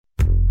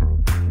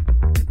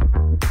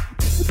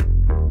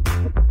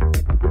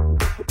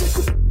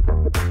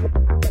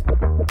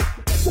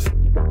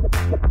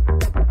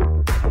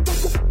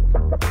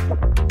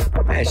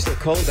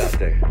cold out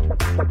there.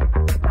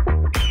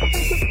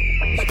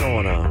 What's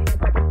going on?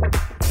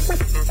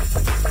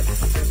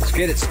 Let's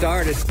get it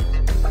started.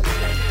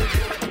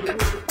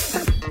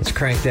 Let's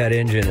crank that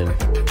engine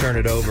and turn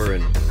it over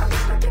and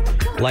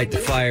light the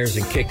fires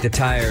and kick the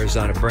tires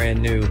on a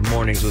brand new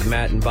Mornings with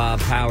Matt and Bob,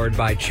 powered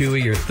by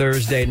Chewy, your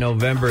Thursday,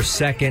 November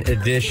 2nd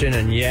edition.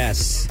 And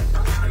yes,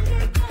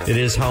 it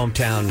is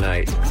hometown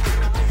night.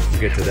 We'll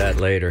get to that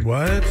later.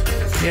 What?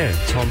 Yeah,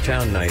 it's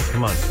hometown night.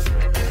 Come on.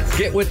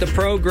 Get with the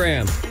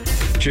program,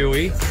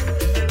 Chewy.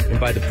 And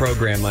by the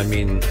program, I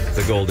mean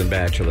the Golden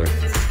Bachelor.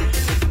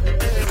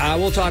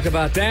 We'll talk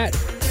about that.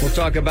 We'll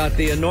talk about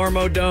the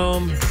Enormo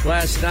Dome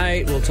last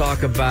night. We'll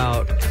talk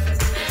about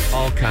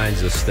all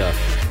kinds of stuff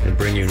and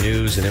bring you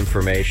news and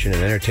information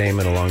and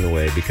entertainment along the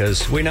way,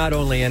 because we not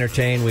only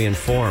entertain, we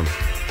inform.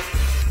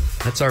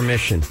 That's our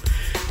mission.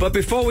 But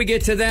before we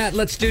get to that,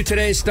 let's do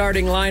today's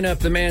starting lineup.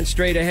 The man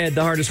straight ahead,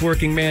 the hardest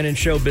working man in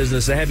show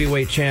business, a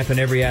heavyweight champ in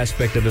every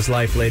aspect of his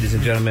life, ladies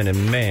and gentlemen.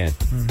 And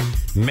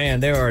man,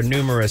 there are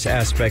numerous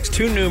aspects,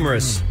 too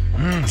numerous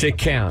to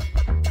count,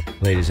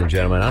 ladies and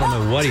gentlemen. I don't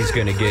know what he's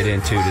going to get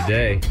into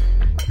today.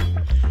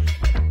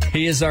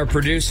 He is our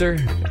producer,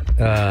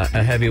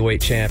 a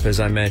heavyweight champ, as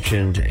I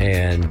mentioned,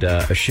 and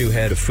a shoe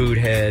head, a food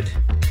head,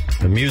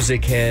 a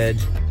music head.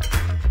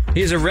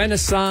 He's a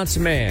Renaissance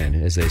man,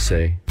 as they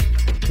say.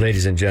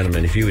 Ladies and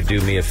gentlemen, if you would do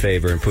me a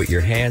favor and put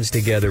your hands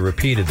together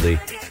repeatedly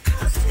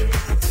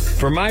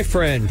for my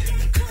friend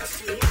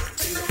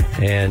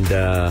and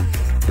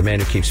the man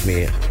who keeps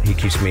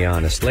me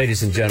honest.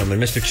 Ladies and gentlemen,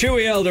 Mr.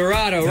 Chewy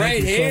Eldorado,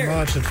 right here.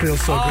 Thank you so much. It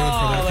feels so good for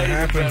that to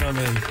happen.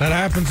 That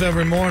happens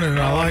every morning, and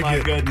I like it. Oh, my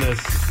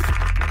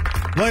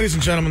goodness. Ladies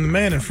and gentlemen, the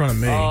man in front of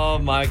me. Oh,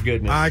 my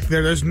goodness.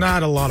 There's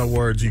not a lot of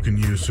words you can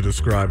use to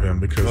describe him,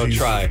 because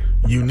he's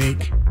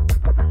unique.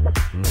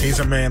 He's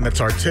a man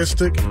that's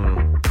artistic.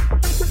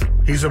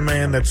 He's a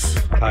man that's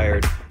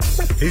tired.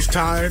 He's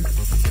tired.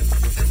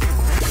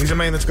 He's a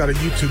man that's got a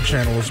YouTube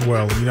channel as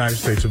well, the United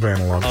States of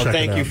Analog. Oh, Check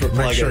thank it you out. for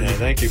plugging it.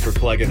 Thank you for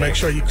plugging it. Make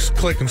sure you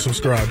click and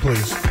subscribe,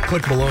 please.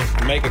 Click below.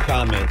 Make a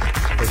comment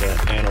for the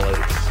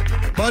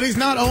analytics. But he's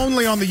not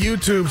only on the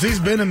YouTubes. He's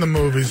been in the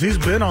movies. He's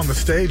been on the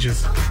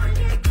stages.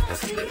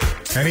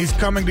 And he's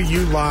coming to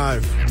you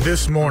live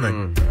this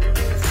morning.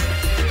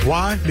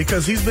 Why?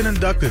 Because he's been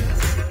inducted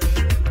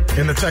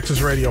in the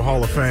Texas Radio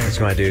Hall of Fame. It's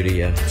my duty,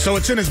 yeah. So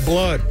it's in his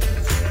blood.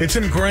 It's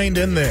ingrained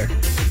in there.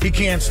 He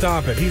can't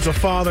stop it. He's a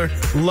father,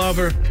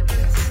 lover,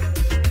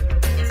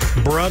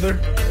 brother,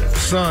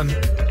 son.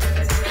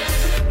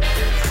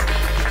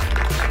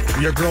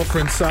 Your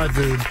girlfriend's side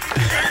dude.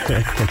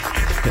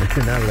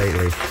 Not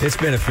lately. It's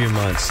been a few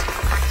months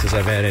since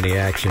I've had any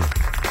action.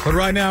 But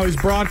right now he's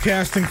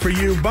broadcasting for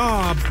you,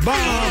 Bob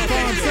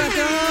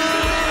Fonseca.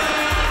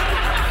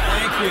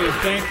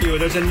 Thank you.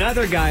 There's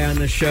another guy on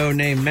the show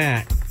named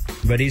Matt,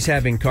 but he's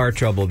having car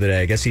trouble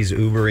today. I guess he's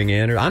Ubering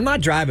in. I'm not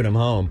driving him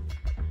home.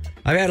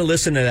 I've had to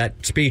listen to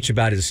that speech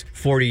about his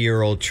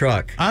 40-year-old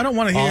truck. I don't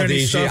want to hear any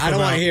stuff. I don't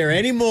want to hear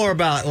any more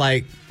about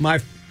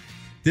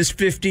this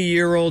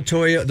 50-year-old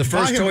Toyota, the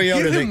first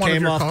Toyota that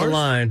came off the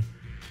line.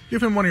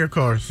 Give him one of your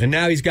cars. And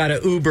now he's got to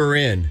Uber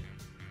in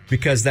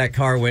because that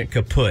car went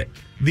kaput.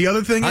 The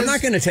other thing I'm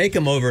not going to take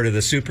him over to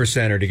the Super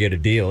Center to get a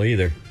deal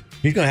either.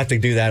 He's going to have to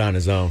do that on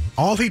his own.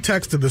 All he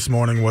texted this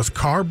morning was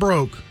car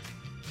broke,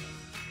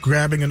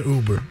 grabbing an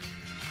Uber.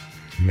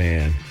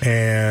 Man.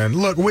 And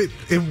look,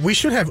 we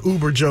should have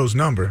Uber Joe's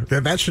number.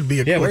 That should be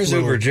a quick where's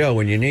Uber Joe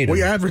when you need him?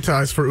 We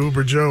advertise for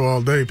Uber Joe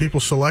all day.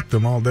 People select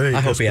him all day. I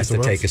hope he has to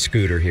take a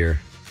scooter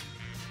here.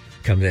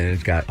 Comes in and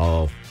it's got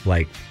all,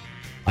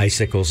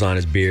 icicles on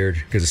his beard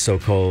because it's so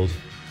cold.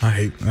 I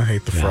hate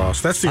the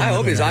frost. That's the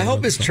I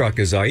hope his truck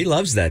is all. He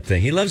loves that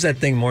thing. He loves that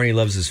thing more than he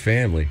loves his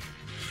family.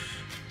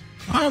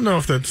 I don't know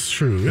if that's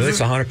true.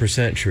 It's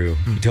 100% true.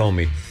 He told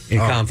me in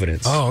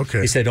confidence. Oh,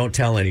 okay. He said, "Don't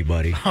tell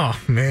anybody." Oh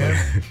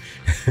man.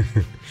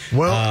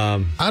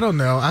 Well, I don't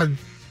know.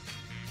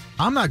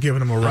 I'm not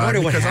giving him a ride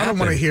because I don't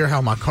want to hear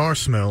how my car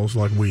smells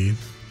like weed.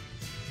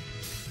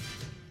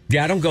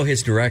 Yeah, I don't go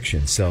his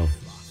direction, so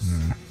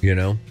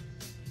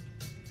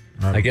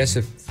I guess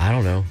I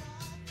don't know.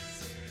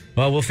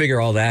 Well, we'll figure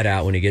all that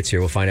out when he gets here.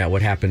 We'll find out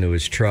what happened to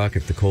his truck,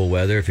 if the cold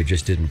weather, if it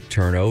just didn't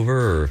turn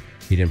over, or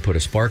he didn't put a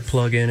spark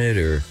plug in it,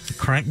 or the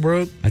crank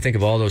broke. I think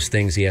of all those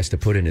things he has to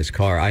put in his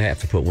car. I have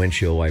to put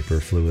windshield wiper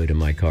fluid in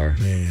my car.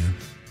 Yeah.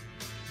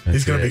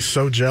 He's going to be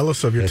so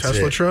jealous of your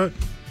Tesla truck.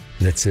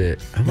 That's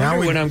it. I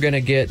wonder when I'm going to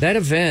get that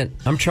event.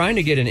 I'm trying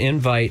to get an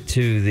invite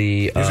to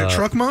the Is it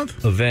Truck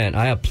Month? Event.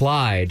 I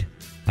applied.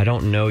 I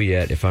don't know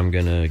yet if I'm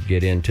going to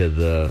get into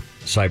the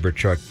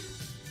Cybertruck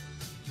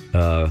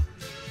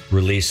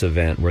release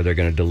event where they're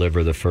going to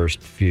deliver the first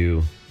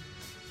few.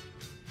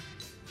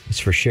 It's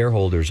for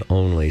shareholders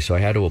only, so I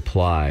had to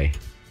apply,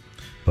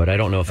 but I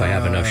don't know if I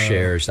have enough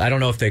shares. I don't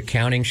know if they're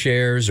counting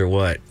shares or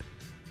what.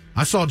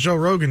 I saw Joe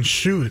Rogan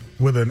shoot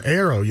with an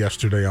arrow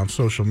yesterday on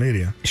social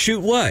media. Shoot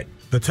what?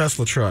 The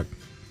Tesla truck,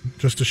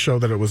 just to show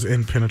that it was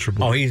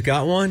impenetrable. Oh, he's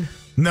got one?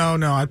 No,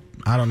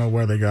 I don't know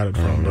where they got it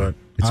from, but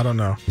I don't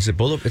know. Is it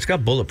It's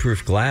got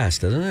bulletproof glass,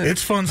 doesn't it?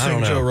 It's fun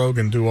seeing Joe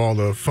Rogan do all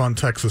the fun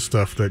Texas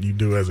stuff that you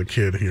do as a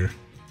kid here.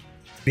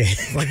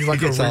 Like he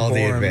gets all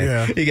the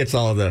advantage. Yeah. He gets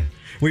all the.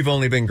 We've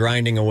only been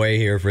grinding away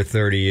here for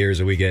 30 years,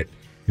 and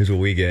here's what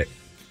we get.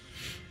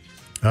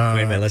 Wait a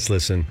minute, let's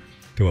listen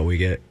to what we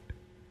get.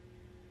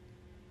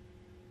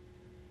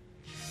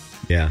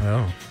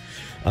 Yeah.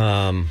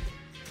 Oh.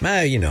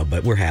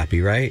 But we're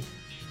happy, right?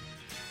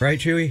 Right,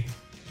 Chewy?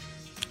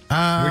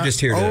 We're just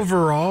here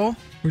overall.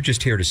 We're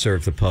just here to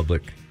serve the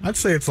public. I'd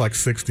say it's like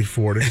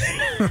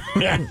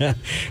 60-40.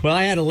 Well,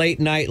 I had a late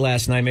night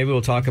last night. Maybe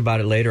we'll talk about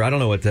it later. I don't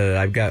know what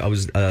I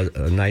was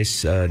a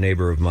nice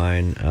neighbor of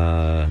mine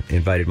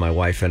invited my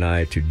wife and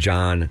I to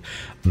John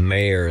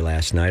Mayer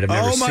last night. I've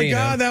never seen him. Oh my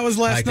God, that was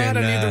last night.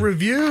 I need the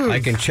review. I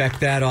can check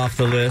that off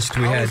the list.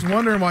 I was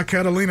wondering why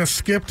Catalina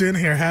skipped in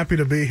here. Happy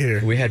to be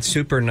here. We had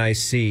super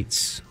nice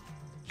seats.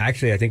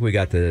 Actually, I think we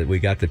got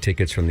the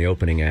tickets from the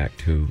opening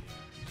act, who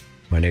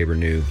my neighbor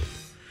knew,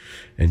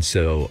 and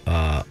so.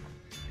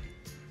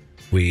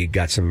 We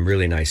got some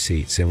really nice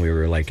seats, and we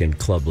were like in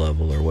club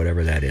level or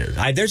whatever that is.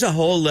 There's a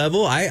whole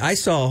level. I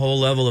saw a whole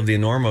level of the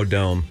Enormo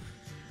Dome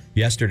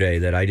yesterday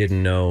that I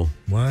didn't know.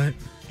 What?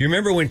 You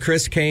remember when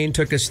Chris Kane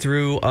took us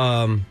through?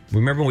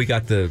 Remember when we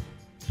got the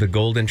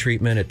golden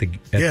treatment at the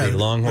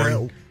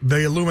Longhorn?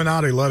 The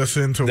Illuminati let us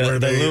into where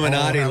the they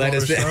Illuminati all let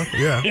us in.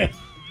 Yeah.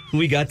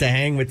 We got to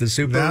hang with the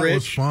super that rich.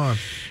 Was fun.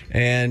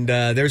 And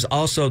there's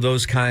also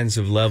those kinds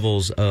of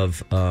levels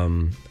of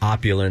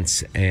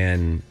opulence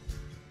and.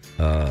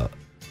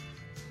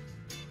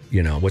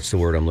 What's the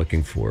word I'm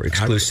looking for?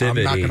 Exclusivity.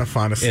 I'm not going to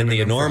find a in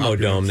the Enormo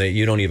Dome that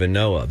you don't even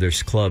know of.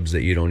 There's clubs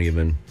that you don't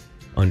even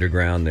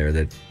underground there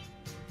that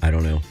I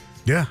don't know.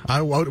 Yeah,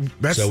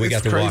 that's so we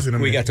got to crazy walk. to me.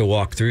 We got to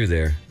walk through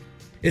there.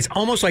 It's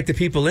almost like the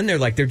people in there,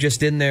 like they're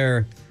just in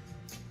there.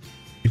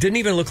 It didn't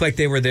even look like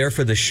they were there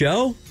for the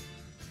show.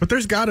 But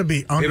there's got to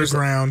be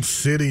underground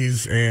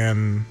cities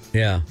and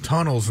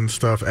tunnels and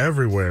stuff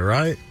everywhere,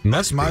 right?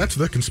 That's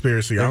the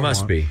conspiracy. There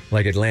must be,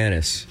 like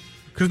Atlantis.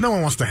 Because no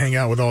one wants to hang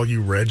out with all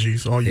you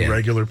Reggies, all you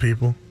regular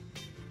people.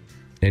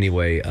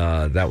 Anyway,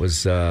 that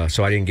was... so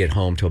I didn't get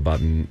home till about...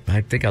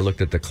 I think I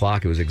looked at the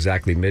clock. It was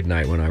exactly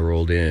midnight when I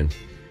rolled in.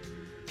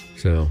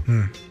 So...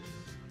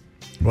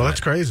 Well, that's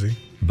crazy.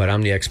 But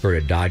I'm the expert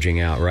at dodging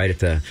out, right?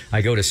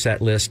 I go to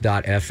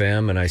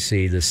setlist.fm and I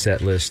see the set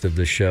list of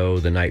the show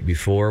the night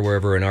before,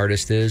 wherever an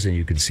artist is, and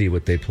you can see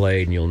what they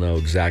played, and you'll know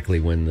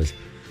exactly when the...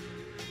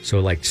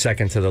 So like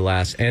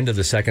end of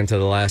the second to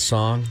the last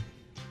song...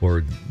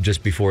 Or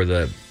just before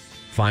the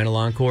final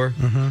encore.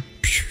 Mm-hmm.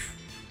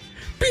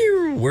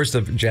 Where's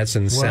the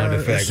Jetsons sound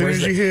effect?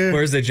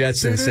 Where's the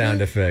Jetsons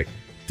sound effect?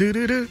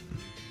 Do-do-do.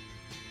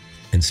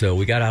 And so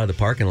we got out of the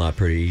parking lot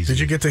pretty easy.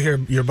 Did you get to hear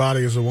Your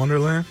Body is a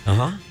Wonderland?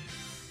 Uh-huh.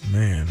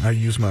 Man, I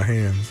use my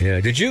hands.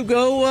 Yeah. Did you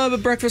go to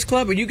Breakfast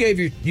Club? Or you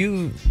gave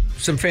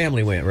some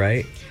family went,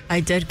 right? I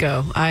did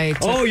go.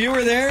 You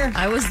were there?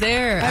 I was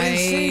there. I didn't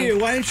see you.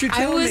 Why didn't you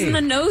tell me? I was in the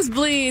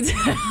nosebleeds.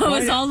 I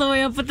was all the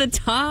way up at the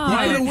top.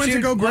 Why didn't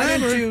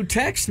you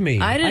text me?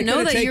 I didn't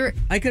know that you were...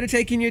 I could have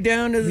taken you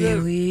down to the...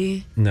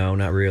 Really? No,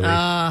 not really.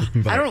 I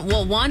don't...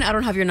 Well, one, I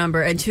don't have your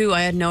number. And two,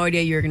 I had no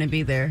idea you were going to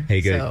be there.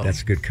 Hey, good. So.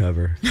 That's a good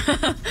cover.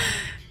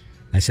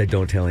 I said,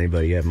 don't tell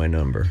anybody you have my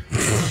number.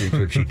 That's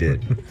what she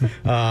did.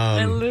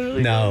 I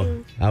literally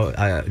did.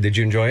 Did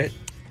you enjoy it?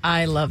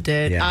 I loved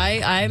it.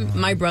 Yeah.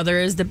 My brother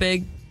is the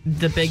big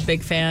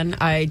fan.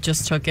 I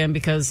just took him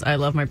because I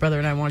love my brother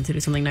and I wanted to do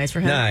something nice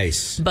for him.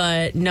 Nice.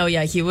 But no,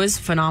 he was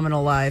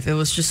phenomenal live. It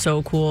was just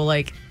so cool.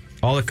 Like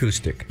all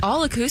acoustic.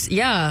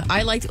 Yeah.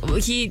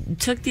 He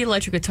took the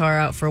electric guitar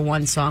out for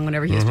one song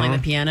whenever he was playing the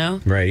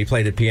piano. Right. He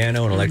played the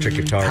piano and electric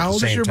guitar How at the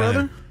same time. How old is your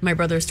brother? My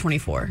brother's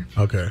 24.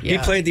 Okay. Yeah. He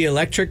played the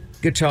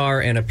electric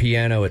guitar and a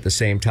piano at the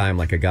same time,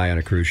 like a guy on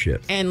a cruise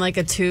ship. And like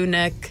a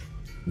 2-neck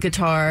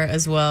guitar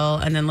as well,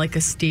 and then like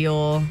a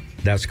steel.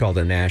 That's called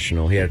a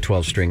National. He had a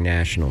 12-string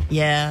National.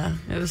 Yeah,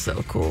 it was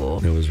so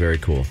cool. It was very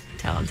cool.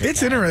 Talented.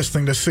 It's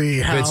interesting to see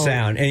how good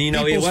sound, and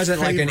it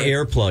wasn't like an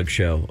earplug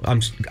show.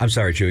 I'm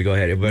sorry, Chewy. Go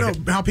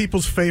ahead. How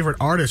people's favorite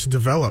artists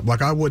develop.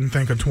 Like I wouldn't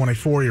think a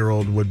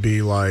 24-year-old would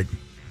be like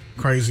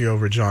crazy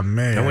over John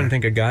Mayer. I wouldn't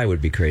think a guy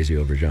would be crazy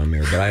over John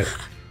Mayer, but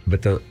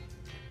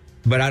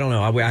I don't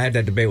know. I had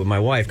that debate with my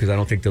wife because I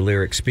don't think the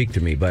lyrics speak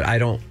to me. But I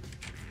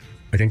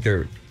think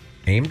they're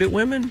aimed at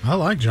women. I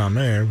like John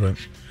Mayer, but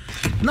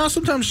no,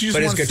 sometimes you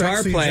just want his guitar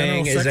sexy,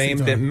 playing is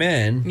aimed at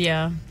men.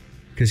 Yeah.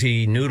 Because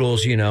he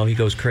noodles, he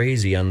goes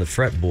crazy on the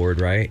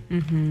fretboard, right?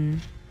 Mm-hmm.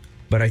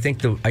 But I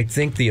think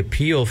the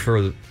appeal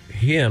for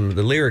him,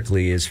 the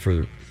lyrically, is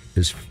for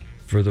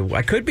the.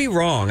 I could be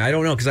wrong. I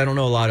don't know because I don't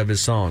know a lot of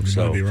his songs.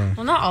 You might be wrong.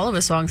 Well, not all of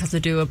his songs have to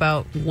do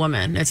about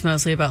women. It's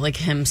mostly about like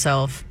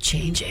himself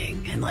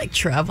changing and like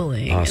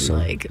traveling and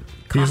like.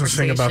 He doesn't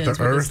sing about the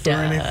earth or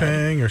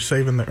anything, or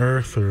saving the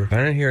earth, or. I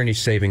didn't hear any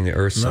saving the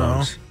earth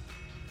songs.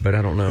 But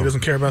I don't know. He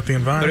doesn't care about the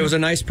environment. But it was a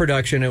nice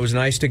production. It was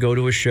nice to go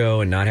to a show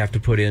and not have to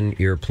put in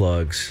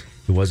earplugs.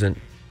 It wasn't,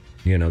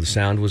 the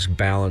sound was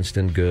balanced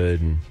and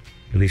good. And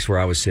at least where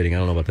I was sitting, I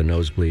don't know about the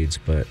nosebleeds,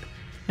 but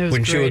It was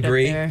Wouldn't you great up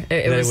agree? there.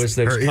 It was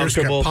Her ears kept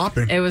comfortable.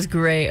 popping. It was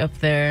great up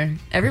there.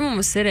 Everyone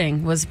was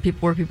sitting.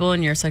 Were people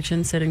in your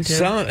section sitting too?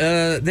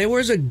 There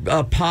was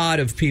a pod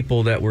of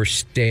people that were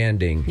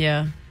standing.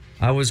 Yeah.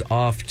 I was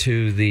off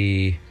to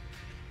the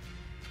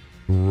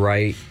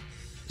right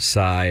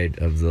side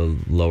of the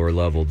lower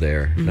level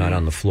there, not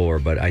on the floor,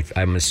 but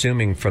I'm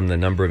assuming from the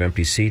number of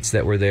empty seats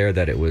that were there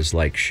that it was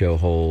like show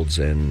holds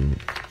and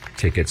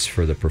tickets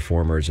for the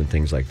performers and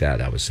things like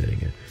that I was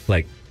sitting in.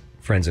 Like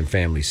friends and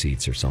family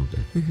seats or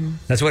something.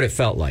 That's what it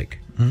felt like.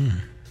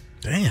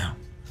 Damn.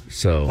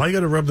 So Why you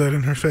got to rub that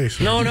in her face?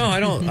 No, I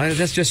don't.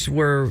 That's just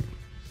where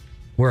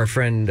our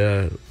friend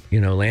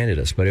landed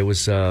us. But it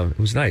was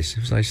nice. It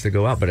was nice to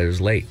go out, but it was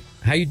late.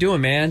 How you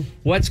doing, man?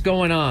 What's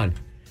going on?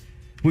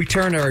 We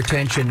turn our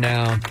attention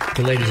now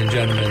to, ladies and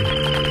gentlemen,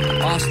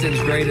 Austin's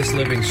greatest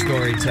living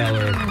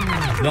storyteller,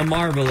 the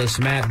marvelous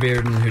Matt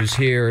Bearden, who's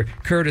here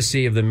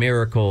courtesy of the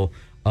miracle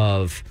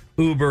of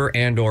Uber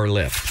and or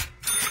Lyft.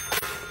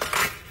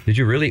 Did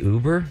you really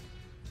Uber?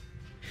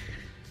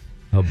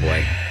 Oh,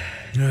 boy.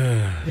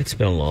 It's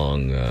been a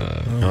long.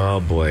 Oh,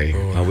 boy.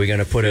 Are we going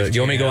to put a... You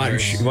want me to go out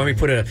and... You want me to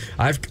put a...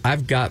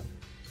 I've got...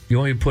 You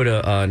want me to put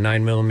a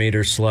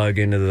 9mm slug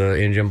into the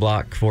engine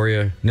block for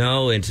you?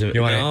 No,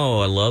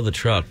 I love the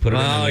truck. Put it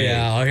into me.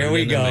 Yeah. Oh, here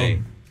we go.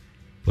 Me.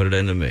 Put it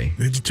into me.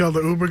 Did you tell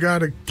the Uber guy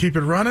to keep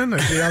it running?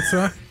 Is he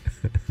outside?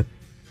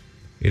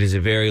 It is a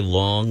very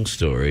long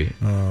story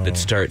that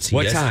starts...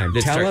 What time?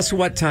 Tell us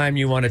what time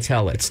you want to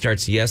tell it. It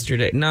starts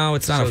yesterday. No,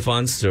 it's not a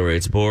fun story.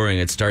 It's boring.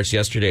 It starts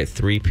yesterday at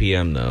 3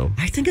 p.m., though.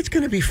 I think it's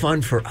going to be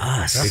fun for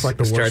us. That's like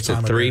the It worst starts time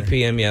at 3 of day.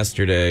 p.m.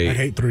 yesterday. I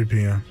hate 3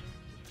 p.m.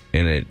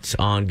 And it's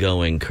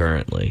ongoing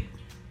currently.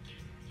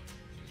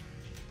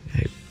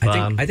 Hey,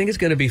 I think it's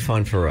going to be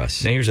fun for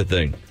us. Now, here's the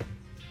thing.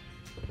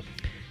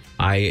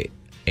 I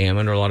am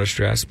under a lot of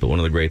stress, but one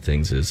of the great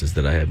things is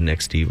that I have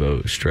Next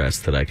Evo stress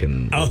that I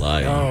can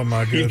rely on. Oh,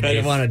 my You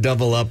goodness. want to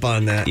double up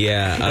on that.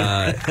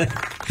 Yeah,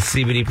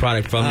 CBD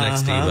product from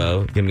Next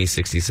Evo. Give me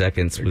 60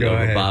 seconds with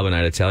ahead. Bob and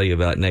I to tell you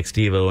about Next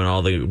Evo and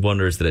all the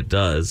wonders that it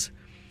does.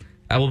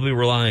 I will be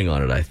relying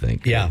on it, I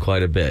think. Yeah.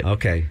 Quite a bit.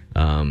 Okay.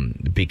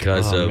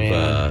 Because of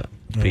man.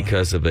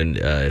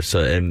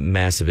 a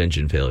massive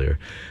engine failure.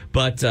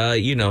 But,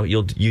 you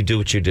do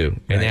what you do.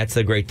 And that's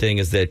the great thing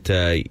is that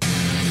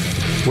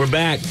we're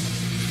back.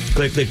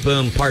 Click, click,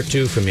 boom, part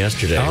 2 from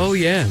yesterday. Oh,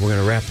 yeah. We're going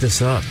to wrap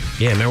this up.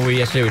 Yeah, remember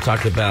yesterday we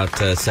talked about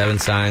 7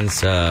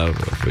 signs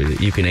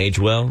you can age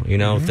well,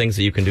 things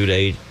that you can do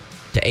to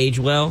age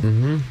well.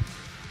 Mm-hmm.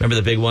 Remember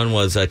the big one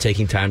was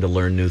taking time to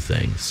learn new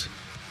things.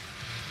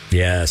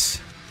 Yes.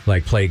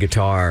 Like play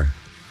guitar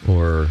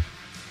or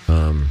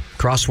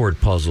crossword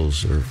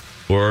puzzles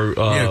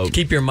Or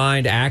keep your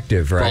mind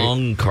active, right?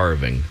 bong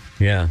carving.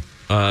 Yeah.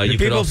 Do you could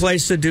people also- play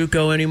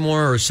Sudoku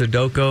anymore or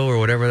Sudoku or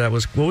whatever that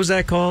was? What was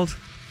that called?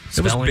 It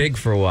was Spelling? big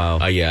for a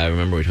while. Yeah, I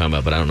remember what you're talking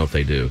about, but I don't know if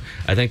they do.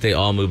 I think they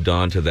all moved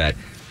on to that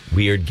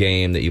weird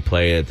game that you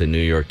play at the New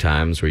York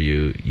Times where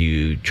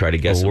you try to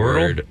guess a Wordle?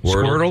 word.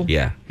 Squirtle?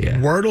 Yeah.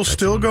 Wordle's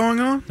still going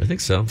on? I think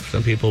so.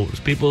 Some people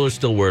are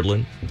still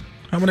wordling.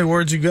 How many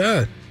words you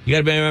got? You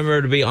got to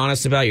remember to be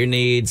honest about your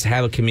needs,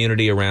 have a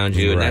community around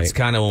you, and Right. that's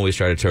kind of when we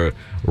started to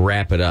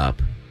wrap it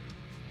up.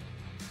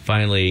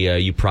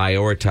 Finally, you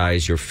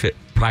prioritize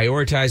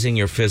prioritizing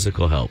your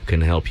physical health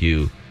can help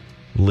you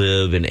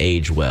live and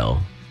age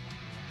well.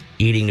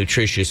 Eating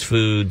nutritious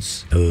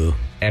foods,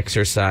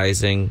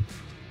 exercising.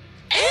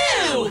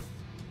 Ew!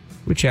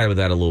 We chatted with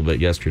that a little bit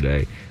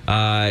yesterday.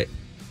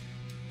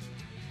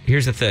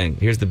 Here's the thing.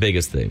 Here's the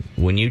biggest thing.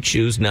 When you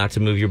choose not to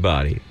move your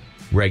body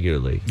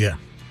regularly, Yeah.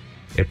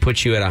 it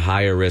puts you at a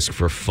higher risk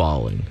for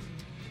falling.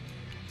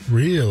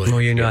 Really?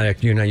 Well, you're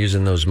not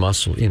using those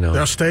muscles,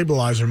 They're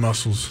stabilizer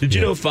muscles. Did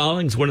you know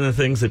falling's one of the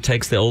things that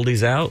takes the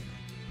oldies out?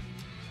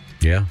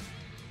 Yeah,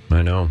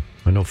 I know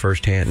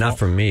firsthand. Not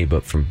from me,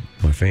 but from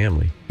my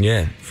family.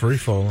 Yeah. Free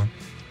falling.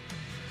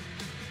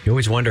 You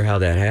always wonder how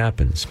that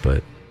happens, but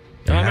it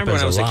I remember when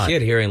happens I was a a lot.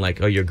 kid hearing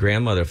like, oh, your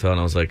grandmother fell, and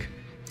I was like,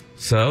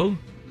 so?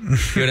 You know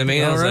what I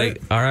mean? I was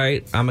like, all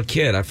right, I'm a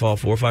kid. I fall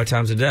 4 or 5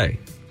 times a day.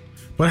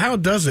 But how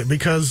does it?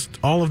 Because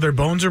all of their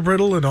bones are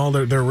brittle and all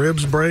their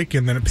ribs break,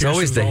 and then it pierces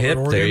always the all their hip.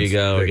 organs? There you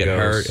go. There Get goes.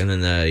 hurt, and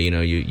then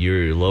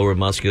your lower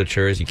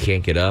musculatures, you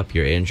can't get up.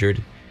 You're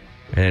injured,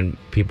 and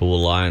people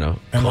will lie on a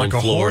And cold like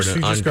a floor horse,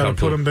 in you an just got to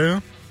put them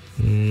down?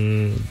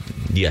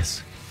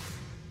 Yes,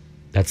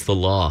 that's the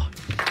law.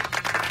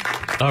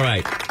 All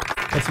right,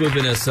 let's move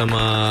into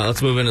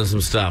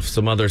some stuff.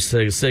 Some other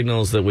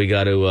signals that we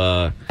got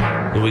to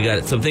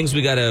some things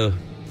we got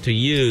to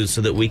use so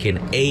that we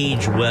can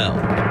age well.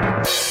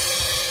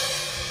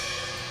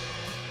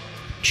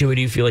 Chewy,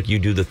 do you feel like you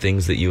do the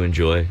things that you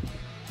enjoy?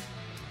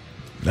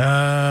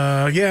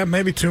 Yeah,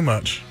 maybe too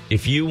much.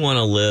 If you want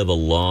to live a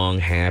long,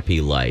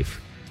 happy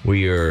life where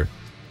you're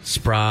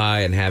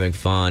spry and having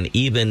fun,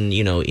 even,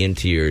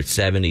 into your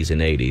 70s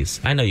and 80s,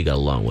 I know you got a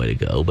long way to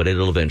go, but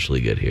it'll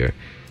eventually get here.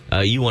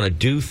 You want to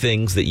do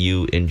things that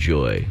you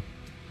enjoy.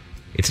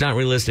 It's not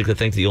realistic to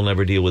think that you'll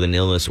never deal with an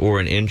illness or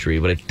an injury,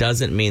 but it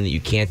doesn't mean that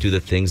you can't do the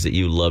things that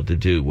you love to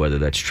do, whether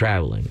that's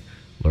traveling,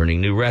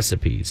 learning new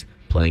recipes,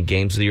 playing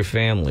games with your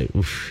family.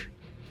 Oof.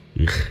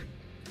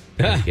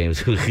 Ugh.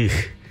 Games.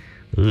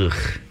 Ugh.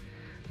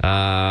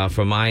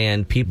 From my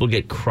end, people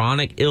get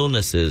chronic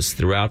illnesses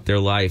throughout their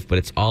life, but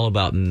it's all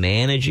about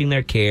managing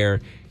their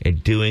care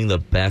and doing the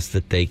best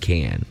that they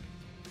can.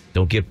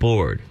 Don't get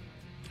bored.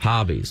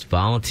 Hobbies,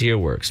 volunteer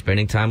work,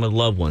 spending time with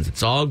loved ones.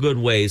 It's all good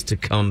ways to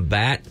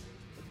combat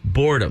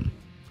boredom.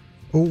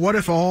 Well, what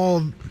if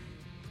all...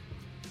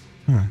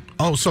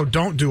 Oh, so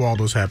don't do all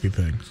those happy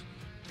things.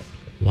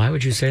 Why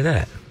would you say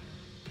that?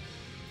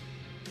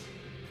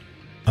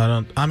 I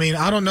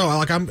don't know.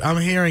 Like I'm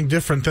hearing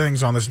different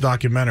things on this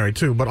documentary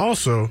too, but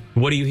also...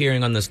 What are you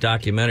hearing on this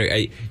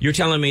documentary? You're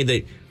telling me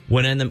that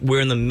we're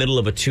in the middle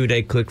of a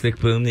 2-day Click Click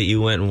Boom that you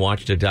went and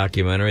watched a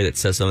documentary that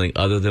says something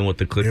other than what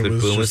the Click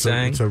Click Boom was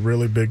saying? It's a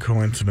really big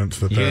coincidence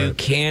that you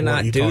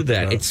cannot do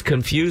that. About. It's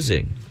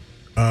confusing.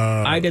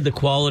 I did the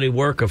quality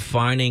work of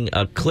finding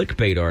a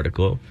clickbait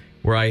article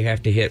where I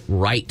have to hit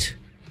right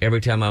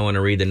every time I want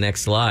to read the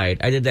next slide.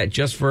 I did that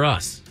just for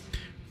us.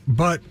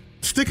 But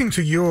sticking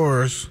to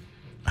yours,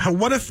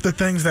 what if the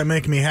things that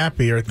make me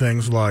happy are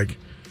things like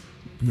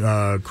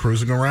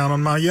cruising around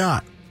on my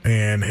yacht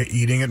and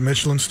eating at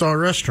Michelin star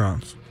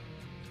restaurants?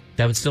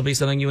 That would still be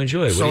something you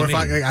enjoy. What so do if you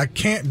mean? I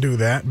can't do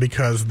that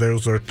because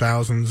those are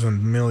thousands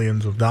and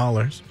millions of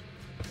dollars,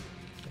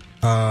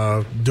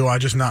 do I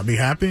just not be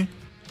happy?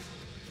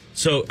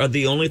 So are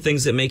the only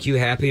things that make you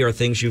happy are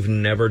things you've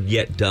never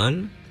yet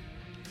done?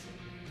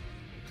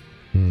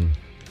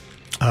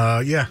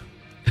 Yeah.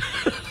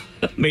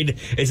 I mean,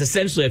 it's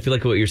essentially, I feel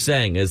like what you're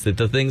saying is that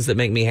the things that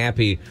make me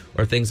happy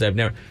are things I've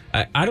never...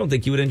 I don't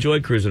think you would enjoy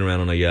cruising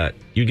around on a yacht.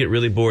 You'd get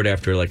really bored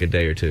after like a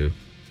day or two.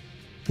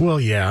 Well,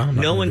 yeah.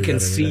 No one can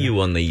see you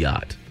on the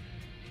yacht.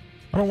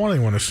 I don't want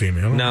anyone to see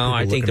me.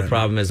 I think the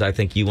problem is I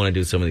think you want to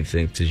do some of these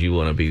things because you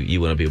want to be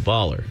a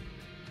baller.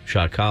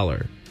 Shot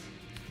collar.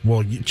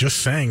 Well,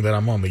 just saying that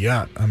I'm on the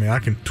yacht. I mean, I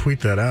can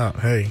tweet that out.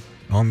 Hey,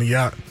 on the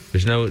yacht.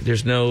 There's no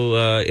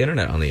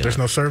internet on the yacht. There's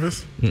no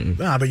service? Mm-mm.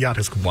 Nah, the yacht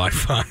has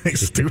Wi-Fi.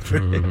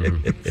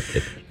 Stupid.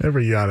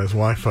 Every yacht has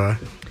Wi-Fi.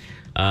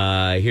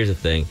 Here's the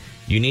thing.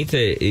 You need to,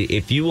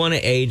 if you want to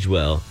age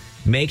well,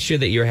 make sure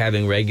that you're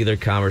having regular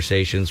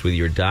conversations with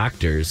your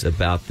doctors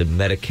about the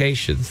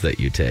medications that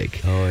you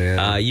take. Oh,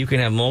 yeah. You can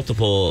have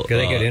multiple... Because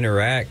they could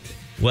interact.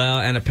 Well,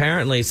 and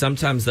apparently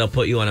sometimes they'll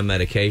put you on a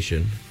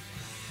medication.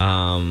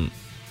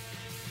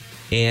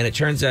 And it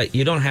turns out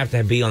you don't have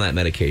to be on that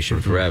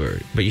medication forever,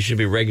 but you should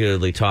be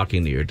regularly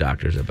talking to your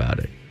doctors about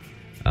it.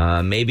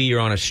 Maybe you're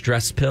on a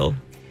stress pill,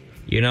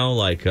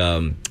 like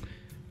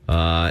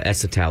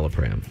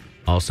escitalopram,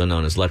 also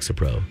known as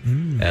Lexapro.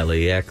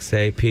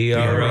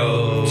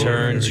 Lexapro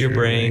turns your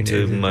brain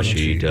to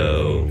mushy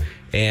dough.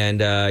 And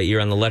you're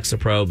on the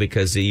Lexapro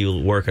because you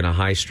work in a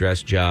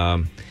high-stress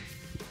job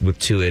with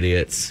two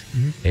idiots,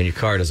 and your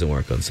car doesn't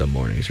work on some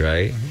mornings,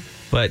 right?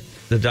 But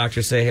the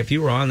doctors say, if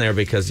you were on there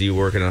because you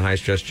work in a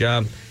high-stress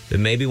job,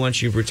 then maybe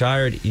once you've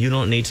retired, you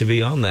don't need to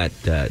be on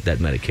that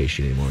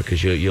medication anymore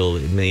because you'll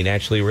be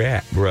naturally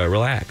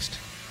relaxed.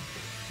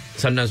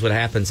 Sometimes what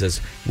happens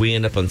is we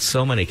end up on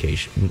so many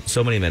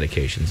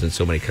medications and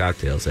so many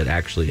cocktails that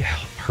actually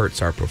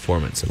hurts our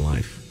performance in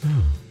life.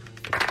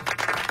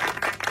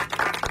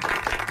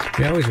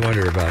 I always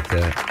wonder about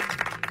that.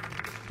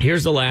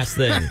 Here's the last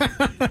thing.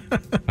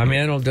 I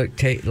mean, I don't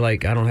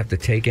have to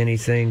take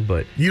anything,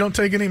 but you don't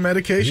take any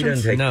medications. He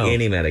doesn't take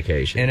any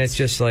medication, and it's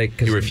just like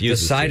because the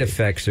side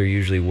effects are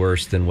usually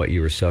worse than what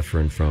you were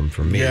suffering from.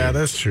 For me, yeah,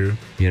 that's true.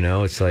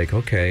 It's like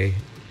okay,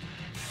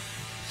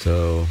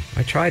 so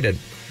I try to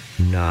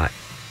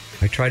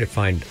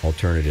find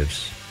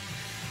alternatives,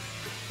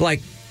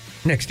 like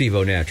Next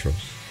Evo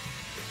Naturals.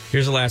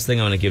 Here's the last thing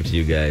I want to give to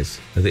you guys.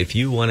 If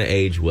you want to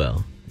age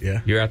well,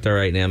 you're out there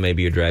right now.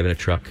 Maybe you're driving a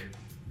truck.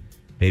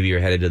 Maybe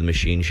you're headed to the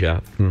machine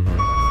shop.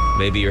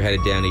 Maybe you're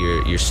headed down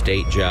to your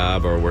state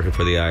job or working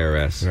for the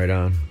IRS. Right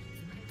on.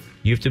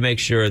 You have to make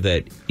sure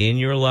that in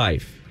your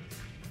life,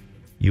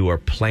 you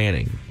are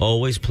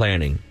always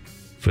planning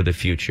for the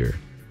future.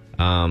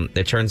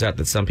 It turns out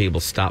that some people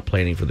stop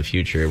planning for the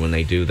future. When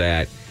they do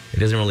that, it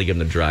doesn't really give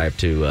them the drive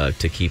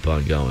to keep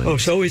on going. Oh,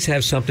 so always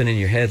have something in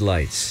your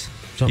headlights.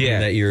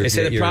 They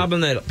say the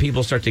problem that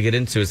people start to get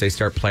into is they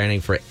start planning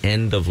for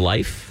end of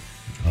life.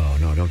 Oh,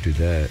 no, don't do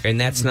that. And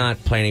that's not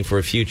planning for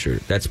a future.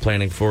 That's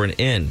planning for an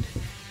end.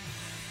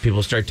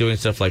 People start doing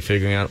stuff like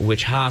figuring out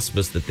which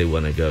hospice that they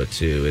want to go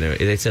to. And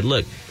they said,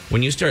 look,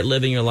 when you start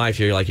living your life,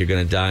 you're like you're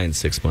going to die in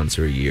 6 months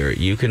or a year.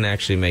 You can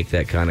actually make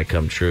that kind of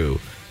come true.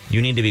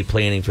 You need to be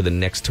planning for the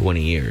next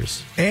 20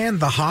 years. And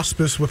the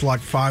hospice with like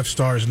 5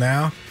 stars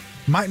now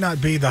might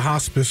not be the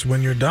hospice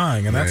when you're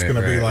dying. And that's going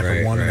to be like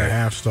a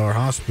 1.5 star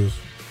hospice.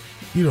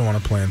 You don't want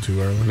to plan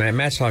too early.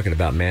 Matt's talking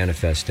about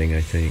manifesting,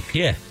 I think.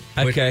 Yeah.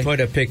 Okay. Put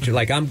a picture.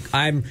 Like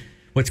I'm.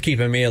 What's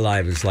keeping me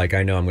alive is like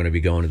I know I'm going to be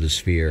going to the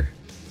Sphere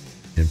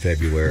in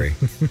February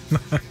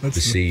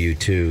to see you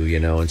too.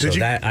 And so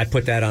that I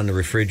put that on the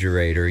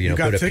refrigerator.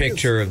 Put a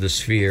picture of the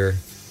Sphere.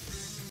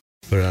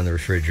 Put it on the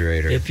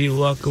refrigerator. If you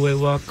walk away,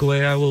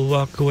 I will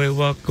walk away,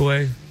 walk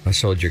away. I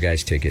sold your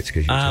guys tickets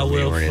because you I told me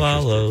you will weren't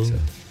follow.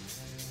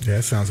 interested. Yeah,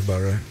 that sounds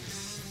about right.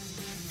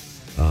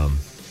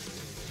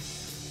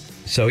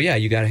 So yeah,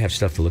 you got to have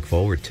stuff to look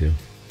forward to.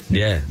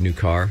 Yeah. New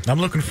car. I'm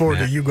looking forward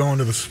to you going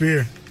to the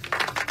Sphere.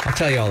 I'll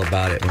tell you all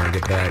about it when I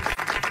get back.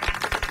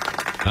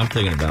 I'm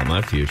thinking about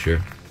my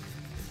future.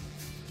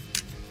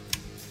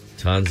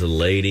 Tons of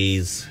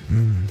ladies.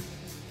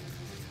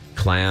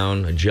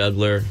 Clown, a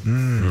juggler.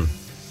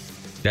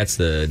 That's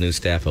the new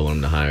staff I want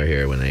them to hire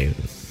here when they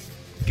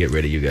get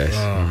rid of you guys.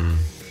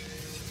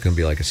 It's going to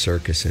be like a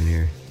circus in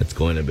here. It's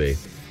going to be.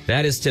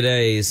 That is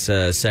today's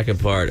second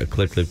part of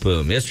Click Click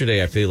Boom.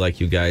 Yesterday, I feel like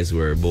you guys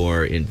were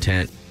more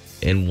intent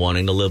in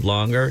wanting to live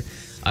longer.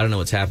 I don't know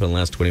what's happened in the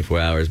last 24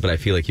 hours, but I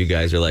feel like you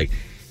guys are like,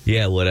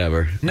 yeah,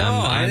 whatever. No,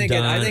 I'm I think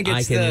done. I think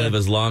it's I can live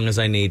as long as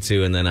I need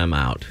to, and then I'm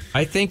out.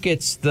 I think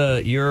it's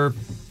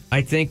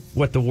I think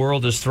what the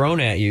world has thrown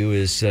at you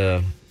is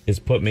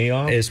put me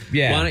off?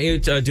 yeah. Why don't you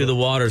do the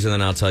waters, and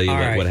then I'll tell you All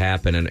right. what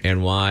happened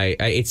and why.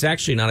 It's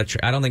actually not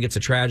I don't think it's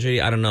a tragedy.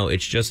 I don't know.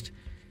 It's just...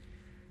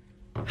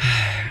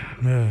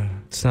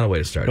 It's not a way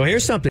to start. Well,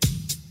 here's something.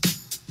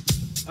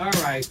 All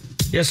right.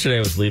 Yesterday I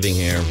was leaving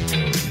here,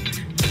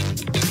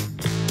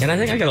 and I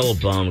think I got a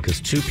little bummed because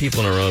 2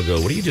 people in a row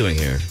go, "What are you doing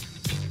here?"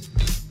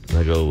 And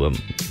I go,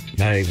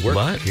 I work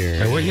 "What?"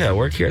 here. I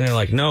work here. And they're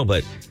like, "No,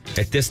 but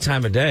at this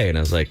time of day." And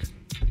I was like,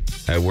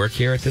 "I work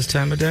here at this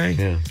time of day?"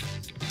 Yeah.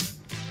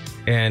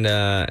 And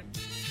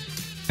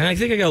I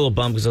think I got a little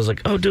bummed because I was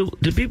like, "Oh, do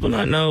people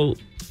not know?"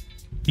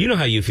 You know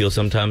how you feel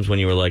sometimes when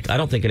you were like, "I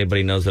don't think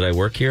anybody knows that I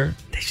work here."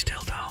 They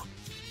still don't.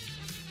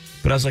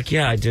 But I was like,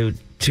 "Yeah, I do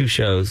 2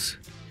 shows."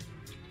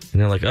 And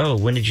they're like, "Oh,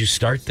 when did you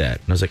start that?"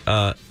 And I was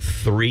like,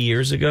 3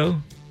 years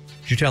ago.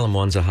 Did you tell them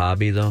one's a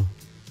hobby, though?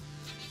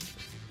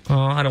 Oh,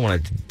 I don't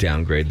want to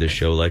downgrade this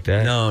show like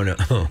that. No.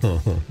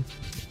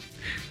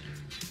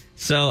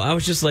 So I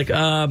was just like,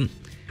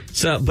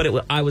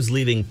 but I was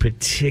leaving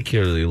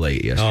particularly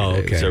late yesterday. Oh,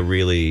 okay. It was a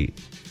really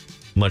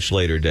much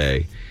later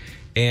day.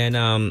 And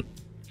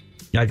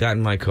I got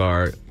in my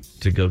car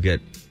to go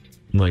get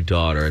my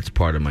daughter. It's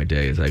part of my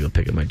day is I go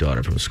pick up my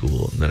daughter from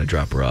school, and then I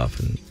drop her off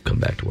and come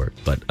back to work.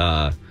 But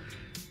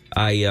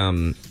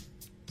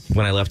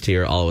when I left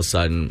here, all of a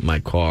sudden, my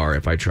car,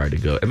 if I tried to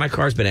go, and my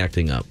car's been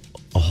acting up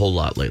a whole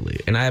lot lately,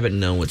 and I haven't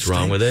known what's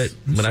wrong with it,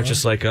 but I'm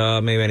just like,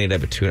 maybe I need to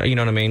have a tune. You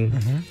know what I mean?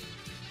 Mm-hmm.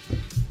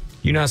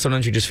 You know how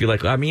sometimes you just feel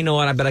like, you know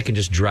what, I bet I can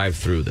just drive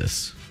through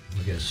this.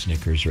 We'll get a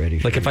Snickers ready.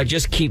 Like, if I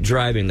just keep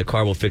driving, the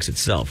car will fix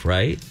itself,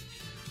 right?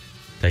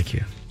 Thank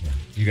you. Yeah.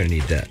 You're going to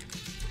need that.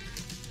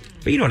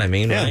 But you know what I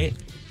mean, right?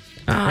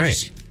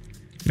 Right.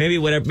 Maybe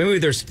whatever. Maybe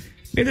there's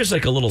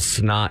like a little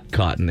snot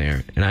caught in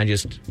there, and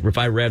if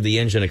I rev the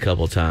engine a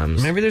couple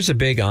times. Maybe there's a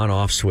big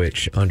on-off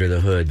switch under the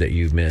hood that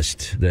you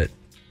missed that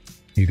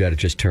you got to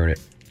just turn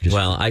it.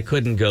 Well, I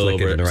couldn't go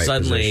over in the right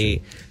suddenly.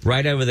 position.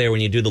 Right over there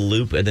when you do the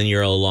loop, and then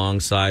you're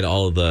alongside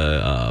all of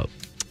the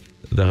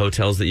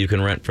hotels that you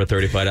can rent for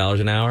 $35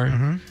 an hour.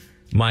 Mm-hmm.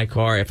 My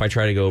car, if I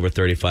try to go over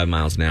 35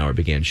 miles an hour,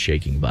 began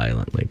shaking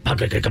violently, and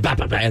then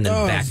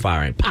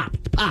backfiring. Pop,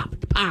 pop,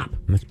 pop.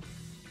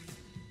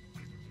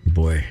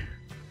 Boy.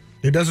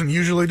 It doesn't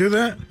usually do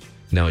that?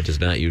 No, it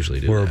does not usually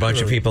do Were that. a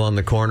bunch of people on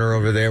the corner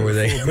over there? Were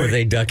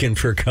they ducking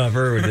for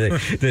cover?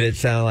 Did it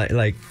sound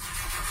like?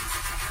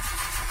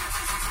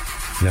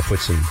 Now put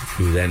some.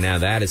 Now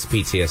that is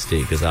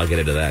PTSD, because I'll get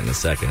into that in a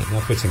second.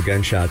 I'll put some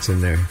gunshots in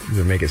there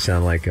to make it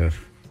sound like a.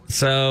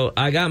 So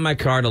I got my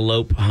car to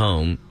lope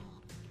home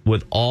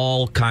with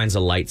all kinds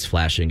of lights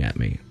flashing at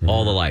me. Mm-hmm.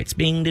 All the lights.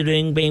 Bing,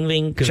 ding, bing,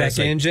 bing. Check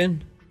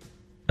engine?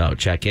 Oh,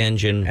 check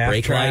engine,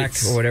 brake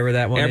lights. Or whatever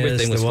that one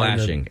Everything is. was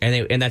flashing.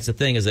 And that's the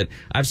thing is that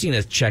I've seen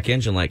a check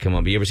engine light come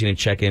on. But you ever seen a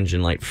check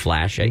engine light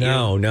flash at you?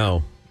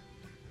 No.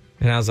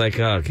 And I was like,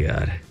 oh,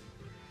 God.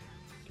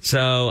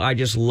 So I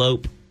just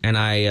lope, and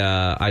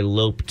I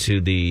lope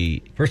to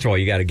the... First of all,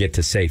 you got to get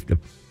to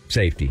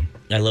safety.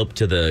 I lope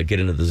to get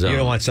into the zone. You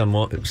don't want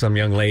some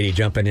young lady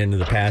jumping into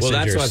the passenger seat.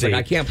 Well, that's why I was like,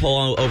 I can't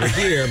pull over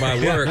here by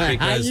work because...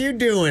 How you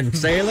doing,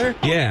 sailor?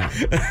 Yeah.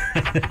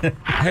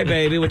 Hey,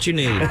 baby, what you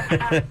need?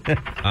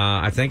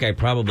 I think I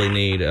probably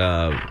need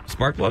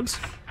spark plugs.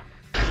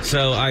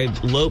 So I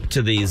lope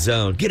to the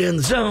zone. Get in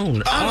the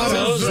zone.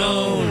 Auto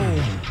zone.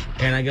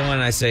 And I go in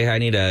and I say, I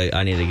need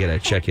to get a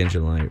check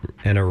engine light.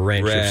 And a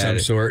wrench of some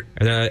sort.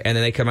 And then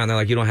they come out and they're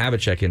like, you don't have a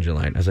check engine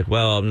light. I was like,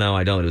 well, no,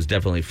 I don't. It was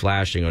definitely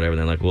flashing or whatever. And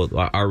they're like,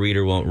 well, our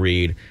reader won't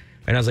read.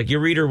 And I was like,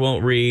 your reader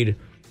won't read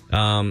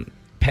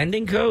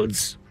pending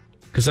codes?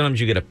 Because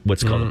sometimes you get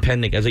what's called a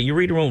pending. I was like, your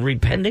reader won't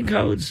read pending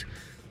codes?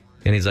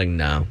 And he's like,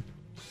 no.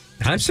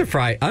 I'm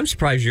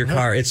surprised your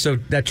car.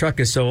 That truck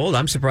is so old.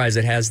 I'm surprised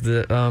it has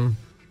the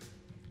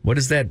what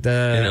is that?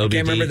 An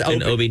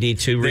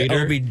OBD2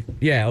 reader. OBD.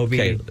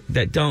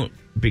 Okay, don't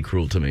be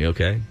cruel to me,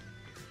 okay?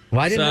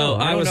 Well, I didn't know.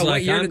 I was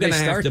like, I'm gonna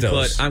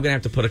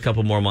have to put a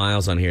couple more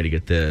miles on here to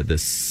get the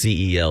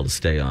CEL to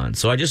stay on.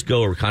 So I just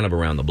go kind of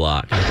around the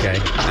block. Okay,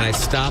 and I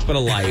stop at a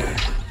light.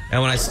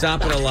 And when I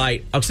stop at a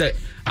light,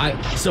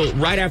 so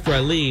right after I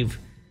leave,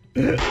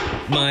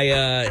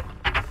 the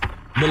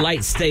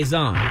light stays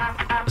on.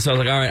 So I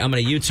was like, all right, I'm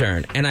going to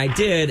U-turn. And I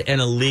did an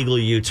illegal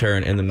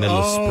U-turn in the middle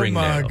of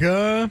Springdale. Oh, my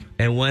God.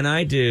 And when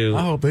I do...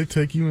 I hope they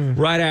take you in.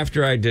 Right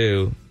after I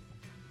do,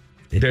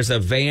 there's a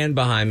van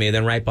behind me.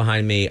 Then right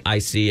behind me, I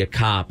see a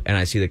cop, and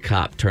I see the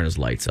cop turn his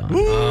lights on.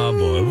 Oh,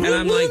 boy. And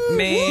I'm like,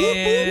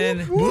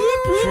 man,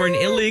 for an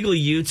illegal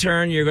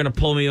U-turn, you're going to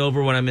pull me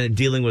over when I'm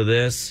dealing with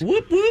this?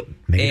 Whoop, whoop.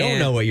 You don't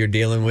know what you're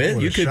dealing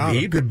with. You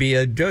could be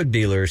a drug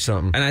dealer or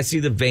something. And I see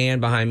the van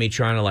behind me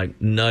trying to,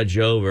 like, nudge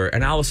over.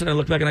 And all of a sudden, I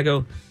look back and I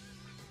go,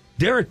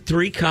 there are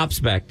 3 cops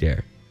back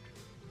there.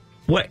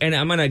 What? And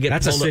I'm going to get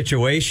That's a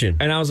situation.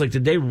 And I was like,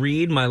 did they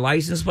read my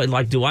license plate?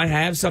 Like, do I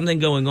have something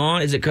going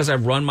on? Is it because I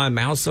run my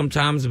mouth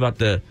sometimes about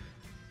the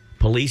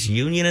police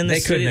union in the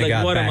city? They couldn't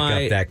have got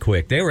back up that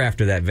quick. They were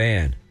after that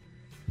van.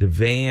 The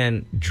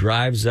van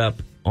drives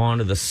up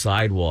onto the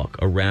sidewalk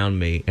around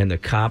me, and the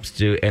cops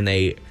do, and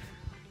they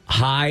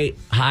high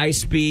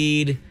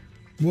speed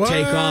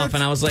take off.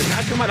 And I was like,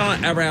 how come I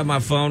don't ever have my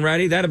phone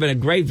ready? That'd have been a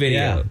great video.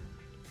 Yeah.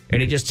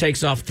 And he just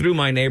takes off through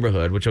my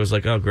neighborhood, which I was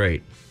like, oh,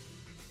 great.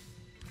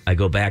 I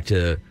go back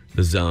to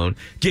the zone.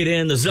 Get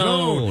in the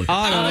zone.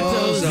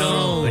 Auto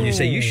zone. And you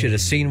say, you should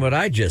have seen what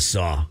I just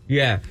saw.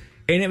 Yeah.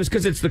 And it was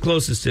because it's the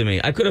closest to me.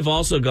 I could have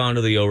also gone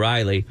to the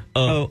O'Reilly.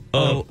 O'Reilly.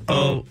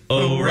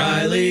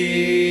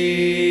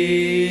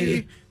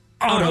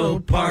 Auto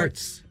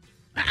parts.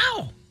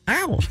 Ow.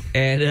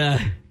 And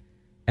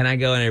I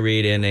go and I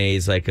read, and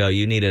he's like, oh,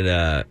 you needed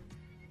a...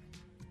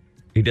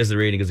 He does the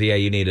reading. He goes, yeah,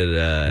 you needed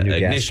an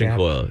ignition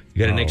coil. You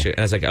got an ignition. And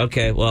I was like,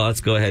 okay, well,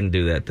 let's go ahead and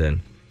do that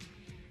then.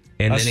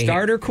 And a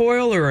starter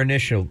coil or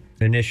initial?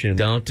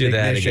 Don't do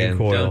that again.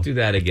 Coil. Don't do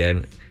that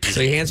again. So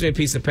he hands me a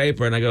piece of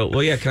paper, and I go,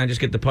 well, yeah, can I just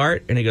get the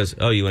part? And he goes,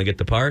 oh, you want to get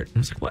the part? And I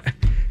was like, what?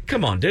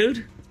 Come on,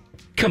 dude.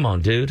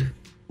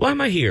 Why am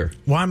I here?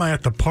 Why am I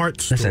at the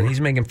parts store? Listen, he's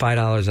making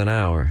 $5 an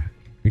hour.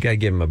 You got to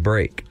give him a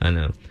break. I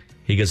know.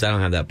 He goes, I don't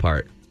have that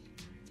part.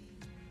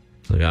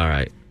 I'm like, all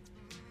right.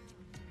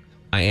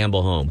 I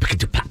amble home.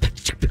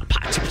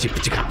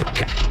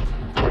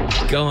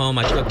 Go home.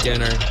 I cook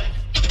dinner.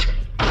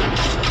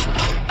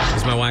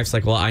 Because my wife's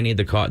like, well, I need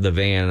the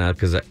van.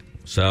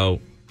 So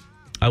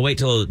I wait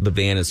till the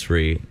van is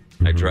free.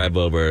 Mm-hmm. I drive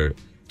over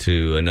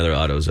to another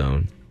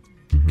AutoZone.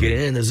 Mm-hmm. Get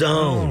in the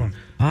zone.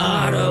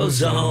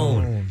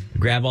 AutoZone.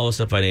 Grab all the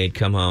stuff I need.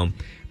 Come home.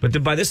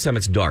 But by this time,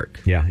 it's dark.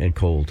 Yeah, and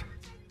cold.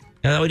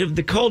 And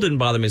the cold didn't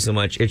bother me so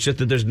much. It's just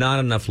that there's not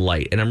enough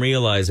light. And I'm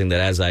realizing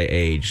that as I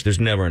age, there's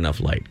never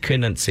enough light.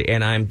 Couldn't see.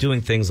 And I'm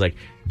doing things like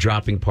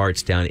dropping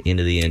parts down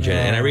into the engine.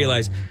 And I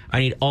realized I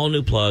need all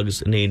new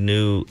plugs, I need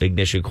new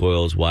ignition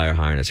coils, wire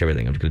harness,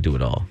 everything. I'm just going to do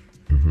it all.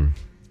 Mm-hmm.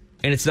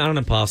 And it's not an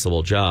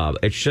impossible job.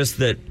 It's just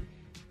that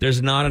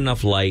there's not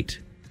enough light.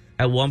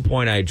 At one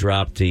point, I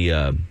dropped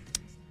the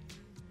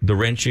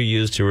wrench you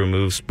use to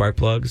remove spark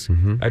plugs.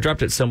 Mm-hmm. I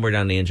dropped it somewhere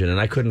down the engine, and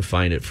I couldn't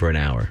find it for an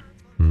hour.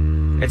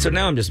 And so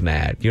now I'm just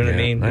mad. You know what I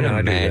mean? I know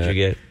how mad you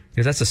get.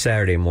 Because that's a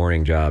Saturday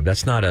morning job.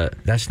 That's not a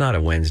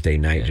Wednesday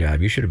night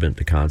job. You should have been at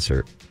the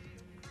concert.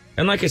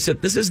 And like I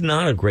said, this is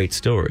not a great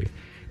story.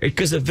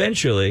 Because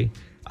eventually,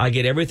 I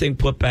get everything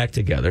put back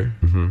together.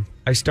 Mm-hmm.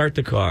 I start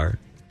the car.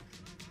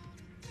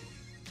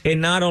 And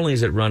not only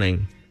is it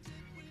running,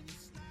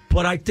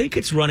 but I think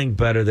it's running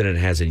better than it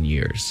has in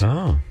years.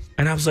 Oh.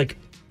 And I was like,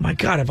 my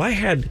God, have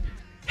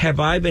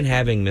I been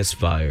having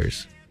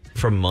misfires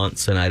for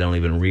months and I don't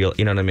even you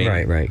know what I mean?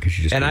 Right. Because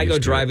you just and I go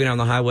driving on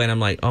the highway and I'm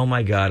like, oh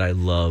my God, I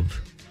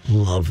love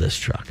this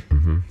truck.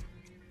 Mm-hmm.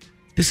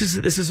 This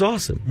is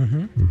awesome.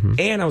 Mm-hmm. Mm-hmm.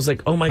 And I was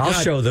like, oh my God,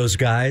 I'll show those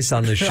guys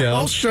on the show.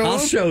 I'll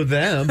show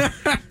them.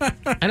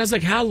 And I was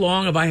like, how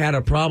long have I had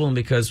a problem?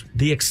 Because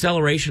the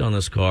acceleration on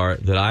this car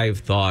that I've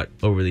thought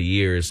over the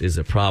years is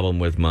a problem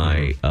with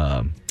my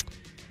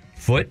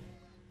foot.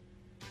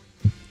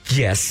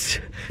 Yes.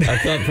 I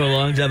thought for a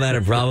long time I had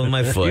a problem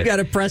with my foot. You got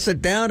to press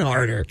it down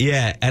harder.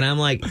 Yeah. And I'm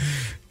like,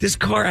 this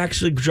car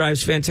actually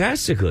drives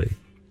fantastically.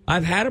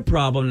 I've had a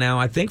problem now,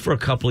 I think, for a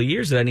couple of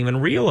years that I didn't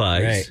even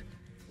realize. Right.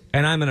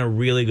 And I'm in a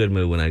really good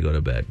mood when I go to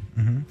bed.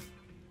 Mm-hmm.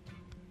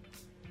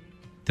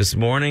 This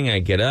morning, I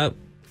get up,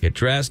 get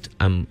dressed.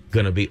 I'm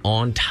going to be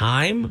on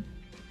time,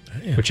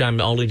 which I'm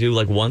only do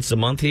like once a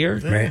month here.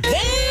 Right.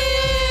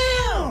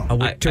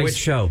 Damn! To which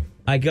show?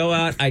 I go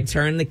out, I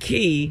turn the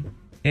key,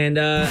 and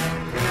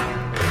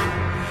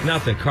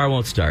nothing. Car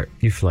won't start.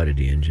 You flooded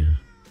the engine.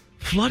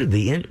 Flooded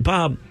the engine?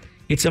 Bob,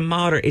 it's a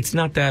modern. It's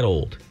not that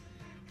old.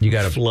 You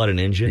got to flood an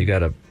engine. You got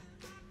to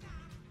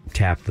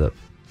tap the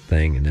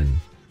thing and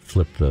then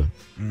flip the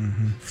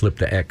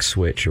X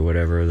switch or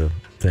whatever the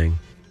thing.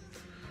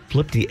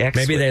 Flip the X.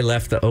 Maybe switch? They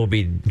left the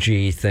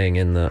OBG thing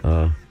in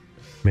the.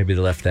 Maybe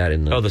they left that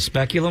in the. Oh, the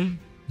speculum.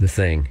 The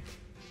thing.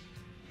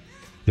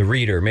 The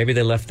reader. Maybe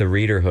they left the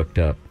reader hooked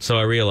up. So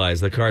I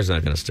realized the car's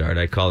not going to start.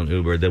 I call an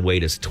Uber. The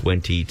wait is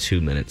 22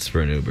 minutes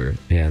for an Uber.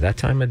 Yeah, that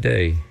time of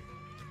day.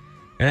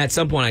 And at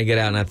some point I get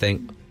out and I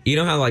think, you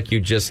know how like you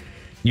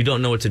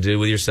don't know what to do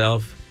with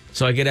yourself?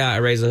 So I get out, I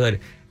raise the hood,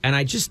 and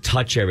I just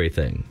touch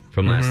everything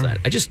from last night.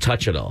 I just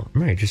touch it all.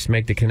 Right, just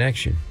make the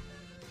connection.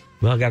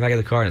 Well, I got back in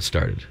the car and it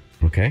started.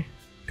 Okay,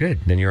 Good.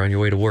 Then you're on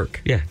your way to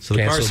work. Yeah, so the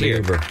Cancel car's the here.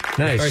 Uber.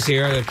 The Nice. car's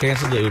here. I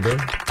canceled the Uber.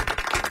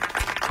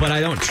 But I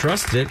don't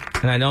trust it,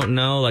 and I don't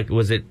know. Like,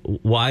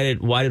 why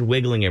did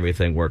wiggling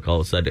everything work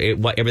all of a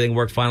sudden? Everything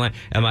worked fine.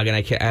 Am I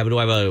gonna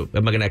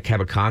have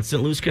a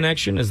constant loose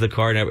connection? Is the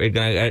car do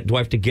I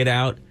have to get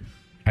out?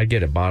 I'd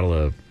get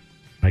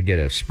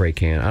a spray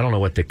can. I don't know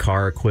what the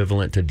car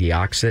equivalent to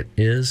Deoxit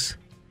is,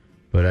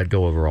 but I'd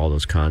go over all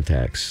those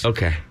contacts.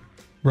 Okay.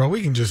 Bro,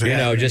 we can just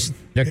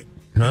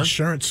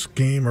insurance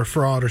scheme or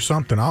fraud or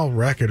something. I'll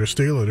wreck it or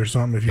steal it or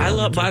something if you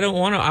want But I don't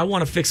want to. I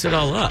want to fix it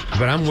all up.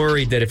 But I'm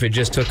worried that if it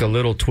just took a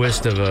little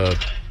twist of a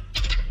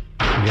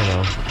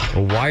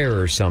wire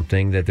or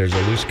something, that there's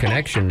a loose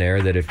connection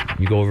there, that if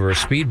you go over a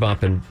speed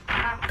bump and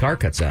car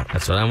cuts out.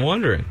 That's what I'm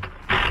wondering.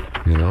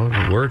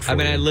 Word for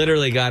I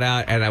literally got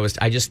out and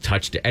I just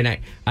touched it, and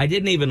I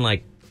didn't even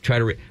try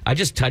to. I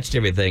just touched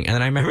everything, and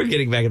then I remember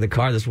getting back in the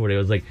car this morning. I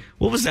was like,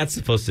 "What was that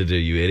supposed to do,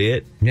 you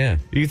idiot?" Yeah.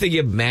 You think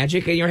you have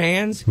magic in your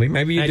hands?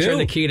 Maybe you I do. turned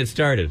the key and it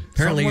started.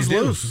 Apparently you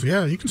do. Loose.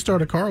 Yeah, you can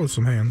start a car with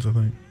some hands, I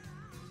think.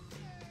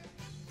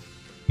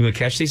 You want to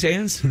catch these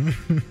hands?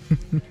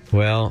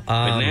 Well,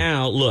 but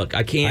now, look,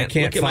 I can't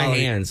look at my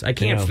hands. I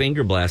can't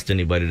finger blast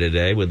anybody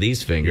today with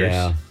these fingers.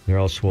 Yeah, they're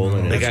all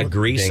swollen. They got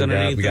grease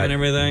underneath them and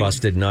everything.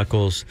 Busted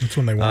knuckles. That's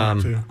when they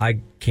want to. I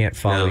can't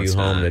follow you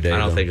home today. I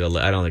don't think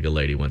a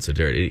lady wants a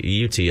dirty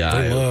UTI.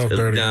 They love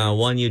dirty hands.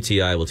 One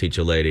UTI will teach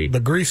a lady. The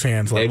grease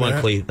hands like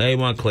that. They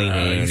want clean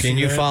hands. Can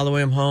you follow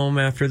him home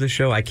after the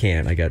show? I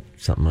can't. I got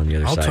something on the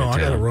other side of town. I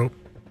got a rope.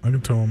 I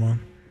can tow him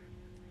on.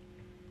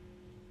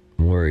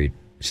 I'm worried.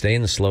 Stay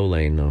in the slow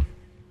lane, though.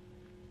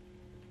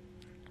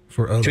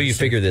 Until you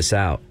figure this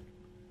out.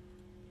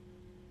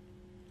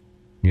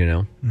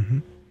 Mm-hmm.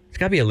 It's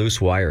got to be a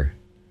loose wire.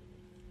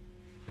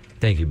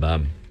 Thank you,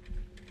 Bob.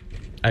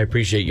 I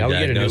appreciate you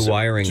diagnosing. Get a new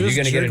wiring. You're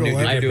going to get a new.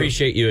 I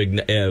appreciate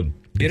you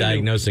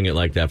diagnosing it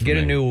like that for me.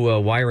 Get a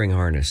new wiring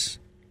harness.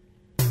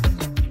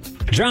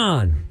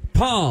 John,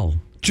 Paul,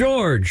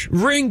 George,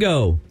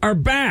 Ringo are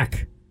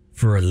back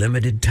for a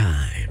limited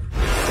time.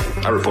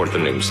 I report the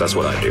news. That's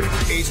what I do.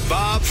 It's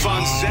Bob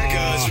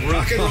Fonseca's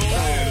Rock and Roll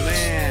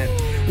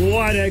News.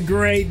 What a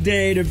great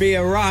day to be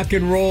a rock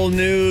and roll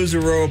news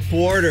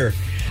reporter.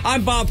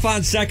 I'm Bob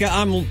Fonseca.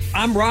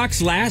 I'm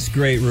Rock's last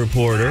great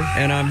reporter,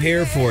 and I'm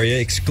here for you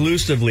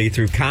exclusively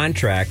through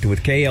contract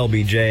with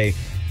KLBJ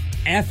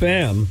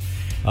FM.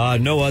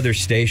 No other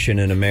station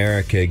in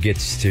America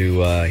gets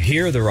to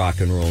hear the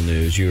rock and roll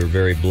news. You are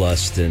very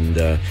blessed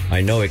and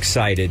I know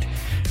excited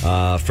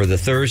for the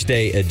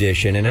Thursday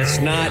edition, and it's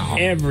not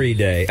every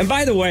day. And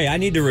by the way, I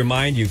need to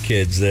remind you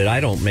kids that I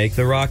don't make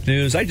the rock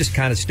news. I just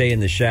kind of stay in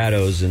the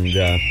shadows and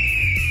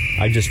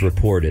I just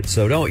report it.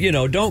 So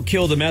don't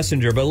kill the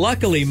messenger. But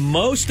luckily,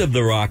 most of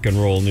the rock and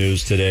roll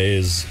news today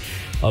is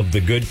of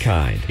the good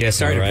kind. Yeah,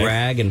 sorry to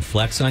brag and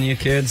flex on you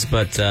kids,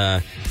 but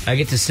I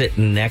get to sit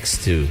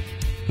next to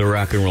the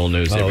rock and roll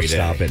news every day.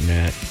 Stop it,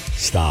 Matt.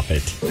 Stop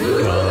it.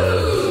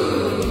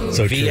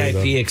 So VIP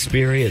true,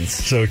 experience.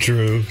 So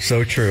true.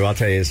 So true. I'll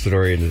tell you a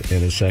story in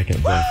a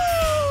second. But,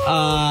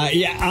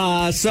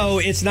 so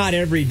it's not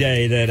every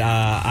day that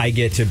I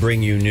get to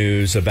bring you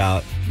news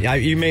about.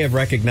 You may have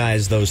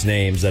recognized those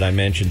names that I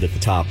mentioned at the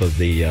top of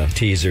the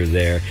teaser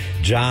there.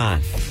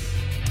 John,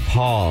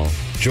 Paul,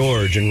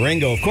 George, and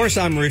Ringo. Of course,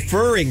 I'm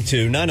referring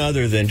to none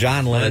other than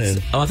John Lennon.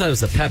 I thought it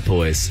was the Pet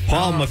Boys.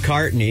 Paul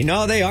McCartney.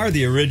 No, they are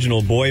the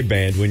original boy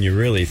band when you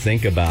really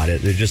think about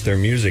it. Their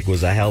music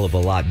was a hell of a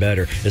lot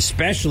better,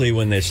 especially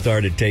when they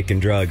started taking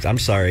drugs. I'm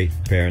sorry,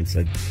 parents.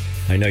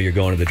 I know you're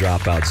going to the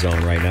dropout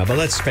zone right now, but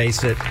let's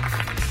face it,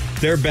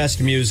 their best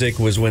music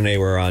was when they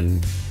were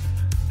on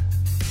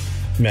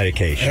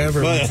medication.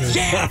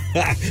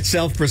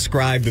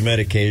 Self-prescribed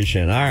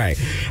medication. All right.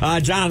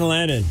 John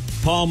Lennon,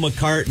 Paul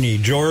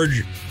McCartney,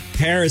 George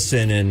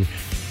Harrison, and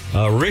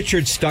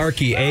Richard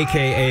Starkey,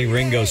 a.k.a.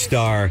 Ringo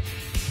Starr.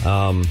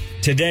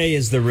 Today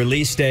is the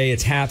release day.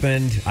 It's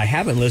happened. I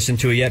haven't listened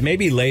to it yet.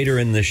 Maybe later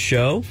in the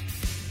show,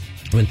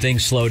 when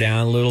things slow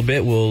down a little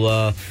bit,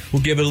 we'll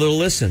give it a little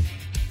listen.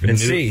 And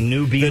see.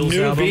 New Beatles The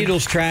new album?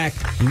 Beatles track,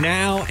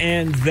 Now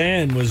and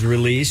Then, was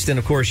released. And,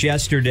 of course,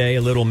 yesterday,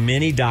 a little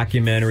mini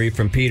documentary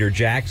from Peter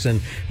Jackson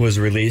was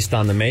released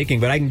on the making.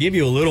 But I can give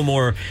you a little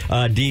more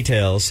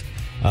details,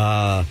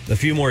 a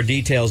few more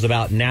details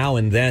about Now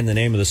and Then, the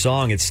name of the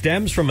song. It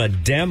stems from a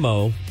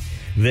demo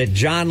that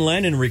John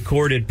Lennon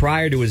recorded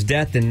prior to his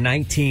death in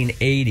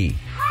 1980.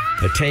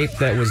 A tape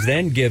that was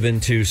then given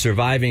to the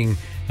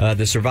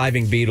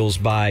surviving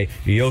Beatles by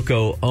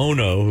Yoko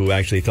Ono, who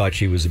actually thought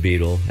she was a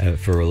Beatle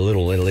for a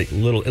little,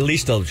 at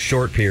least a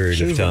short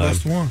period of time. She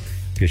was the best one.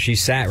 Because she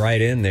sat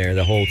right in there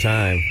the whole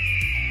time.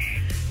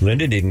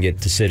 Linda didn't get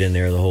to sit in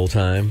there the whole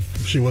time.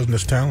 She wasn't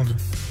as talented.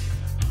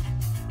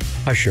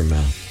 Hush your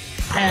mouth.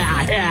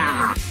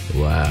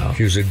 Wow.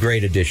 She was a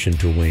great addition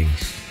to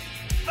Wings.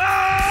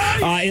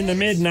 In the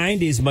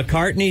mid-'90s,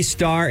 McCartney,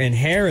 Starr, and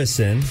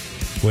Harrison,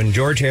 when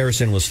George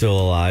Harrison was still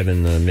alive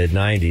in the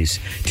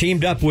mid-'90s,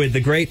 teamed up with the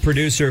great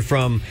producer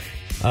from,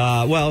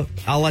 I'll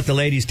let the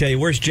ladies tell you.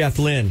 Where's Jeff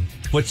Lynne?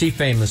 What's he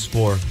famous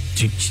for?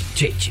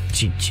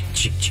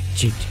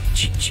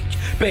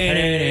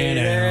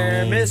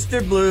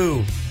 Mr.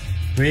 Blue.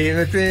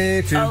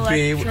 Electric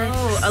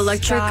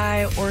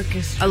Sky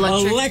Orchestra.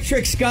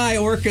 Electric Sky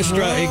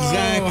Orchestra,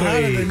 exactly.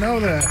 How did they know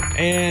that?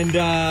 And,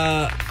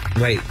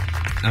 Wait,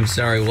 I'm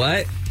sorry,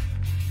 what?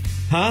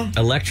 huh?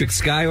 Electric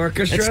Sky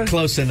Orchestra? That's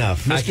close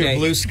enough. Mr. Okay.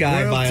 Blue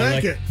Sky Well,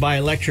 take it. by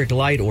Electric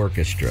Light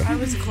Orchestra. I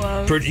was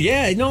close.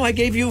 Yeah, no, I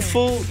gave you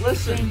full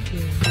listen. Thank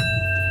you.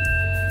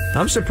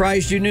 I'm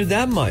surprised you knew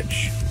that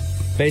much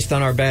based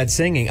on our bad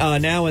singing.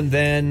 Now and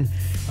then,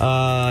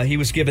 he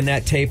was given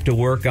that tape to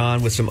work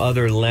on with some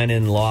other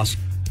Lennon lost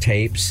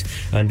tapes.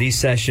 And these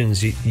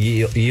sessions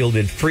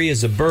yielded Free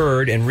as a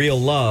Bird and Real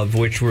Love,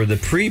 which were the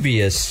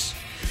previous.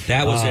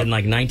 That was in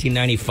like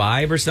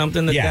 1995 or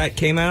something that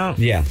came out?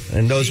 Yeah,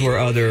 and those were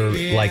other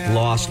like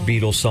lost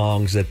Beatles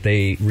songs that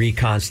they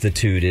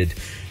reconstituted.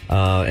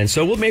 And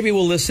so maybe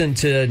we'll listen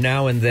to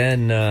Now and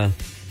Then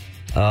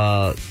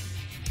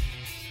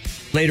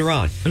later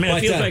on. I mean, it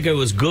feels like it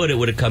was good. It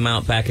would have come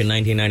out back in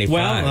 1995.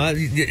 Well,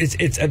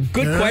 it's a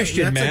good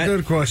question, that's Matt. a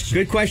good question.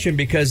 Good question,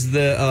 because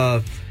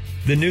the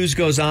news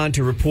goes on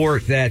to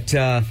report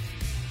that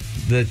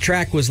the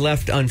track was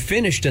left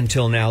unfinished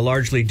until now,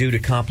 largely due to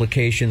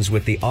complications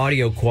with the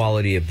audio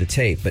quality of the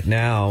tape. But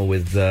now,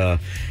 with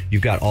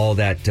you've got all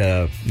that,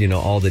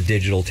 all the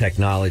digital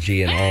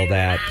technology and all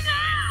that,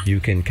 you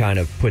can kind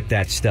of put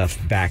that stuff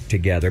back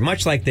together,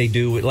 much like they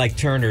do, like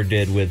Turner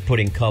did with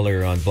putting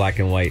color on black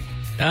and white.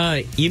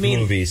 You mean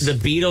movies. The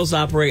Beatles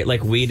operate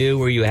like we do,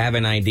 where you have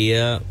an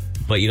idea,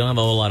 but you don't have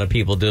a whole lot of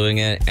people doing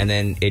it, and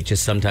then it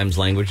just sometimes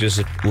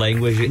languishes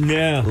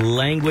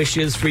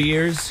for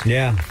years?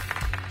 Yeah.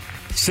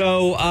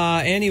 So,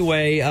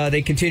 anyway,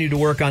 they continued to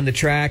work on the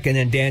track, and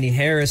then Danny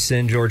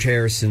Harrison, George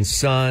Harrison's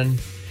son,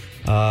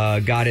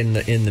 got in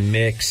the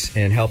mix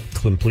and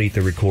helped complete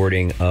the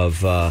recording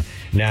of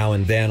Now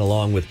and Then,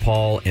 along with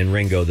Paul and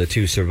Ringo, the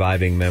two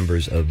surviving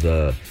members of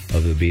the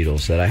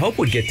Beatles, that I hope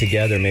would get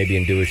together maybe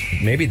and do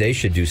maybe they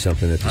should do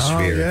something at the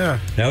Sphere. Yeah.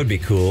 That would be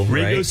cool.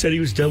 Ringo right? said he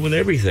was done with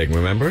everything,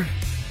 remember?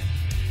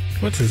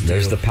 What's his deal?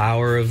 There's the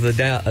power of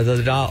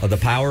the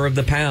power of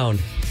the pound.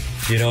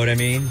 You know what I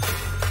mean?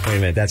 Wait a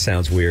minute, that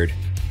sounds weird.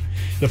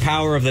 The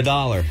power of the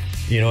dollar.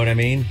 You know what I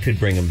mean? Could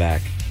bring him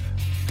back.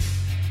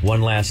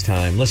 One last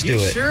time. Let's do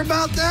it. Sure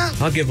about that?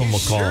 I'll give him a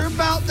call. Sure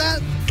about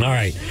that? All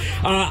right.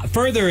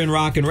 Further in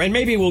rock and roll, and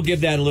maybe we'll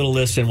give that a little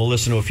listen. We'll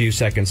listen to a few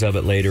seconds of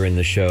it later in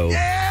the show.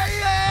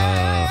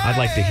 I'd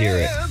like to hear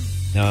it.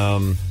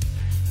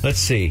 Let's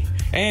see.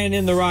 And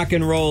in the rock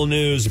and roll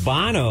news,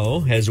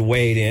 Bono has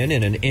weighed in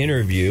an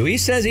interview. He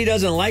says he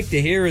doesn't like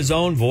to hear his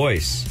own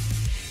voice.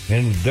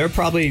 And there are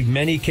probably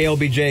many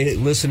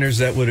KLBJ listeners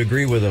that would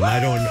agree with him. I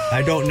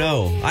don't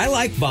know. I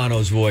like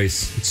Bono's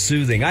voice. It's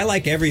soothing. I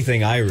like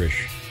everything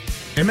Irish.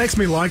 It makes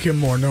me like him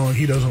more knowing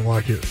he doesn't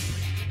like it.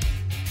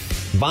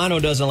 Bono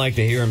doesn't like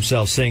to hear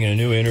himself sing. In a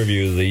new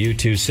interview, the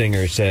U2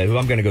 singer said, who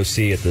I'm going to go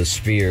see at the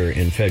Sphere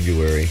in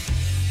February.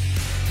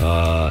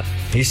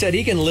 He said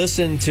he can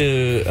listen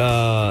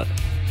to...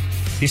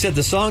 he said,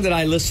 the song that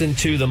I listen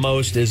to the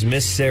most is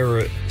Miss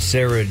Sarajevo.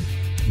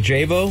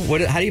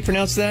 How do you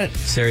pronounce that?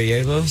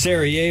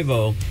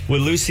 Sarajevo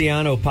with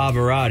Luciano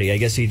Pavarotti. I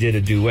guess he did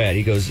a duet.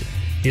 He goes,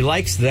 he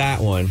likes that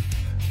one.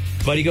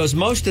 But he goes,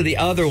 most of the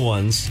other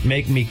ones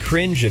make me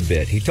cringe a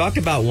bit. He talked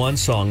about one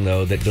song,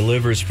 though, that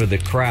delivers for the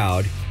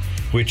crowd,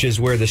 which is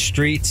Where the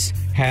Streets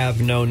Have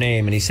No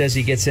Name. And he says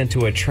he gets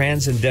into a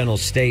transcendental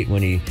state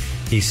when he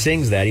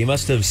sings that. He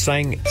must have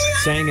sang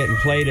it and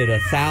played it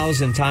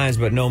 1,000 times,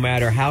 but no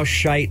matter how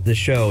shite the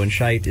show, and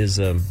shite is...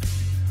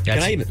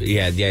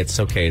 it's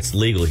okay. It's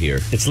legal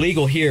here. It's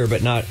legal here,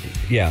 but not...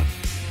 Yeah.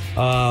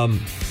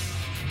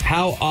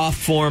 How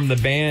off-form the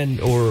band,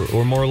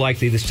 or more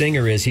likely the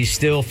singer is, he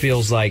still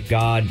feels like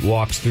God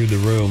walks through the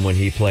room when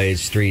he plays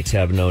Streets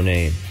Have No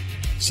Name.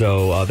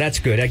 So that's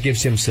good. That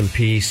gives him some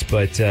peace.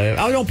 But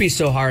don't be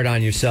so hard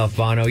on yourself,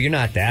 Bono. You're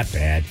not that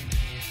bad.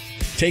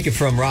 Take it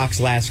from Rock's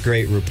last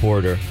great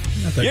reporter.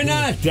 You're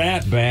not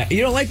that bad.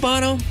 You don't like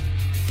Bono?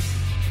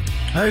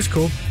 That is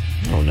cool.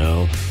 Oh,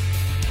 no.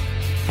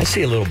 I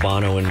see a little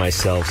Bono in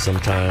myself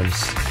sometimes.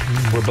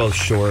 We're both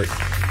short.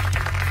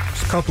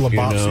 There's a couple of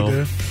bops he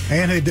did.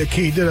 And he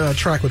did a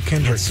track with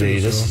Kendrick. Let's see,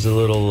 this is a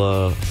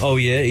little... oh,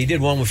 yeah, he did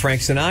one with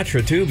Frank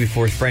Sinatra, too,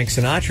 before Frank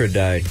Sinatra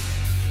died.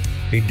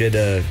 He did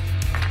a...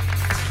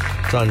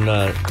 It's on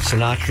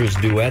Sinatra's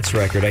Duets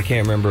record. I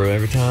can't remember.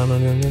 Every time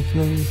I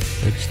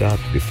stop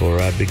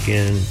before I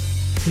begin.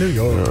 New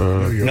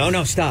York.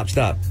 No, stop.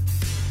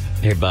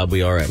 Hey, Bob,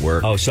 we are at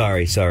work. Oh,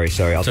 sorry.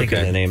 I'll think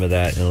of the name of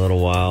that in a little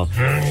while.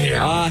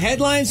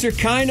 Headlines are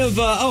kind of...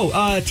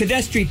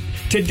 Tedeschi...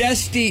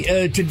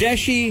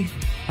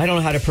 I don't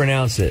know how to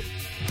pronounce it.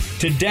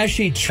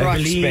 Tedeschi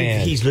Trucks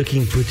Band. He's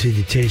looking for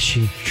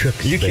Tedeschi Trucks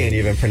Band. You can't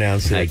even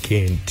pronounce it. I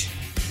can't.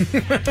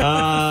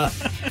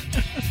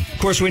 Of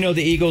course, we know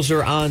the Eagles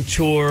are on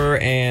tour,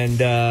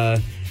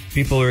 and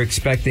people are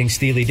expecting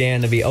Steely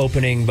Dan to be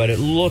opening, but it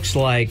looks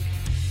like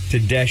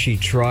Tedeschi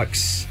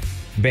Trucks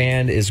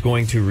Band is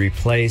going to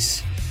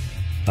replace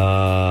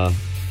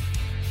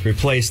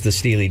replaced the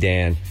Steely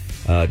Dan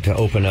to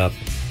open up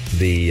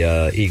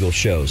the Eagles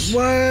shows.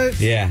 What?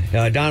 Yeah.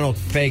 Donald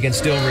Fagen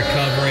still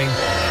recovering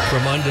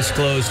from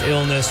undisclosed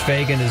illness.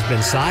 Fagen has been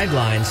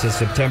sidelined since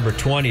September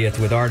 20th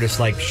with artists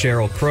like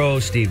Sheryl Crow,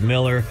 Steve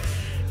Miller,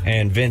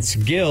 and Vince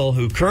Gill,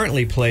 who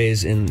currently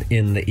plays in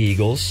the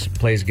Eagles,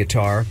 plays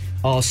guitar,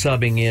 all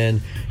subbing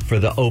in for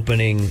the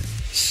opening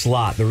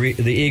slot. The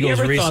Eagles.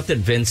 You ever thought that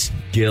Vince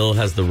Gill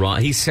has the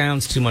wrong? He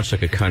sounds too much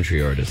like a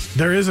country artist.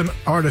 There is an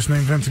artist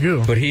named Vince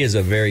Gill. But he is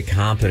a very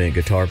competent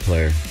guitar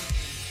player.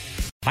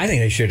 I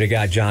think they should have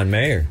got John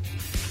Mayer.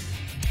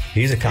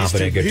 He's a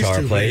competent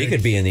guitar player. He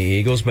could be in the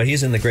Eagles, but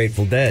he's in the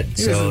Grateful Dead.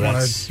 So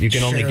you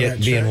can only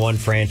be in one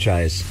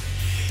franchise.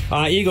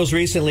 Eagles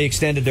recently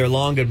extended their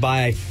long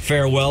goodbye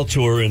farewell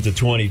tour into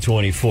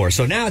 2024.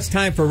 So now it's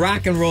time for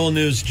Rock and Roll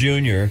News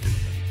Junior.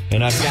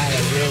 And I've got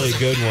a really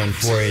good one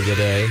for you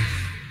today.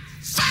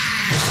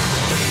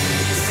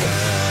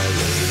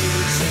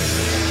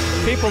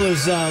 People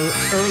as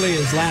early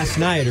as last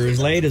night or as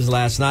late as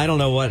last night, I don't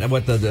know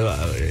what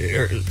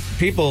the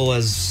people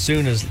as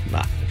soon as...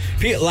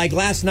 Like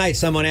last night,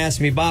 someone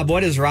asked me, Bob,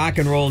 what is Rock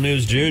and Roll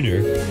News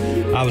Junior?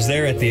 I was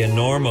there at the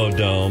Enormo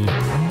Dome,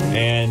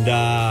 and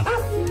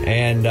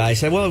I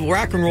said, well,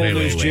 Rock and Roll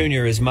News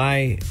Junior is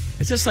my...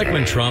 Is this like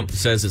when Trump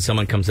says that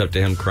someone comes up to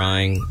him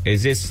crying?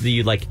 Is this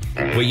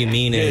what you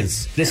mean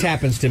is... This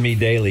happens to me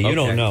daily. You Okay.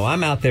 don't know.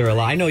 I'm out there a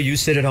lot. I know you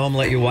sit at home,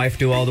 let your wife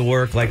do all the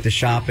work, like the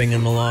shopping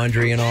and the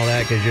laundry and all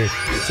that, because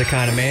it's the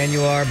kind of man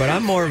you are. But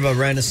I'm more of a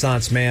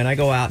Renaissance man. I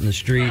go out in the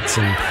streets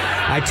and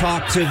I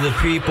talk to the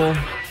people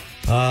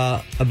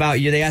about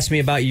you. They ask me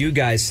about you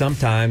guys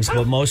sometimes,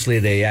 but mostly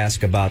they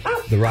ask about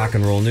the Rock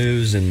and Roll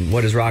News and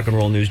what is Rock and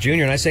Roll News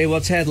Junior. And I say, well,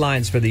 it's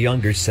headlines for the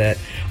younger set.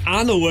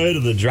 On the way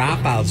to the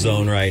dropout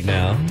zone right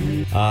now.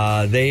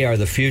 They are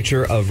the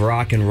future of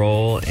rock and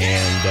roll,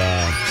 and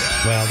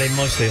well, they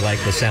mostly like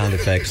the sound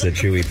effects that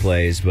Chewy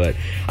plays, but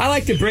I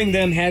like to bring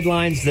them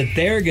headlines that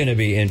they're going to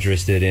be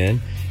interested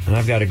in. And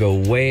I've got to go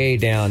way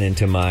down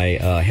into my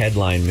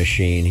headline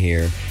machine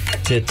here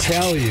to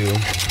tell you,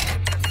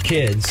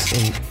 kids,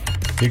 and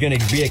you're going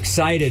to be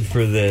excited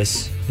for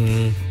this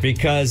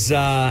because,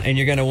 and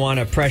you're going to want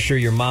to pressure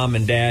your mom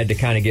and dad to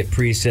kind of get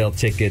pre-sale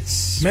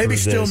tickets. Maybe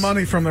for steal this.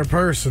 money from their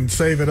purse and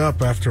save it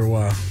up after a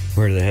while.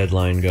 Where did the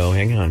headline go?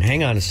 Hang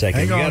on a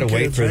second. You got to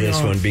wait kids, for hang this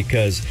on. one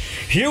because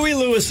Huey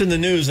Lewis in the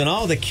news, and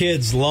all the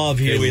kids love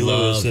Huey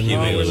Lewis in the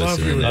Huey news. Lewis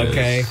in the news.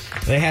 Okay,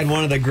 they had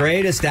one of the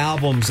greatest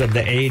albums of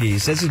the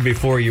 '80s. This is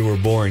before you were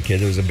born,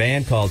 kid. There was a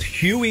band called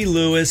Huey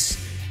Lewis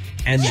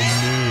and the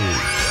News.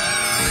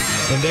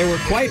 And they were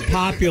quite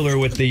popular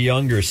with the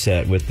younger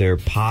set with their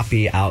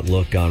poppy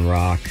outlook on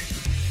rock.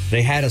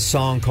 They had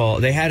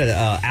an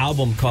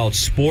album called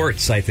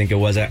Sports, I think it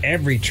was.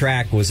 Every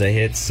track was a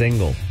hit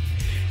single.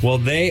 Well,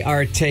 they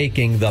are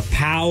taking The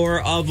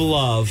Power of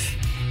Love.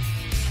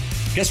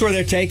 Guess where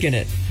they're taking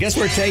it? Guess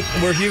where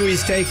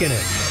Huey's taking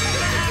it?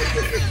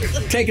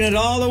 Taking it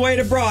all the way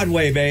to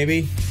Broadway,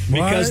 baby.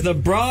 Because What? the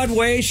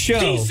Broadway show...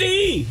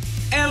 DC,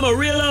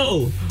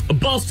 Amarillo,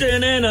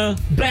 Boston, and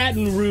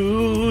Baton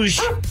Rouge.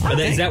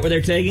 Is that where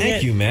they're taking it?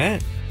 Thank you,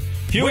 Matt.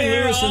 Huey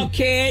Where Lewis all and...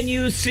 can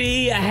you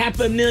see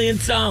 500,000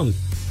 songs?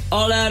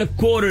 All out of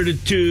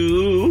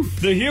 1:45.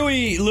 The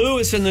Huey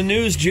Lewis and the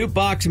News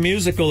Jukebox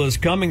musical is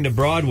coming to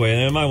Broadway.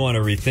 They might want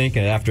to rethink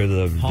it after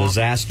the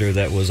disaster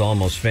that was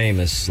Almost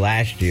Famous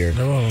last year.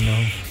 Oh,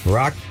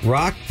 no.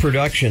 Rock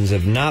productions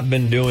have not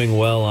been doing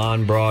well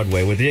on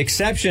Broadway, with the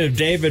exception of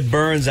David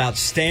Byrne's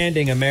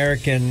outstanding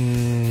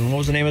American... What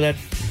was the name of that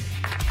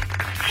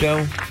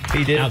show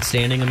he did?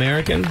 Outstanding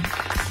American.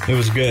 It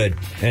was good.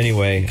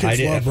 Anyway, Kids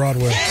love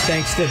Broadway.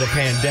 Thanks to the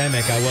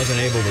pandemic, I wasn't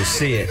able to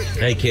see it.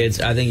 Hey, kids,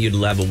 I think you'd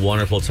have a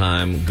wonderful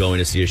time going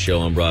to see a show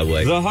on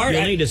Broadway. You'll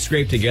need to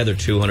scrape together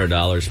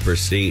 $200 per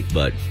seat,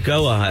 but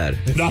go ahead.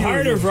 The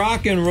Heart of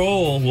Rock and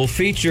Roll will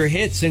feature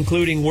hits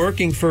including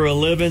Working for a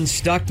Living,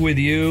 Stuck with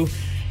You,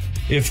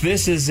 If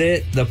This Is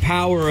It, The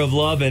Power of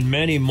Love, and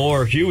many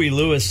more. Huey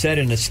Lewis said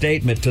in a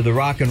statement to the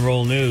Rock and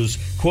Roll News,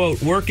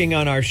 quote, working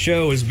on our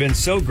show has been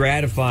so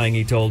gratifying,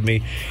 he told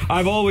me.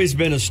 I've always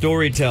been a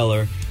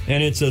storyteller,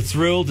 and it's a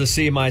thrill to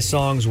see my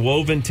songs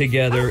woven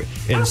together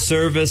in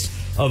service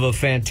of a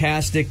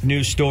fantastic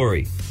new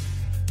story.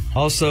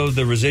 Also,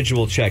 the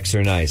residual checks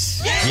are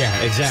nice.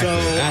 Yeah, exactly. So,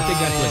 I think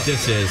that's what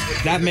this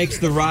is. That makes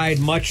the ride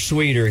much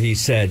sweeter, he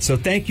said. So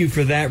thank you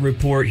for that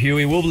report,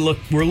 Huey.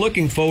 We're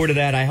looking forward to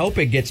that. I hope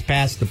it gets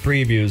past the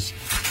previews.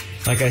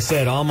 Like I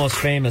said, Almost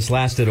Famous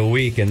lasted a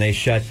week, and they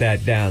shut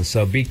that down.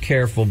 So be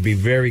careful. Be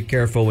very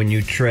careful when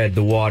you tread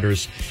the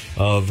waters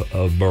of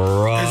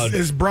Broadway.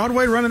 Is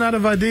Broadway running out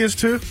of ideas,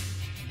 too?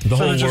 The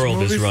whole just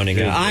world is movies?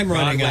 running out. I'm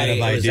running out of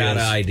Broadway was ideas. out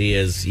of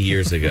ideas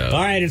years ago. All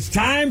right, it's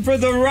time for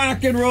the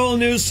Rock and Roll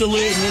News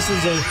Salute, and this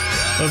is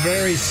a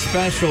very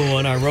special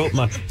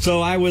one.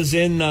 So I was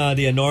in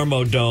the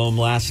Enormo Dome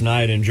last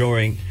night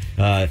enjoying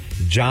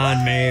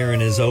John Mayer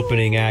and his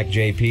opening act,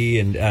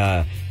 JP,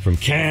 and from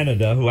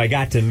Canada, who I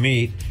got to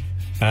meet,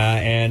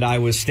 and I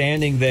was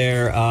standing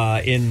there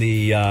in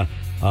the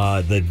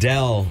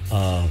Dell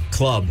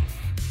Club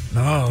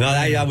No,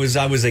 I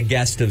was a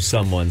guest of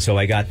someone, so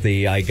I got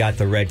the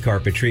red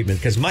carpet treatment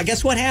because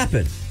guess what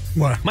happened?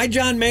 What? My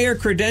John Mayer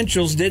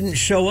credentials didn't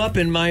show up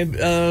in my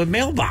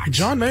mailbox.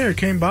 John Mayer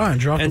came by and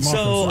dropped them off. And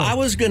so I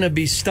was going to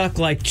be stuck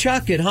like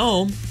Chuck at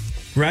home,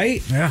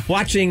 right? Yeah.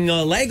 Watching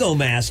Lego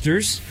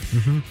Masters.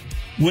 Mm-hmm.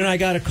 When I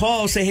got a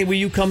call, say, hey, will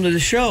you come to the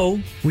show?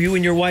 Will you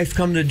and your wife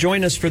come to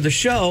join us for the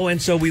show?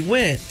 And so we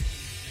went.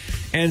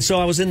 And so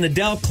I was in the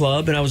Del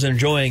Club, and I was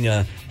enjoying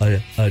a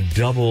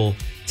double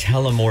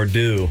Tullamore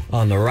Dew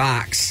on the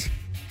rocks.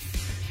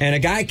 And a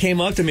guy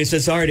came up to me and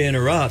said, sorry to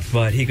interrupt,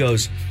 but he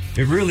goes,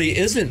 it really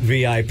isn't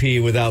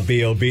VIP without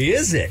B.O.B.,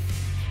 is it?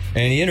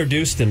 And he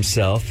introduced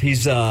himself.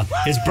 His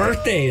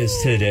birthday is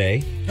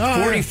today.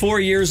 44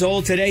 years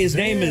old today. His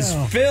name is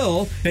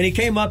Phil, and he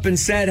came up and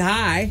said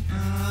hi.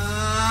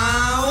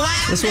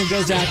 This one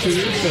goes out to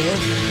you, Phil.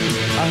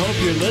 I hope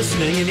you're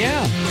listening. And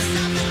yeah,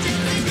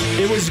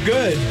 it was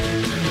good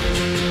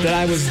that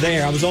I was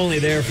there. I was only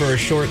there for a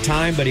short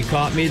time, but he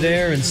caught me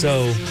there, and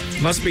so...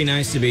 Must be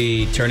nice to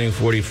be turning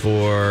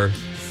 44,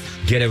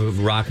 get a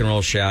rock and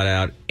roll shout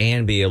out,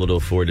 and be able to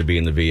afford to be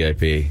in the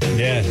VIP.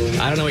 Yeah.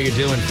 I don't know what you're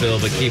doing, Phil,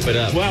 but keep it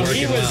up. Well,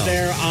 Working he was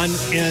there on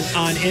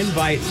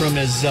invite from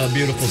his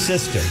beautiful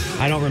sister.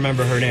 I don't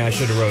remember her name. I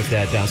should have wrote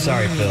that down.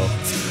 Sorry, Phil.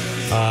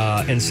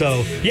 And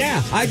so,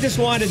 yeah, I just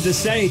wanted to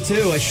say,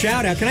 too, a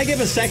shout out. Can I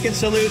give a second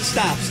salute?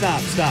 Stop.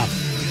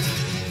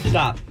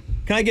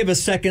 Can I give a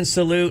second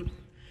salute?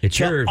 It's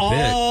your to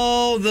bit.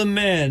 all the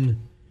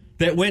men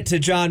that went to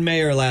John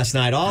Mayer last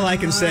night. All I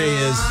can say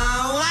is,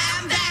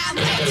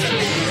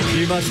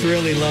 you must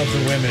really love the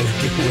women.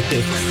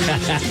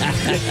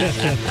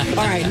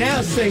 All right,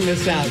 now sing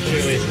this out,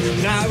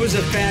 Chewy. Now, it was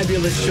a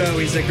fabulous show.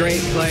 He's a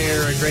great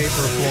player, a great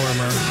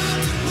performer.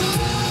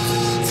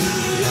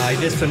 He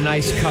did some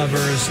nice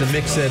covers to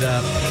mix it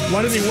up.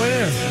 What did he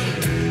wear?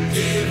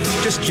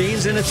 Just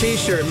jeans and a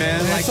T-shirt, man.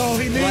 That's all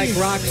he needs. Like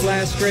Rock's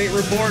last great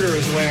reporter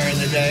is wearing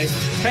today.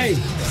 Hey,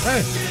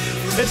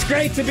 it's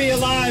great to be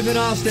alive in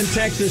Austin,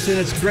 Texas, and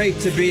it's great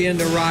to be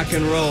into rock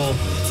and roll.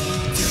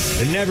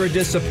 It never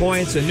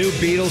disappoints. A new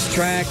Beatles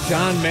track.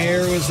 John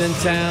Mayer was in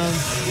town.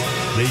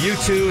 The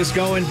U2 is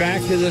going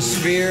back to the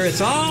Sphere.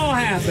 It's all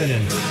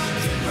happening.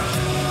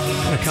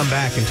 I'm going to come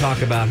back and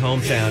talk about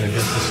Hometown in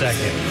just a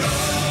second.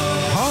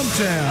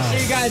 Hometown.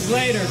 See you guys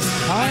later.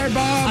 Hi,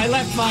 Bob. I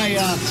left my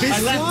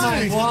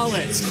flying.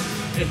 wallet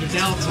at the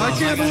Del Club. I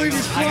can't believe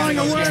he's flying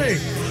away.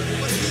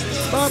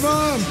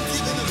 Bob.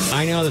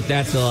 I know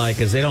that's a lie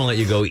because they don't let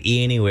you go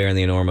anywhere in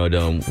the Enormo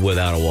Dome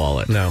without a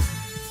wallet. No.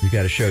 You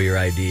got to show your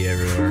ID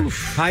everywhere.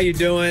 How you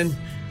doing?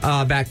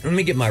 Back. Let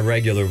me get my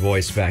regular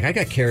voice back. I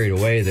got carried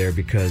away there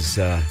because,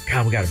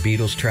 God, we got a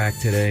Beatles track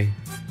today.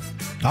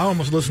 I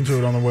almost listened to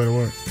it on the way to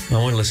work. I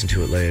want to listen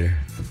to it later.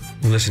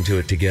 We'll listen to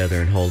it together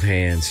and hold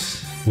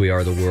hands. We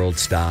are the world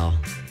style.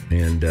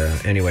 And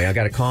anyway, I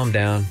got to calm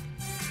down.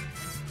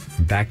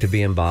 I'm back to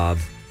being Bob.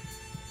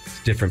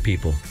 It's different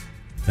people.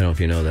 I don't know if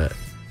you know that.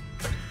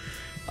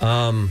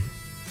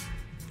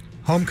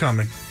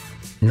 Homecoming.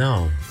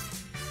 No.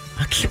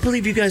 I can't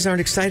believe you guys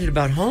aren't excited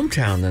about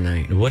Hometown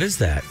tonight. What is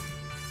that?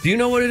 Do you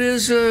know what it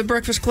is,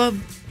 Breakfast Club?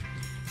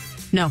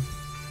 No.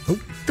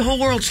 The whole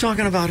world's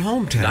talking about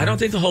Hometown. I don't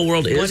think the whole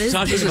world is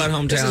talking about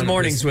Hometown. This is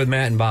Mornings with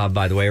Matt and Bob,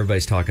 by the way.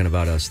 Everybody's talking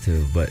about us,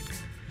 too. But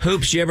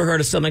Hoops, you ever heard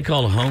of something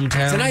called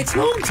Hometown? tonight's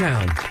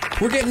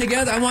Hometown. We're getting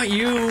together. I want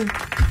you...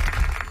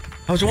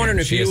 I was wondering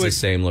if she you has would... the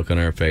same look on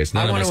her face.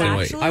 I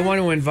want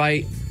to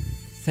invite...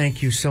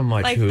 Thank you so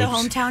much, Like Hoops. the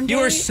hometown You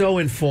are date? so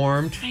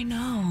informed. I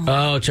know.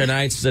 Oh,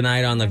 tonight's the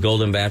night on the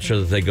Golden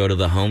Bachelor that they go to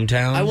the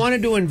hometown? I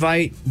wanted to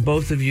invite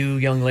both of you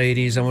young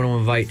ladies. I want to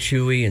invite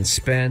Chewy and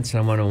Spence. I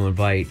want to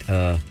invite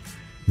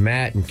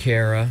Matt and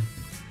Kara.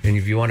 And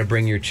if you want to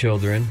bring your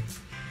children...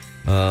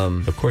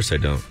 Of course I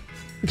don't.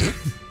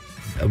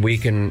 we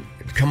can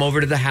come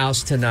over to the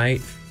house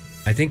tonight.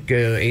 I think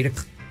 8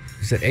 o'clock.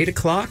 Is it 8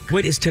 o'clock?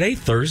 Wait, is today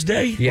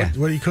Thursday? Yeah.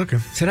 What are you cooking?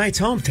 Tonight's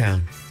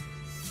Hometown.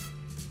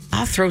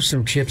 I'll throw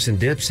some chips and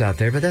dips out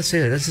there, but that's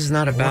it. This is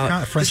not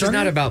about French this is not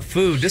onion? about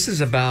food. This is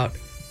about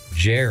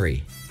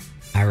Jerry.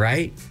 All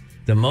right?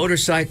 The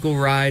motorcycle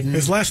riding,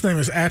 His last name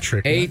is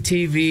Atrick. right?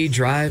 ATV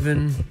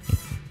driving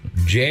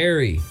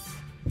Jerry.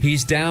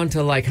 He's down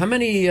to like how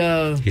many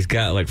He's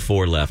got like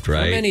 4 left,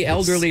 right? how many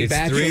elderly it's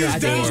bachelors? three or I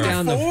think he's four.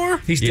 down to Four?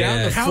 He's down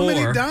Yeah. to 4. How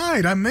many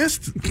died? I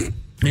missed.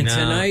 And No.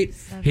 tonight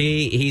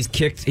He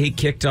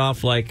kicked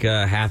off like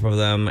half of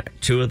them.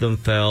 2 of them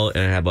fell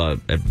and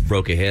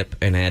broke a hip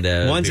and had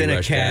a one's be in a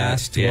rushed out.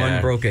 cast, Yeah.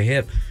 one broke a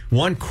hip,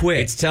 one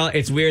quit.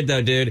 It's weird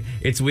though, dude.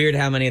 It's weird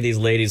how many of these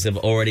ladies have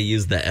already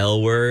used the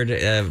L word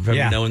from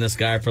Yeah. knowing this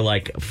guy for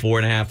like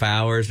 4.5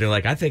 hours. They're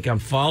like, I think I'm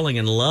falling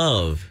in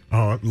love.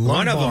 Oh,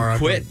 One of them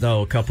quit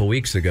though a couple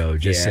weeks ago.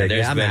 Just said,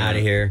 there's "Yeah, I'm been out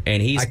of here."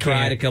 And he's I cried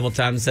can't. a couple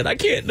times and said, I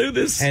can't do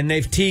this. And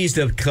they've teased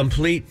a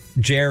complete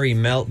Jerry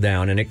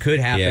meltdown, and it could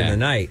happen Yeah.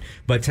 tonight.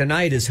 But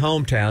tonight is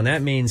Hometown.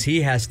 That means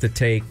he has to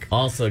take.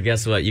 Also,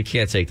 guess what? You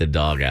can't take the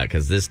dog out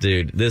because this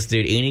dude,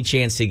 any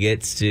chance he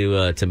gets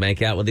to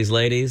make out with these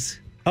ladies,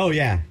 Oh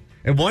yeah,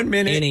 And 1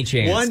 minute, Any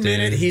chance, one dude.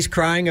 minute he's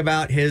crying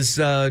about his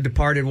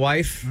departed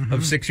wife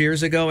of 6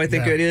 years ago, I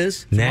think it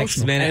is.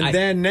 Next minute, And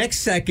then next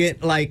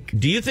second, like,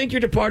 do you think your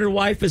departed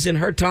wife is in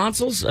her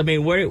tonsils? I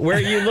mean, where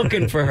are you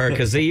looking for her?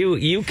 Because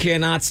you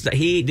cannot.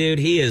 He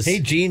is.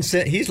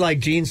 he's like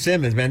Gene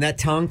Simmons, man. That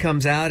tongue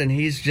comes out, and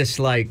he's just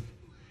like.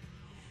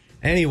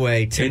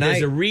 Anyway, And tonight.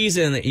 there's a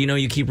reason that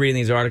you keep reading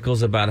these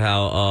articles about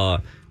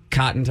how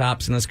cotton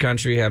tops in this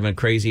country having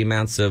crazy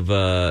amounts of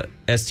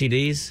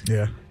STDs.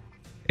 Yeah.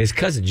 It's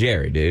because of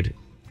Jerry, dude.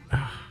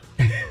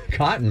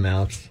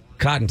 Cottonmouths.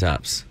 Cotton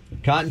tops.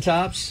 Cotton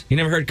tops. You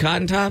never heard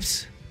cotton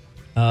tops?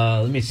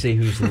 Let me see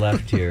who's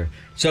left here.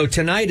 So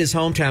tonight is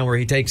hometown where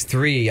he takes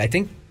 3. I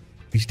think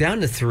he's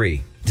down to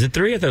 3. Is it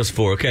 3? I thought it was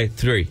 4. Okay,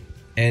 3.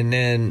 And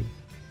then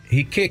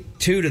he kicked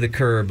 2 to the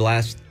curb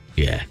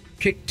Yeah.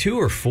 kicked 2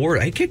 or 4.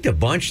 He kicked a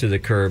bunch to the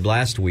curb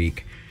last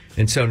week.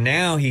 And so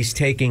now he's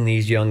taking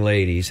these young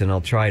ladies, and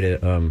I'll try to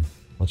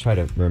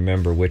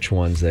remember which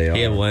ones they are.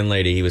 He had one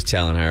lady, he was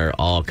telling her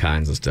all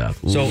kinds of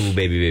stuff. Ooh, So-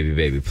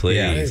 baby,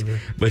 please. Yeah.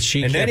 But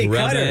she And then kept he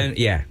cut rubbing. her.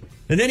 Yeah.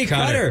 And then he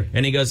cut her.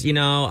 And he goes, I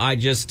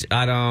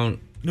don't.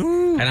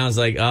 And I was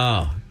like,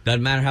 oh,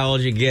 doesn't matter how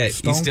old you get.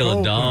 Stone You're still a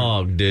cold,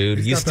 dog, man. dude.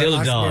 He's You're got still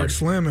that a dog. Iceberg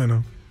Slim in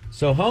him.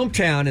 So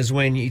hometown is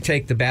when you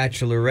take the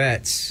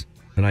bachelorettes,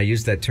 and I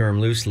use that term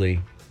loosely,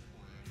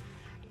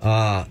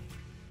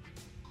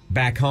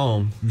 back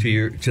home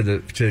to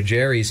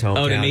Jerry's hometown.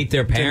 Oh, to meet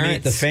their To meet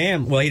parents? the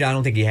fam. Well, I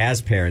don't think he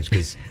has parents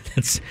because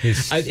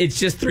It's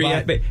just 3.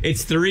 But-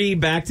 It's 3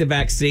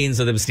 back-to-back scenes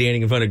of them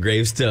standing in front of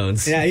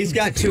gravestones. yeah, he's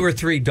got 2 or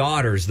 3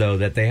 daughters though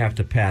that they have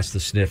to pass the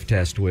sniff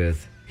test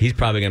with. He's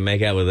probably gonna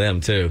make out with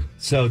them too.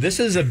 So this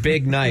is a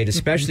big night,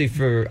 especially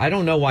for, I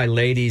don't know why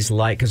ladies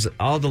because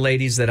all the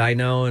ladies that I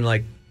know in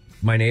like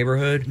my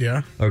neighborhood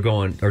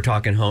are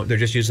talking home. They're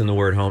just using the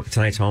word home.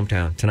 Tonight's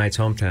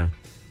hometown,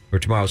 or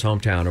tomorrow's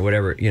hometown, or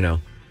whatever.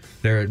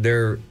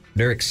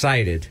 They're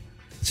excited.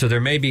 So there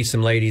may be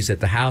some ladies at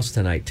the house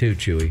tonight too,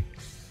 Chewy.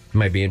 You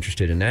might be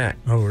interested in that.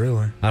 Oh,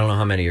 really? I don't know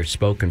how many are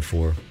spoken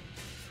for,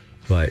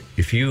 but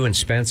if you and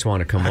Spence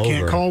want to come over, I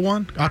can't call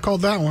one. I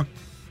called that one.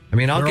 I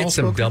mean, I'll They're all get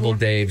some spoken Double for?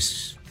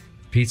 Dave's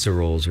pizza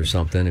rolls or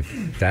something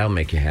if that'll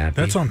make you happy.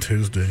 That's on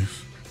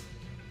Tuesdays.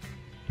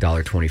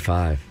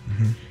 $1.25.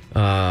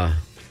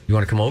 You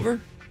want to come over?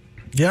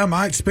 Yeah,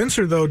 Mike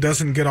Spencer though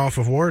doesn't get off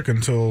of work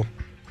until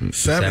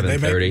 7.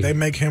 7:30. They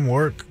make him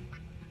work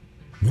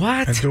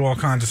What? and do all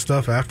kinds of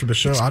stuff after the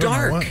show. It's I don't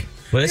dark. know what.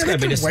 Well, this Yeah, gotta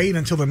they be can just. wait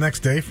until the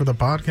next day for the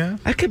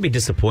podcast. That could be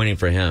disappointing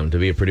for him to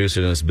be a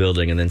producer in this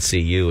building and then see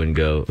you and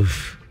go,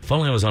 "Oof, if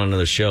only I was on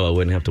another show, I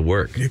wouldn't have to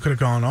work." You could have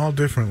gone all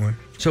differently.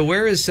 So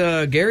where is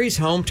Gary's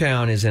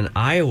hometown is in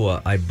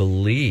Iowa, I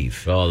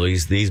believe. Oh,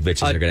 these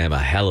bitches are gonna have a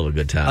hell of a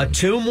good time.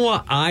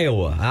 Ottumwa,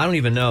 Iowa. I don't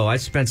even know. I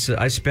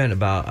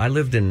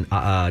lived in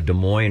Des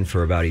Moines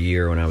for about a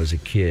year when I was a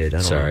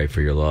kid. Sorry for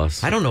your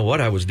loss. I don't know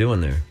what I was doing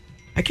there.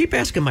 I keep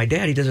asking my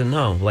dad. He doesn't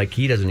know. Like,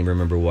 he doesn't even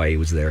remember why he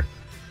was there.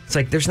 It's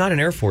like there's not an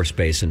Air Force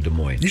base in Des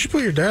Moines. You should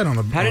put your dad on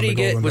the. How did he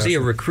get? Was he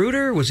a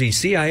recruiter? Was he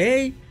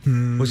CIA?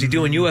 Was he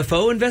doing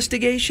UFO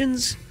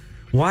investigations?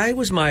 Why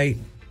was my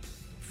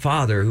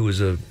father, who was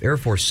an Air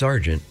Force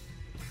sergeant,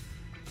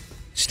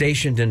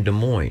 stationed in Des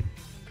Moines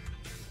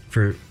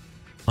for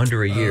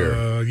under a year?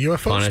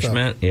 UFO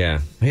Punishment?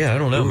 Yeah. Yeah, I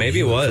don't know. Ooh, Maybe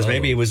it was. UFO.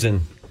 Maybe it was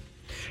in.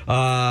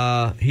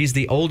 He's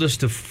the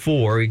oldest of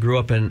 4. He grew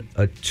up in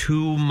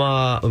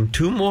Ottumwa,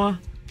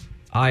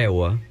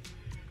 Iowa,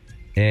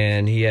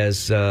 and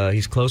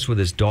he's close with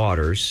his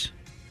daughters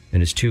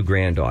and his 2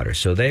 granddaughters.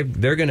 So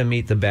they're going to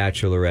meet the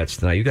bachelorettes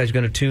tonight. You guys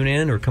going to tune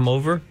in or come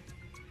over?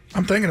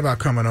 I'm thinking about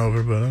coming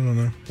over, but I don't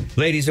know.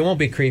 Ladies, it won't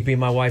be creepy.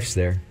 My wife's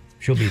there.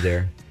 She'll be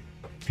there.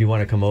 If you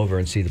want to come over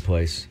and see the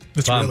place.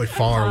 It's really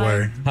far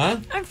away. Huh?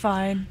 I'm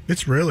fine.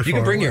 It's really far You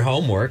can bring away. your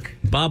homework.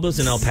 Bob lives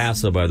in El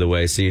Paso, by the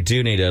way, so you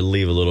do need to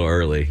leave a little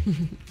early.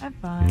 I'm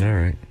fine. All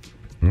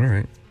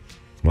right.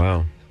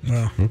 Wow.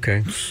 Well,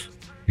 Okay.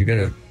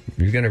 You're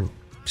gonna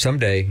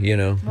someday,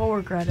 We'll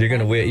regret it. you're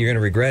gonna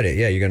regret it.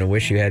 Yeah, you're gonna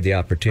wish you had the We're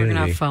opportunity.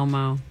 gonna have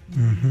FOMO.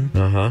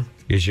 Uh-huh.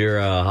 Is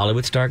your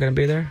Hollywood star going to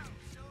be there?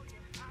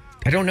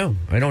 I don't know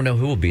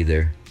who will be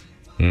there.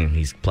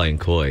 He's playing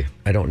coy.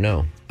 I don't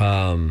know.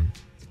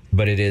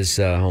 But it is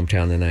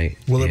hometown tonight.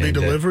 will it be And,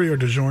 delivery or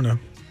DiGiorno?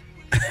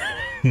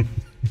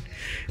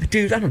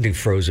 dude, I don't do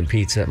frozen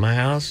pizza at my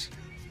house.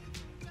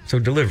 So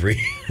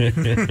delivery.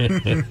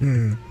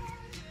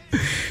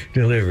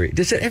 Delivery.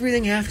 Does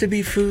everything have to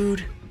be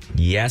food?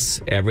 Yes,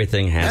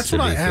 everything has That's to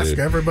what be I ask food.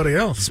 everybody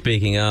else.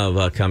 Speaking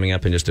of, coming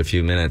up in just a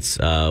few minutes,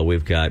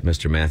 we've got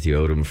Mr. Matthew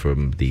Odam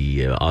from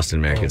the Austin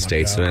American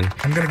Statesman. God.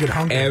 I'm going to get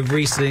hungry.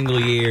 Every single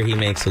year, he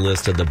makes a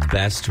list of the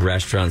best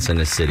restaurants in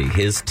the city,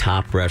 his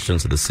top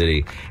restaurants of the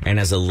city. And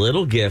as a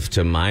little gift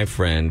to my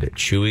friend,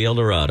 Chewy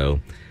Eldorado,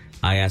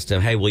 I asked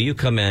him, hey, will you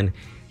come in?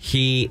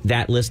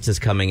 That list is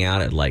coming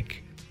out at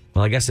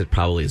I guess it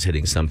probably is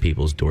hitting some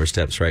people's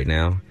doorsteps right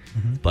now.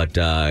 But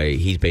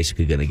he's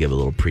basically going to give a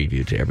little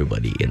preview to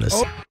everybody in the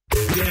city.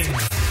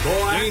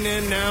 Lean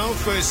in now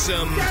for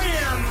some.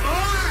 Damn,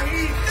 boy,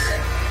 he's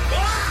thick.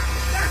 Boy,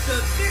 that's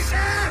a thick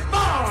ass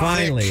boy.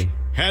 Finally,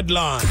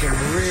 Headline. some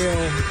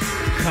real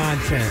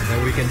content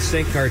that we can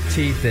sink our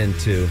teeth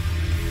into.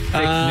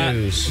 Fake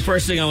news.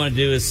 First thing I want to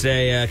do is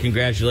say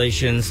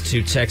congratulations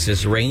to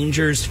Texas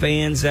Rangers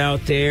fans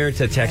out there.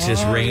 The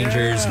Texas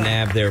Rangers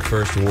nabbed their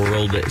first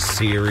World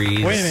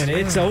Series. Wait a minute,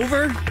 it's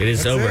over? It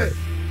is over.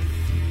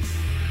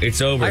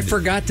 It's over. I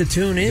forgot to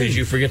tune in. Did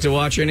you forget to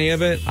watch any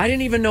of it? I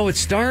didn't even know it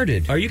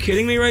started. Are you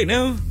kidding me right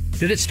now?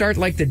 Did it start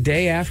like the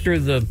day after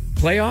the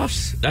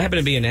playoffs? I happen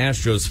to be an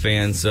Astros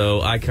fan,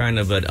 so I kind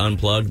of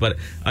unplugged. But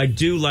I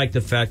do like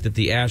the fact that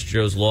the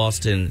Astros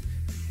lost in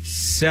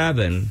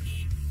 7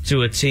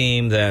 to a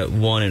team that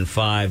won in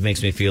 5.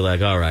 Makes me feel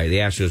like, all right, the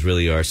Astros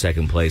really are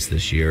second place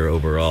this year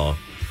overall.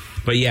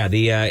 But yeah,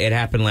 it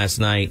happened last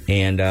night,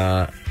 and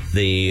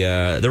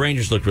the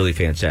Rangers looked really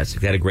fantastic.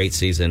 They had a great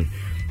season.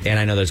 And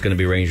I know there's going to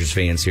be Rangers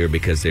fans here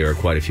because there are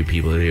quite a few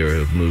people here who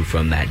have moved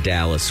from that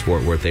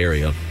Dallas-Fort Worth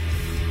area.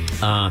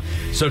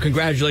 So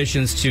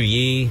congratulations to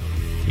Yee.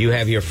 You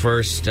have your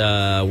first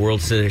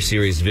World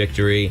Series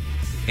victory.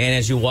 And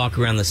as you walk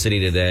around the city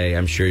today,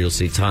 I'm sure you'll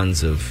see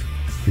tons of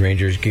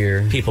Rangers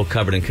gear. People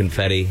covered in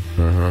confetti.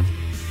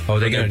 Oh,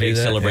 they got big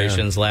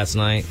celebrations last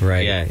night.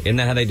 Right. Yeah. Isn't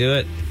that how they do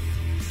it?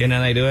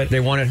 They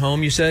won at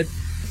home, you said?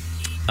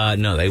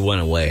 No, they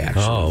went away,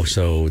 actually. Oh,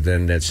 so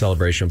then that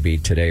celebration will be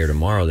today or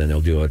tomorrow. Then they'll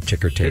do a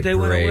ticker tape they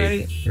went parade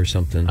away? or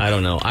something. I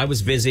don't know. I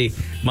was busy.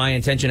 My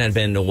intention had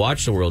been to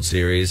watch the World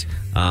Series,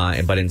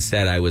 but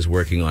instead I was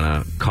working on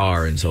a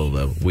car until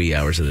the wee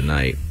hours of the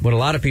night. What a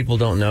lot of people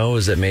don't know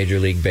is that Major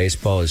League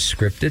Baseball is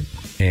scripted,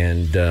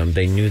 and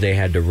they knew they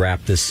had to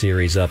wrap this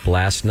series up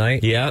last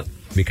night. Yeah.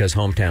 Because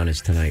hometown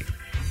is tonight.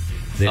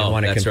 They don't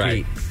want to compete.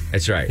 Right.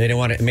 That's right. They didn't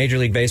want to. Major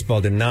League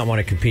Baseball did not want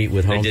to compete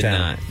with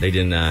hometown. They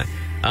did not.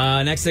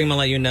 Next thing I'm going to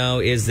let you know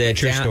is that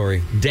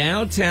story.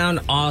 Downtown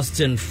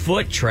Austin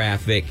foot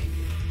traffic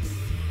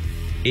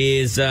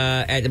is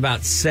at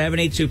about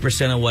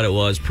 72% of what it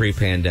was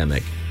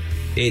pre-pandemic.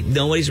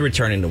 Nobody's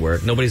returning to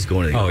work. Nobody's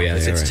going to the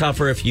office. It's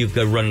tougher if you've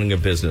got running a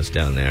business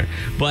down there.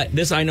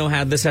 But I know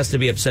how this has to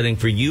be upsetting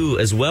for you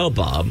as well,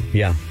 Bob.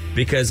 Yeah.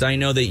 Because I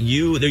know that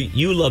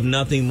you love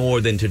nothing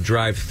more than to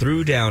drive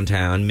through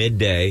downtown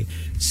midday,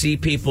 see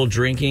people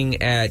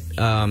drinking at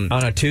on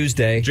a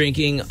Tuesday,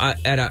 drinking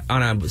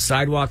on a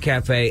sidewalk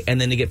cafe,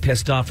 and then to get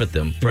pissed off at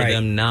them for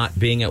them not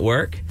being at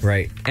work.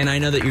 Right. And I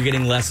know that you're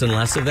getting less and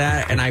less of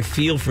that, and I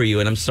feel for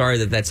you, and I'm sorry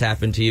that that's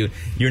happened to you.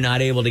 You're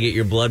not able to get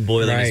your blood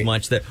boiling as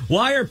much.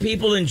 Why are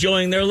people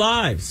enjoying their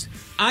lives?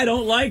 I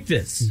don't like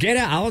this. Get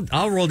out!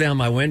 I'll roll down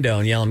my window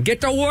and yell,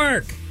 "Get to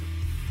work!"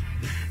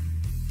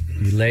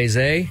 You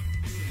lazy.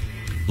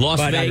 Las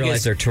Vegas. I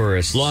realize they're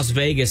tourists. Las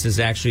Vegas is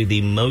actually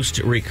the most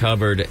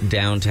recovered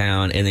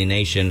downtown in the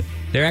nation.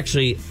 They're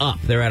actually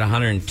up. They're at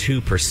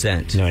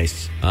 102%.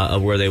 Nice.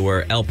 Of where they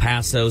were. El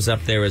Paso's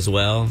up there as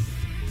well.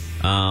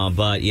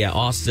 But yeah,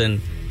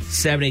 Austin,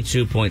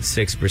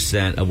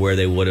 72.6% of where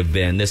they would have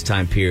been this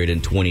time period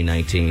in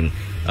 2019.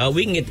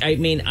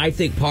 I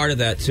think part of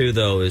that too,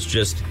 though, is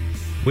just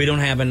we don't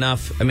have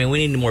enough. We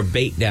need more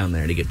bait down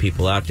there to get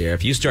people out there.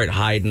 If you start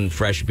hiding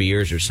fresh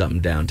beers or something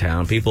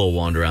downtown, people will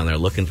wander around there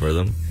looking for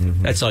them.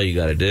 Mm-hmm. That's all you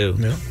got to do.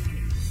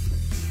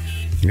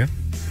 Yeah.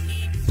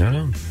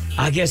 No.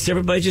 I guess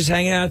everybody's just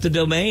hanging out at the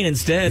Domain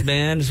instead,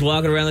 man. Just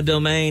walking around the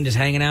Domain, just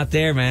hanging out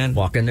there, man.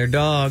 Walking their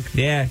dog.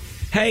 Yeah.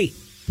 Hey,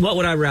 what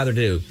would I rather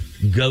do?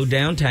 Go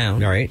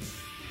downtown. All right.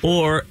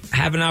 Or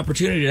have an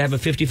opportunity to have a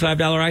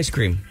 $55 ice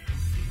cream.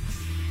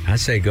 I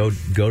say go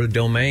to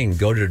Domain.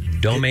 Go to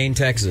Domain,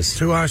 Texas.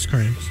 2 ice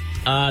creams.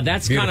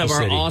 That's Beautiful kind of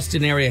our city.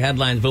 Austin area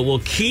headlines, but we'll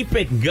keep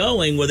it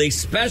going with a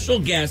special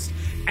guest,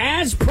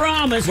 as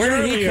promised. Where did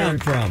earlier, he come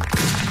from?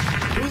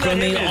 From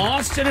the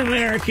Austin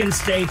American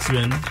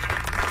Statesman.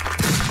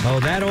 Oh,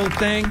 that old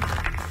thing?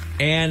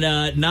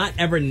 And not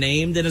ever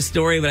named in a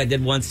story, but I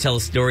did once tell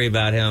a story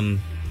about him.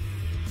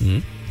 Mm-hmm.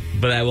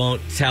 But I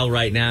won't tell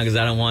right now because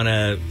I don't want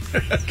to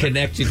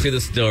connect you to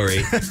the story.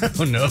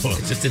 Oh, no.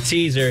 It's just a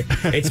teaser.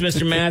 It's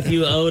Mr.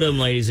 Matthew Odam,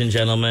 ladies and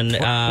gentlemen.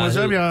 What's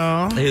up,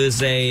 y'all?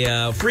 Who's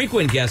a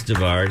frequent guest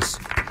of ours.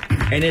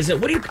 And is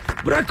it, what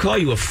do I call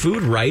you, a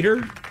food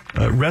writer?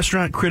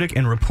 Restaurant critic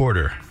and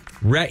reporter.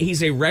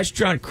 He's a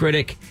restaurant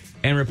critic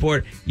and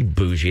reporter. You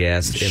bougie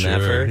ass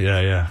MFer.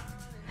 Yeah.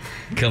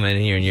 Come in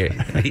here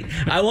and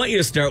I want you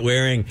to start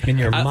wearing in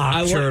your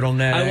mock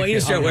turtleneck. I want you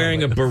to start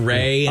wearing a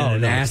beret and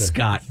an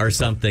ascot or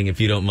something, if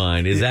you don't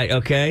mind. Is that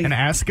okay? An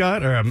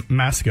ascot or a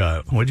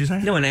mascot? What'd you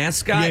say? No, an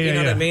ascot. You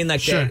know what I mean?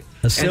 Like sure.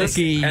 A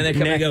silky and they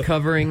come neck and go,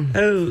 covering.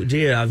 Oh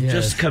dear, I've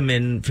just come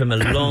in from a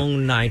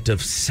long night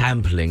of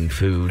sampling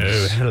foods.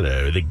 Oh,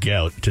 hello. The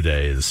gout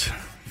today is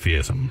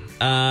fearsome.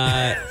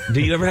 Do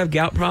you ever have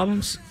gout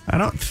problems? I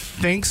don't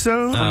think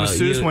so. On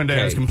masseuse one day,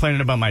 I was complaining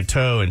about my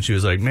toe, and she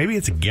was like, maybe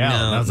it's a gout.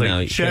 And I was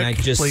like, check, can I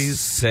just please?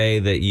 say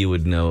that you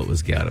would know it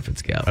was gout if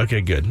it's gout?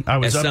 Okay, good.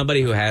 As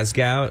somebody who has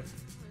gout,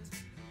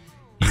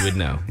 you would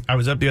know. I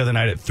was up the other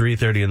night at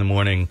 3:30 in the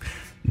morning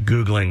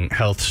Googling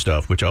health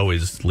stuff, which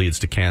always leads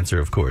to cancer,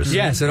 of course.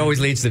 Yes, it always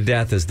leads to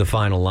death as the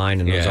final line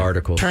in those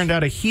articles. Turned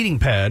out a heating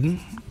pad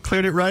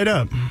cleared it right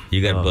up.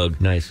 You got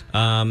booked. Nice.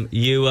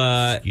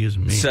 Excuse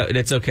me. So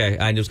it's okay.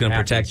 I'm just going to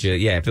protect you.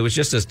 Yeah, if it was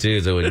just us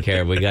dudes, I wouldn't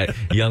care. We got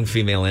young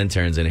female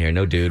interns in here.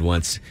 No dude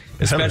wants,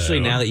 especially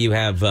now that you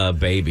have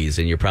babies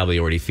and you're probably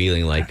already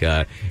feeling like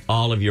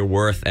all of your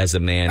worth as a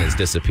man has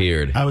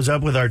disappeared. I was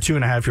up with our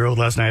 2.5-year-old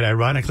last night.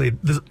 Ironically,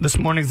 this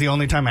morning's the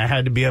only time I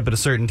had to be up at a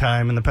certain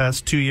time in the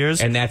past 2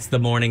 years. And that's the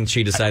morning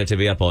she decided to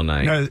be up all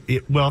night. No,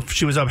 well,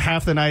 she was up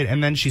half the night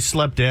and then she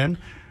slept in.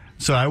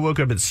 So I woke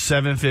up at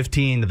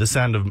 7:15 to the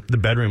sound of the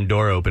bedroom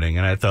door opening,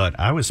 and I thought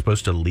I was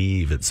supposed to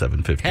leave at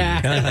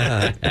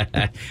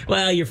 7:15.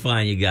 Well, you're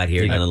fine. You got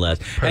here nonetheless.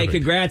 Hey,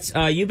 congrats.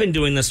 You've been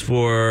doing this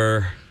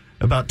for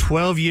about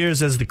 12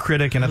 years as the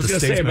critic and at the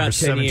Statesman about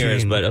for 10 17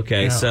 years, but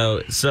okay. Yeah.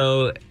 So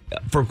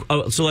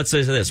let's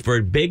say this. For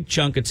a big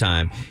chunk of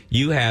time,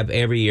 you have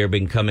every year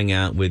been coming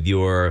out with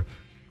your...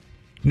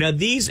 Now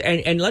these,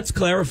 and let's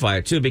clarify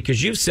it too,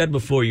 because you've said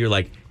before, you're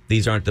like,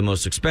 these aren't the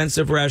most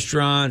expensive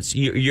restaurants.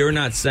 You're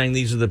not saying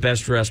these are the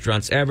best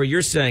restaurants ever.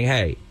 You're saying,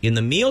 hey, in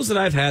the meals that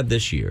I've had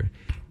this year,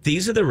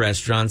 these are the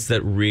restaurants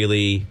that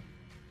really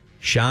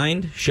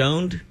shined.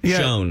 And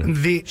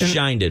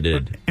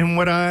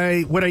what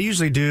I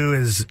usually do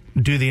is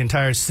do the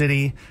entire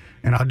city,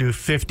 and I'll do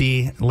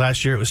 50.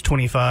 Last year it was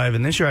 25,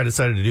 and this year I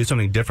decided to do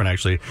something different,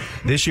 actually.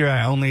 This year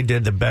I only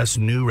did the best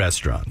new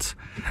restaurants,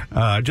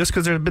 just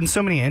because there have been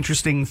so many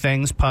interesting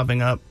things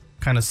popping up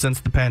kind of since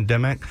the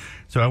pandemic.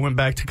 So I went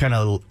back to kind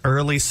of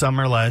early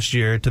summer last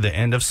year to the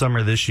end of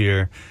summer this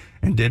year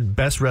and did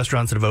best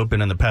restaurants that have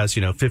opened in the past,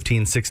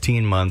 15,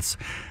 16 months.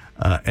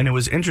 And it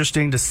was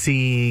interesting to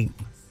see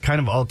kind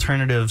of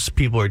alternatives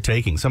people are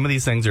taking. Some of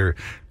these things are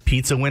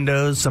pizza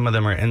windows. Some of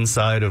them are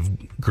inside of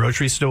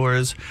grocery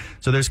stores.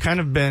 So there's kind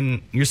of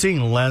been, you're seeing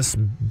less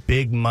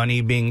big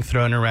money being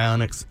thrown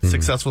around,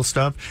 successful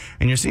stuff.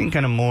 And you're seeing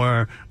kind of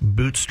more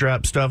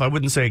bootstrap stuff. I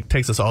wouldn't say it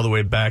takes us all the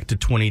way back to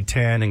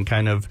 2010 and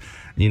kind of,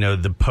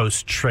 the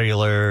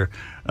post-trailer,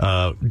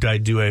 did I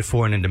do a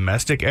foreign and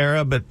domestic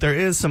era? But there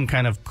is some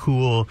kind of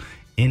cool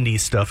indie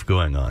stuff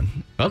going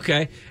on.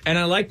 Okay. And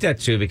I like that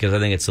too, because I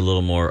think it's a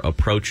little more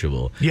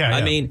approachable. Yeah.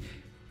 I mean,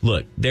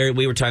 look,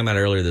 we were talking about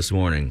it earlier this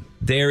morning.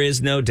 There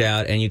is no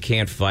doubt, and you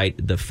can't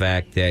fight the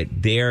fact that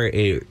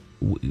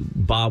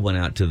Bob went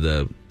out to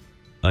the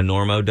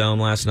Odam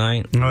last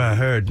night. Oh, I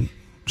heard.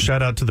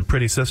 Shout out to the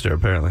pretty sister,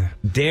 apparently.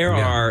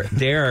 There's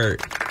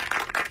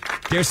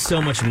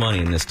so much money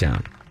in this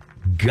town.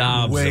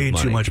 Gobs Way of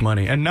money. Too much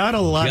money. And not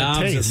a lot of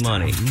taste. Of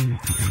money.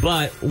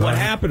 But what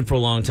happened for a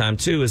long time,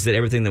 too, is that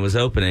everything that was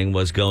opening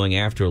was going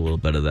after a little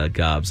bit of that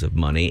gobs of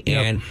money.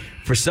 Yep. And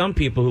for some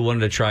people who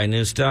wanted to try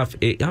new stuff,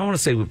 I don't want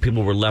to say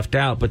people were left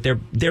out, but there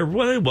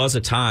really was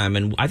a time,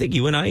 and I think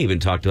you and I even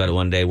talked about it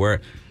one day,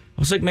 where I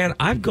was like, man,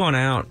 I've gone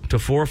out to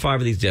 4 or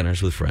 5 of these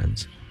dinners with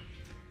friends.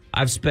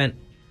 I've spent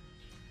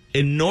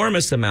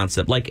enormous amounts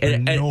of,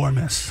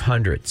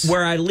 hundreds,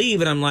 where I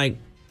leave and I'm like,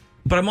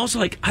 but I'm also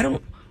like,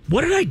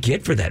 what did I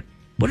get for that?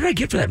 What did I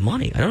get for that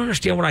money? I don't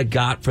understand what I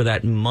got for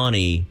that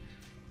money,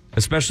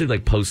 especially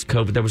like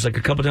post-COVID. There was like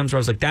a couple times where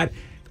I was like, I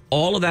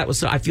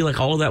feel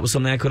like all of that was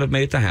something I could have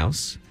made at the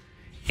house.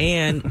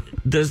 And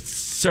the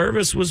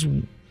service was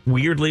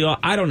weirdly off.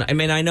 I don't know. I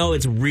mean, I know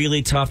it's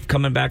really tough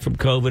coming back from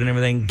COVID and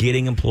everything,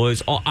 getting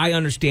employees. I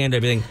understand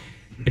everything.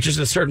 It's just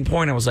at a certain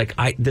point I was like,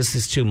 this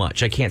is too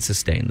much. I can't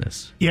sustain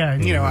this. Yeah,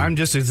 I'm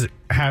just as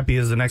happy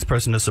as the next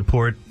person to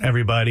support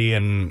everybody.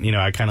 And,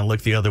 I kind of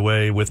look the other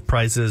way with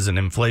prices, and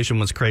inflation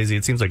was crazy.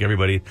 It seems like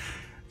everybody...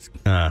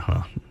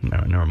 no,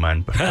 never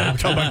mind. I'm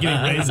talking about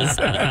getting raises.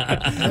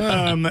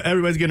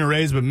 Everybody's getting a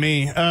raise but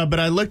me. But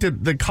I looked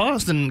at the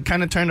cost and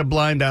kind of turned a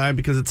blind eye,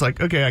 because it's like,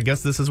 okay, I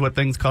guess this is what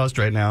things cost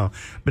right now.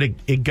 But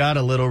it got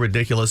a little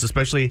ridiculous,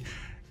 especially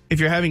if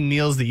you're having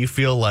meals that you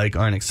feel like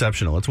aren't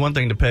exceptional. It's one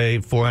thing to pay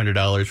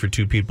 $400 for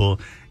 2 people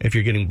if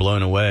you're getting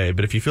blown away.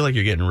 But if you feel like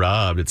you're getting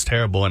robbed, it's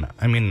terrible. And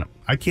I mean,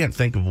 I can't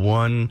think of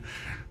one.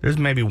 There's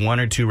maybe 1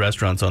 or 2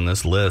 restaurants on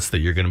this list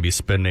that you're going to be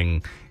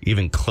spending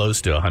even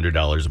close to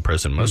 $100 a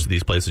person. Most of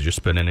these places you're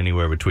spending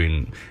anywhere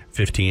between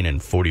 $15 and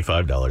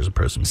 $45 a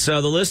person.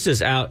 So the list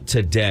is out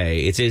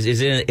today. Is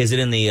it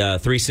in the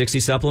 360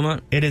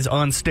 supplement? It is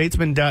on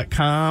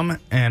statesman.com,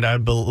 and I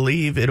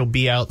believe it'll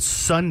be out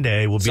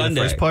Sunday. Will be the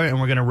first part, and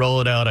we're going to roll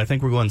it out. I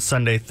think we're going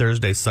Sunday,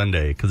 Thursday,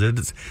 Sunday, because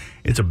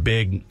it's a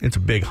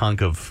big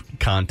hunk of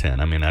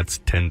content. I mean, that's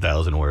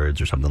 10,000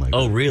 words or something like that.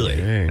 Oh, really?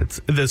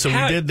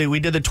 We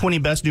did the 20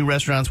 best new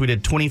restaurants. We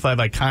did 25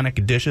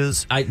 iconic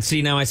dishes.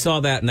 Now I saw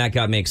that, and that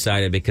got me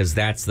excited, because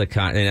that's the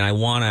and I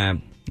want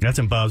to. That's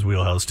in Bob's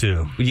wheelhouse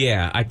too.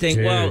 Yeah, I think.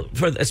 Dude. Well,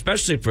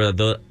 especially for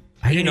the.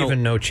 I didn't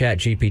even know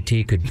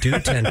ChatGPT could do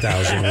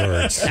 10,000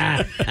 words. You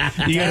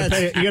got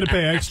to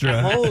pay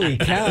extra. Holy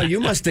cow! You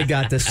must have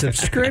got the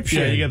subscription.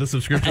 Yeah, you got the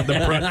subscription. The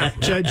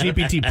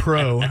ChatGPT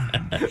Pro.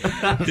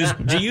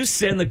 Do you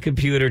send the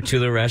computer to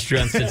the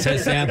restaurants to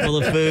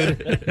sample the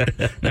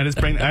food?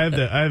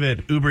 I have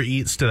it Uber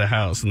Eats to the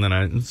house, and then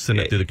I send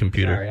it through the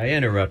computer. Sorry, I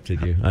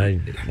interrupted you.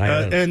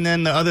 And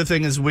then the other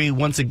thing is we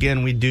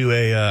do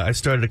I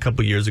started a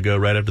couple years ago,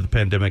 right after the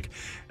pandemic,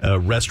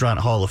 Restaurant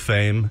Hall of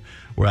Fame,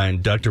 where I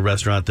induct a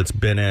restaurant that's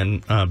been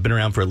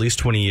around for at least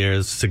 20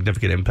 years,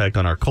 significant impact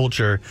on our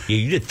culture. Yeah,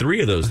 you did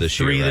 3 of those this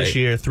year, Three right? this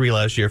year, 3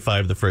 last year,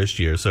 5 the first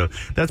year. So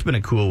that's been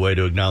a cool way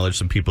to acknowledge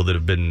some people that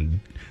have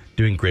been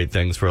doing great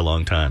things for a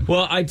long time.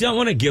 Well, I don't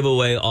want to give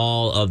away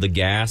all of the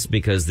gas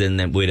because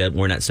then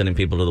we're not sending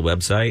people to the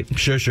website.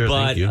 Sure.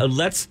 But thank you.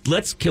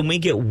 let's can we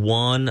get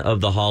one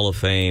of the Hall of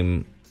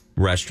Fame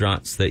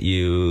restaurants that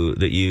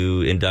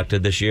you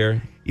inducted this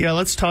year? Yeah,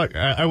 let's talk.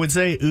 I would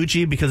say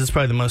Uchi because it's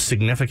probably the most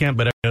significant,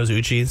 but everyone knows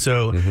Uchi.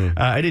 So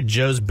I did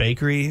Joe's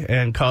Bakery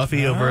and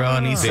Coffee over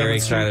on East Very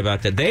 7th Street. excited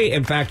about that. They,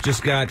 in fact,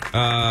 just got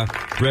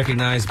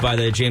recognized by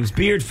the James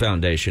Beard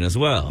Foundation as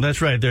well.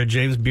 That's right. They're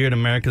James Beard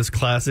America's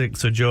Classic.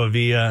 So Joe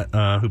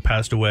Avila, who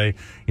passed away,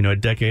 a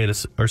decade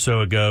or so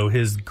ago,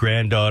 his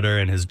granddaughter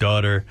and his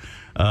daughter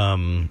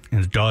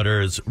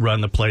has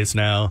run the place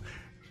now.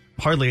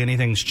 Hardly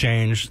anything's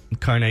changed.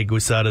 Carne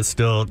guisada's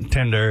still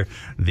tender.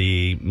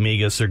 The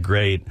migas are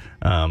great.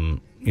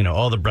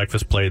 All the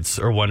breakfast plates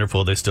are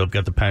wonderful. They still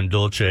got the pan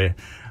dulce,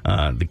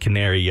 the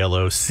canary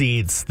yellow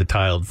seats, the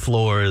tiled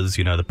floors,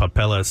 the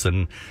papelas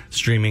and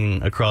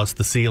streaming across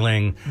the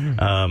ceiling.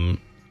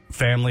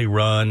 Family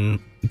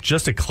run,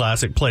 just a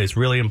classic place.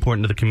 Really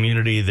important to the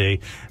community.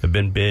 They have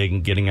been big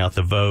in getting out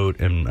the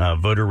vote and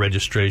voter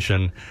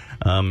registration.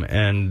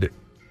 And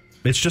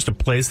it's just a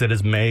place that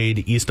has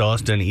made East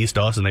Austin.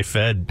 They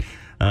fed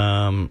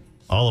all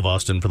of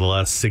Austin for the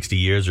last 60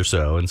 years or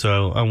so. And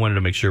so I wanted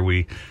to make sure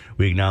we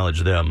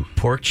acknowledge them.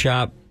 Pork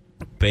chop,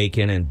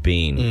 bacon, and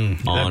bean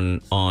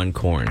on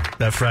corn.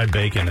 That fried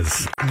bacon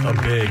is a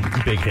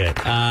big hit.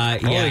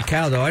 Holy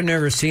cow, though. I've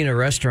never seen a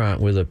restaurant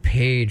with a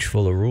page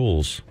full of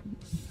rules.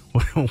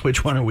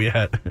 Which one are we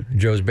at?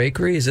 Joe's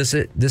Bakery? Is this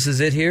it? This is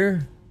it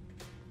here?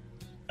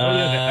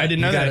 I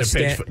didn't know you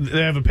they had gotta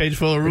they have a page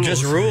full of rules.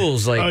 Just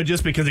rules, like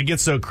just because it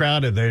gets so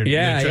crowded. They're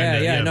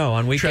trying to, No,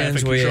 on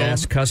weekends traffic we control.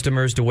 ask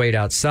customers to wait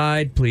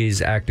outside.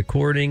 Please act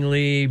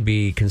accordingly.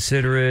 Be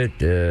considerate.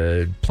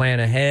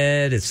 Plan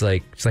ahead. It's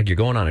like you're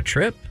going on a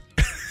trip.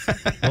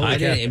 I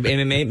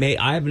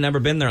have never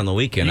been there on the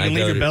weekend. You can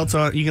leave your belts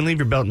on. You can leave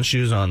your belt and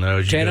shoes on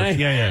though. Can I?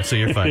 Yeah. So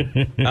you're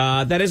fine.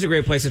 That is a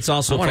great place. It's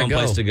also a fun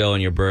place to go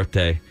on your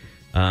birthday.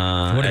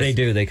 What do they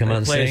do? They come out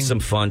and play sing? some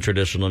fun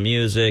traditional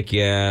music.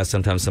 Yeah,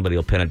 sometimes somebody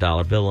will pin a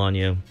 $1 bill on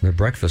you. Their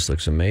breakfast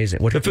looks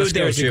amazing. The food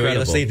there is incredible.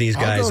 Let's leave these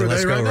guys and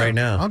let's go right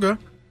now. I'll go.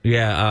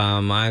 Yeah,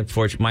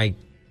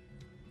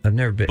 I've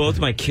never been. both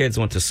my kids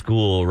went to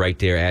school right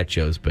there at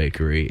Joe's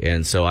Bakery,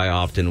 and so I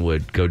often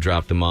would go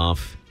drop them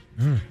off.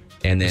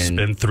 And then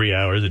Spend 3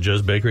 hours at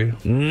Joe's Bakery.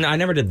 I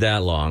never did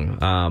that long,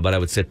 but I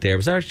would sit there.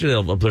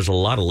 There's a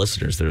lot of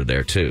listeners that are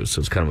there too, so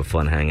it's kind of a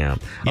fun hangout.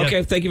 Yeah.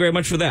 Okay, thank you very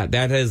much for that.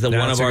 That is one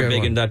of our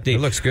big inductees.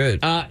 It looks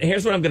good.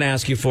 Here's what I'm going to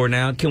ask you for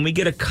now. Can we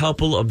get a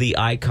couple of the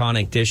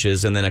iconic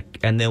dishes, and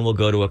then we'll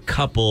go to a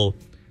couple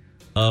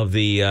of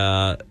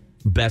the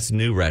best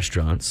new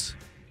restaurants.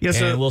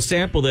 Yes, and we'll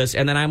sample this,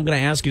 and then I'm going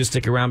to ask you to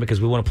stick around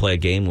because we want to play a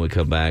game when we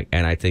come back,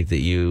 and I think that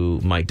you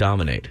might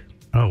dominate.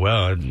 Oh,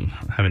 well,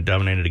 I haven't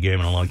dominated a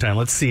game in a long time.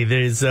 Let's see.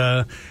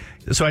 So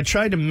I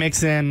tried to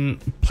mix in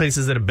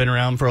places that have been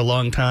around for a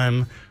long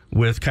time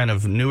with kind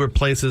of newer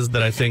places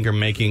that I think are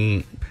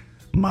making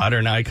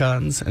modern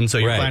icons. And so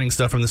you're finding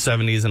stuff from the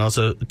 70s and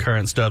also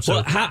current stuff. So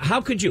well, how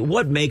could you,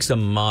 what makes a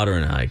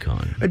modern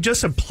icon?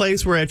 Just a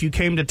place where if you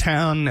came to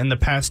town in the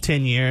past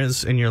 10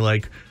 years and you're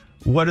like,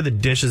 what are the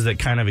dishes that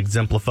kind of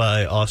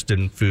exemplify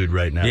Austin food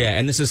right now? Yeah,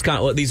 and this is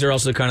these are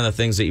also kind of the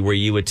things where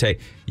you would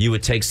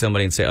take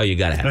somebody and say, oh, you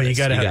got to have this. You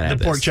got to have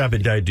the pork chop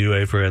at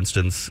Daidue, for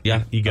instance.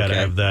 Yeah, you got to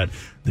have that.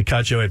 The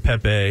cacio e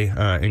pepe,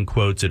 in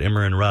quotes, at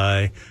Immer and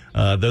Rye.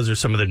 Those are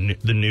some of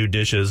the new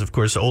dishes. Of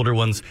course, the older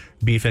ones,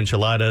 beef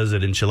enchiladas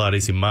at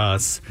Enchiladas y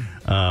Mas.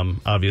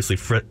 Obviously,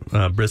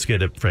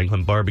 brisket at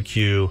Franklin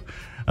Barbecue.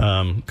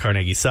 Carne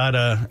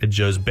guisada at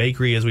Joe's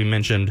Bakery, as we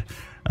mentioned.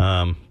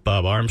 Bob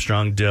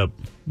Armstrong dip.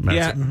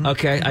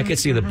 Okay. I could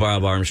see the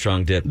Bob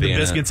Armstrong dip. The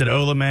biscuits at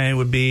Olame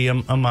would be a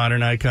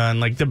modern icon.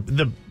 Like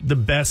the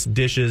best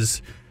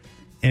dishes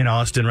in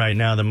Austin right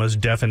now, the most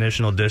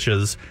definitional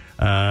dishes.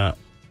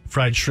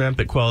 Fried shrimp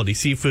at Quality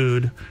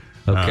Seafood.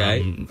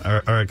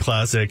 Are a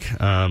classic.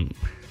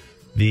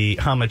 The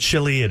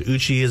Hamachili at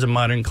Uchi is a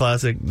modern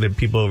classic. The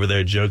people over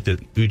there joke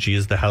that Uchi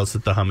is the house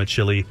that the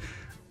Hamachili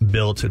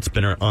built. It's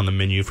been on the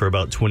menu for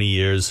about 20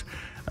 years.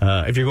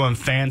 If you're going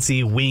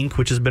fancy, Wink,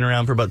 which has been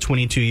around for about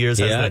 22 years,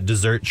 has that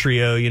dessert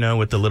trio,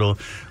 with the little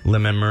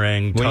lemon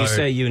meringue tart. When you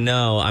say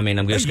I mean,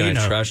 I'm just going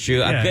to trust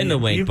you. I've been to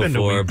Wink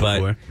before,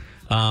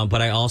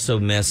 but I also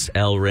miss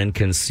El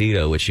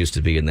Rinconcito, which used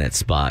to be in that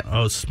spot.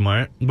 Oh,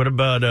 smart. What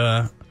about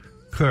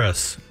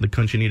Curras, the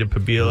Conchinita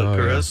Pabila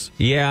Curras?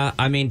 Yeah,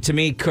 I mean, to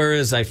me,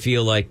 Curras, I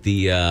feel like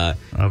the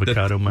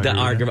avocado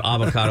margarita. The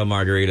avocado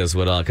margaritas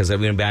would all, because I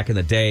mean, back in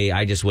the day,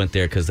 I just went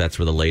there because that's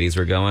where the ladies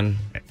were going.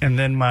 And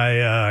then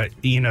my,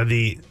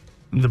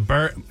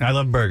 I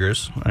love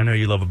burgers. I know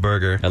you love a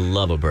burger. I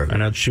love a burger. I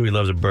know Chewy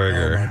loves a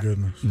burger. Oh, my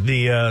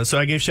goodness. So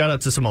I gave shout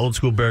out to some old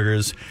school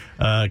burgers.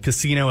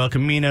 Casino El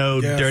Camino,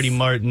 Yes. Dirty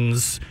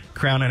Martin's,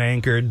 Crown and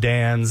Anchor,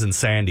 Dan's, and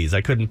Sandy's. I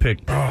couldn't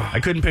pick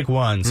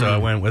one, so I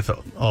went with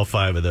all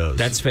 5 of those.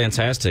 That's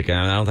fantastic.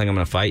 I don't think I'm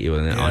going to fight you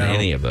on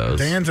any of those.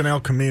 Dan's and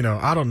El Camino.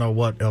 I don't know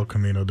what El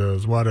Camino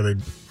does. What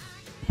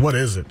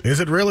is it?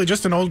 Is it really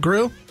just an old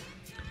grill?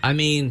 I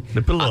mean,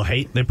 They put a little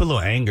hate. They put a little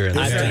anger in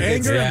Is there. there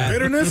anger and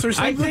bitterness or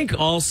I something?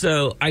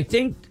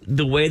 think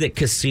the way that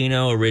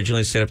Casino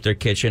originally set up their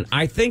kitchen,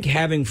 I think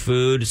having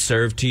food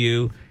served to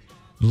you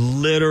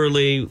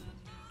literally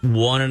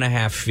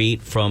 1.5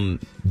 feet from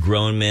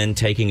grown men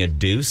taking a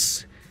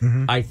deuce.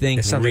 I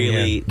think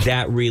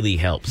that really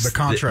helps The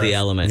contrast. the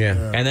element.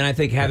 Yeah. And then I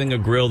think having a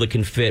grill that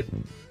can fit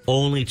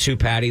only 2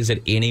 patties at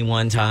any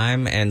one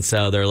time, and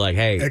so they're like,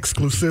 hey,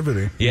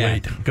 Exclusivity. yeah.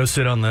 Wait, go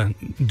sit on the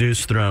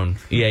deuce throne.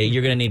 Yeah,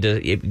 you're going to need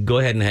to go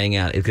ahead and hang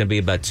out. It's going to be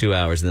about 2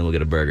 hours, and then we'll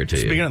get a burger to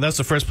Speaking you. of, that's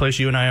the first place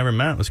you and I ever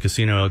met was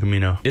Casino El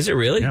Camino. Is it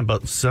really? Yeah,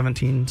 about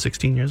 17,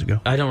 16 years ago.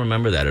 I don't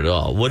remember that at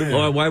all.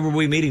 Why were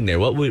we meeting there?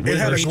 What It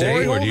had a day?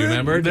 glory Or do you hole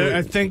remember? There-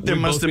 I think there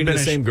we must both have meet been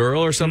the a same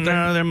girl or something.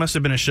 No, there must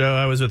have been a show.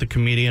 I was with a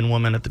comedian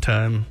woman at the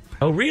time.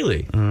 Oh,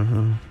 really?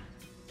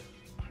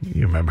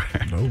 You remember?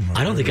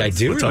 I don't think I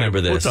do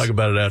remember this. We'll talk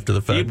about it after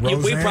the fact. We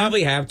Roseanne?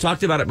 probably have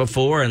talked about it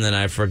before, and then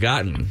I've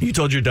forgotten. You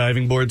told your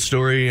diving board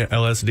story,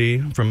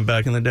 LSD, from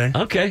back in the day.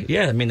 Okay,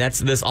 yeah. I mean, that's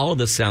this. All of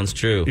this sounds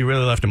true. You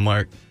really left a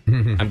mark.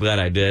 I'm glad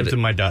I It's did. in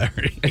my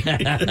diary.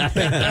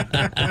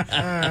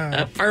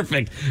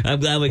 Perfect. I'm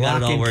glad we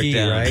got Lock it all and worked key,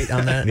 out. right,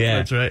 on that? Yeah,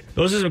 That's right.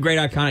 Those are some great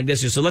iconic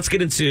dishes. So let's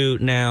get into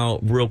now,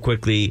 real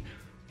quickly,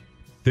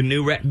 the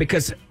new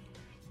because.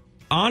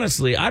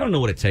 Honestly, I don't know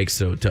what it takes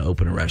to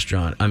open a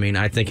restaurant. I mean,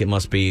 I think it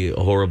must be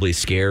horribly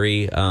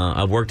scary.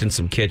 I've worked in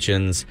some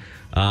kitchens.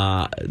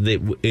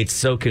 It's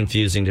so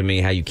confusing to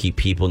me how you keep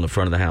people in the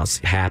front of the house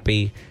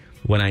happy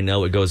when I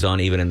know it goes on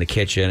even in the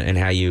kitchen, and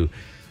how you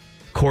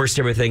course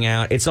everything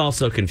out. It's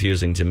also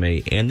confusing to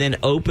me. And then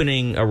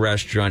opening a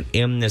restaurant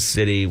in this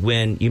city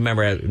when, you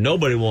remember,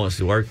 nobody wants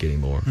to work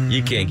anymore.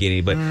 You can't get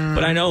any. But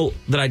I know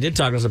that I did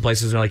talk to some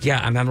places and they're like,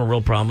 yeah, I'm having a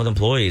real problem with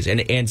employees.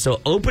 And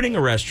so opening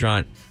a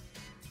restaurant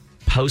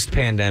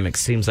post-pandemic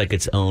seems like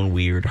its own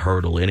weird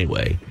hurdle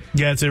anyway.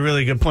 Yeah, it's a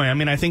really good point. I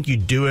mean, I think you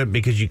do it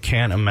because you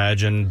can't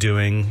imagine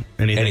doing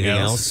anything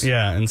else.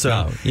 Yeah, and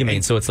so... Oh, you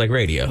mean, so it's like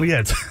radio. Well, yeah,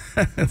 it's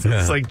like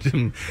It's like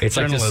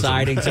journalism.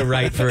 deciding to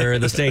write for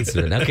the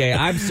Statesman. Okay,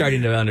 I'm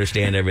starting to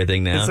understand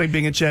everything now. It's like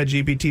being a Chat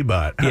GPT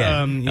bot.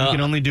 Yeah. You can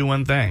only do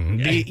one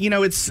thing.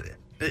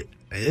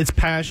 It's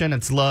passion,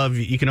 it's love.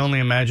 You can only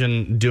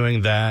imagine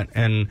doing that,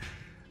 and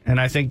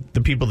I think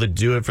the people that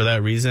do it for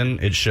that reason,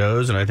 it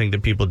shows. And I think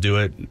that people do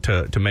it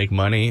to make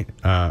money.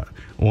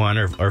 One,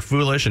 are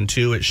foolish, and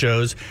two, it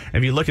shows.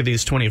 If you look at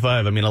these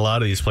 25, I mean, a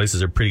lot of these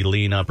places are pretty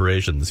lean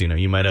operations. You know,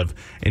 you might have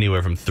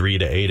anywhere from 3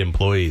 to 8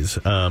 employees.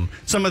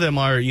 Some of them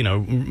are,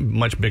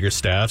 much bigger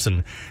staffs,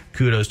 and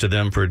kudos to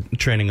them for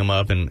training them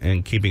up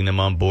and keeping them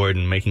on board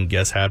and making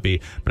guests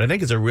happy. But I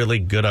think it's a really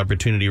good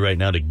opportunity right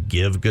now to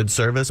give good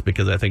service,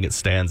 because I think it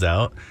stands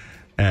out.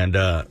 And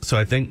so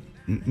I think,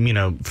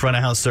 front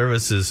of house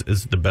service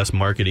is the best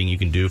marketing you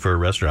can do for a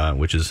restaurant,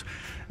 which is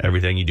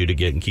everything you do to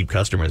get and keep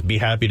customers. Be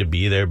happy to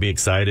be there, be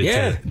excited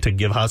to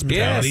give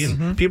hospitality. Yes.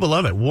 And people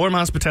love it. Warm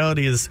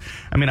hospitality is,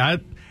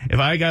 if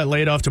I got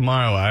laid off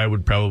tomorrow, I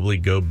would probably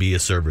go be a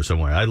server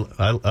somewhere. I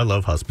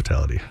love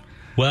hospitality.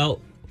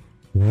 Well,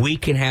 we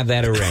can have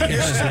that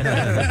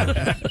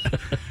arranged.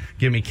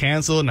 Get me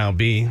canceled, and I'll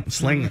be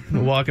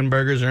walking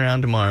burgers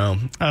around tomorrow.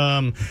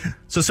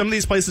 So some of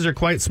these places are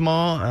quite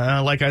small.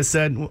 Like I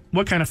said,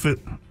 what kind of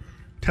food?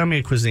 Tell me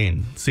a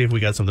cuisine. See if we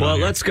got something. Well, on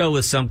here. let's go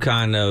with some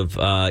kind of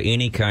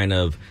any kind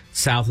of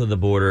south of the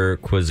border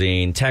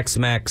cuisine,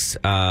 Tex-Mex,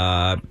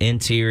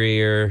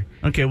 interior.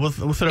 Okay, we'll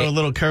throw a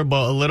little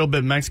curveball. A little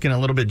bit Mexican, a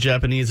little bit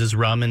Japanese is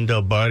ramen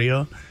del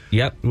barrio.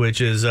 Yep.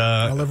 Which is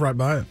I live right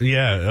by it.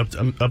 Yeah,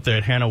 up there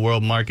at Hannah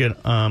World Market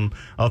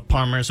off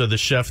Palmer. So the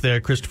chef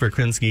there, Christopher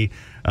Krinsky,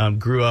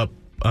 grew up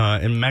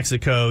in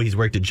Mexico. He's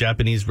worked at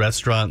Japanese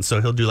restaurants,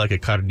 so he'll do like a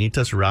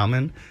carnitas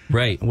ramen,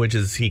 Right. which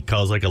is he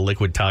calls like a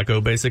liquid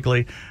taco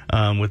basically,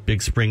 with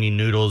big springy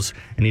noodles.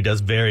 And he does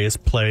various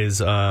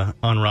plays on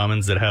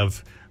ramens that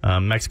have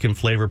Mexican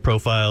flavor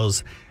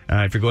profiles.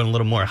 If you're going a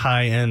little more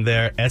high end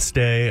there,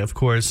 Este, of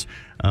course,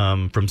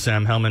 from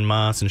Sam Hellman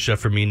Moss and Chef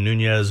Fermin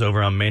Nunez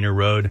over on Manor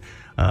Road.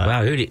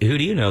 Wow, who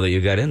do you know that you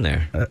got in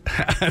there?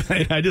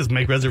 I just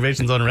make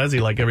reservations on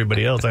Resi like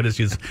everybody else. I just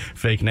use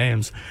fake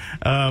names.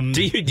 Do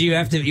you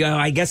have to?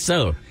 I guess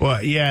so.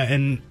 Well, yeah,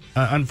 and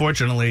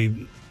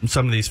unfortunately,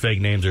 some of these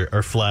fake names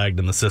are flagged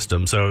in the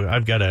system. So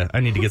I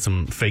need to get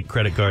some fake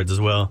credit cards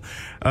as well.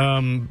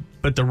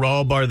 But the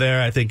raw bar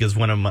there, I think, is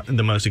one of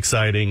the most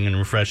exciting and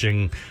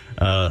refreshing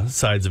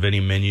sides of any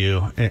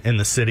menu in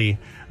the city.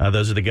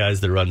 Those are the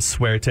guys that run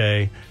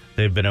Suerte.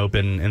 They've been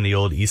open in the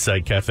old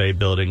Eastside Cafe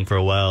building for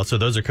a while. So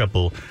those are a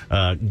couple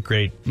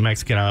great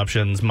Mexican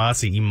options.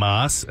 Masi y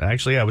Mas.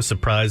 Actually, I was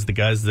surprised the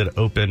guys that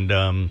opened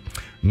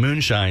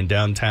Moonshine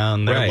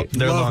downtown, their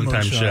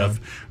longtime chef,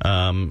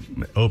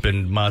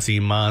 opened Masi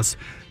y Mas.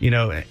 You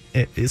know,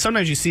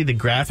 sometimes you see the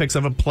graphics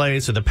of a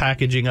place or the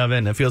packaging of it,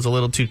 and it feels a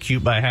little too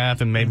cute by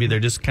half, and maybe they're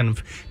just kind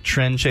of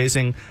trend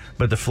chasing.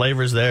 But the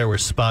flavors there were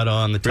spot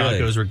on. The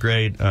tacos were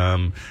great.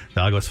 The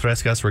aguas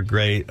frescas were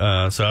great.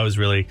 So I was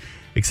really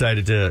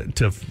excited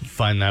to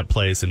find that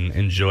place and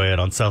enjoy it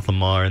on South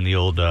Lamar in the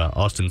old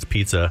Austin's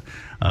Pizza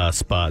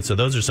spot. So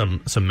those are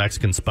some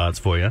Mexican spots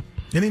for you.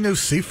 Any new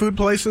seafood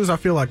places? I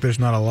feel like there's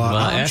not a lot.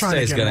 Well, I'm trying to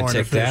Este's get going more to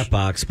into tick fish. that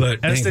box,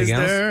 but Este's anything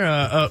else? there,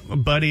 a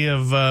buddy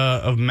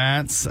of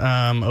Matt's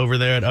over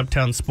there at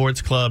Uptown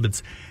Sports Club.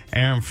 It's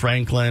Aaron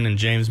Franklin and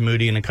James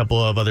Moody and a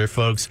couple of other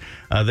folks.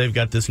 They've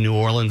got this New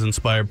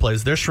Orleans-inspired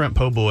place. Their shrimp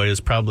po' boy is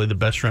probably the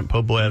best shrimp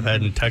po' boy I've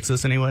had in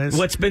Texas anyways.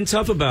 What's been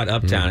tough about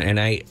Uptown, and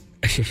I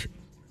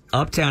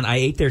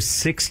ate there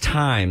 6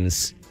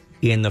 times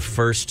in the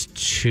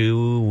first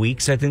 2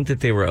 weeks, I think, that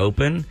they were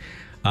open.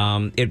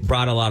 It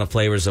brought a lot of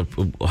flavors of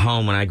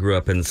home when I grew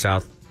up in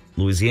South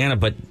Louisiana.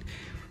 But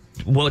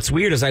what's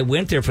weird is I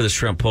went there for the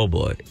shrimp po'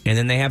 boy, and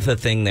then they have the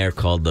thing there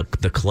called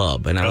the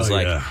club. And I was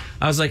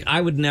like, I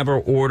would never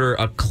order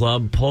a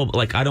club po'.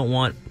 Like, I don't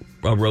want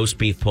a roast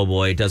beef po'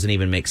 boy. It doesn't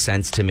even make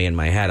sense to me in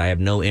my head. I have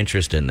no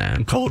interest in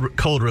that.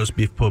 Cold roast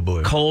beef po'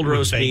 boy. Cold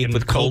roast beef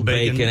with cold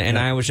bacon. And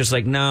I was just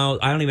like, no,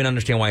 I don't even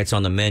understand why it's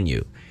on the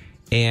menu.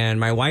 And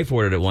my wife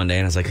ordered it one day,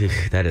 and I was like,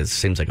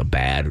 seems like a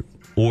bad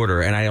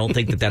order, and I don't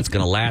think that that's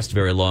going to last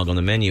very long on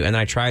the menu. And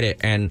I tried it,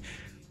 and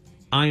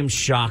I am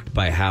shocked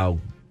by how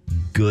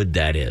good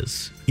that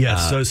is. Yeah,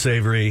 so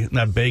savory.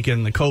 That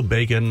bacon, the cold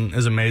bacon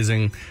is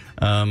amazing.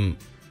 And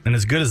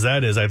as good as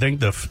that is, I think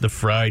the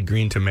fried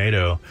green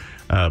tomato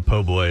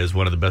po' boy is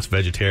one of the best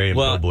vegetarian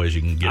po' boys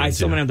you can get. I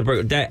still want to have the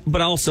burger,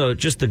 but also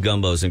just the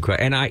gumbo's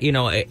incredible.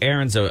 And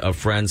Aaron's a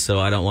friend, so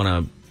I don't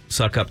want to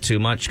suck up too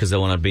much because I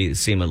want to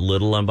seem a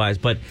little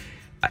unbiased. But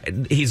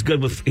he's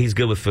good with food. He's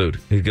good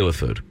with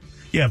food.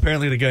 Yeah,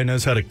 apparently the guy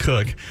knows how to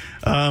cook.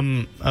 A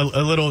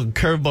little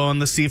curveball on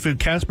the seafood.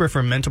 Casper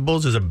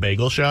Fermentables is a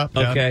bagel shop.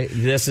 Okay,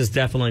 this is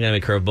definitely going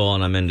to be a curveball,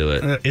 and I'm into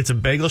it. It's a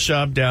bagel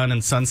shop down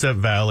in Sunset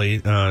Valley,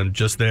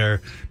 just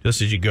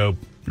as you go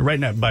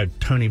right by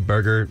Tony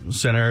Burger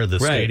Center, the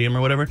stadium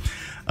or whatever.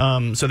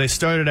 So they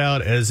started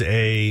out as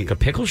a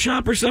pickle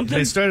shop or something?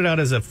 They started out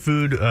as a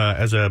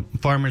as a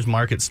farmer's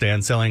market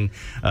stand selling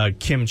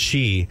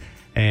kimchi.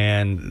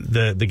 And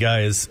the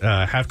guy is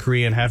half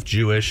Korean, half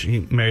Jewish.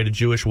 He married a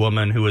Jewish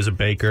woman who was a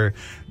baker.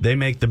 They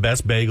make the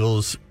best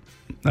bagels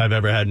I've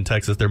ever had in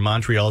Texas. They're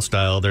Montreal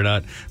style.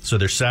 They're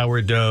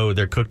sourdough.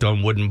 They're cooked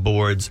on wooden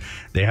boards.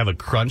 They have a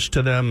crunch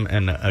to them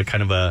and a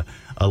kind of a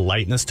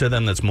lightness to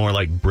them that's more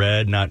like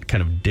bread, not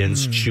kind of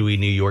dense, chewy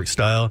New York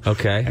style.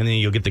 Okay. And then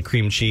you'll get the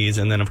cream cheese.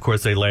 And then, of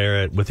course, they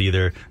layer it with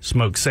either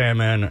smoked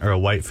salmon or a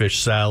whitefish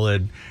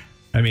salad.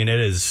 I mean,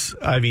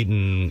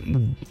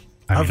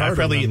 I've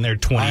probably eaten there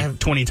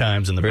 20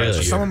 times in the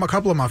past year. A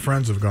couple of my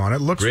friends have gone.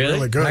 It looks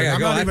really good. I'm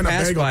not even a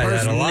bagel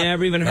person. I've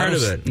never even heard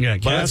of it. Yeah,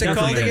 what's it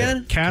called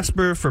again?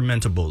 Casper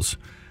Fermentables.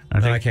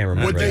 I can't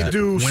remember. Would they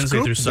do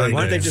Wednesday through Sunday?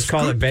 Why don't they just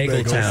call it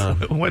Bagel Town?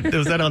 What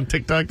was that on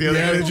TikTok the other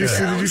day? Did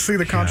you see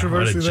the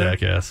controversy what a there?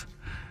 jackass.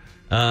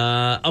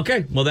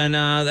 Okay, well then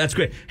that's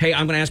great. Hey,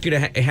 I'm going to ask you to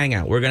hang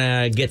out. We're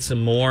going to get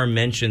some more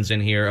mentions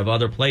in here of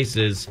other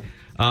places,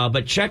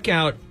 but check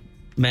out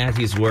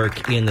Matthew's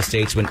work in the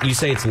Statesman. You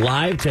say it's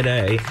live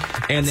today,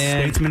 and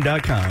then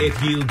Statesman.com.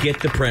 If you get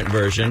the print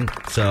version,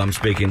 so I'm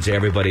speaking to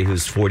everybody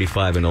who's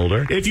 45 and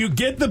older. If you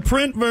get the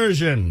print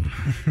version,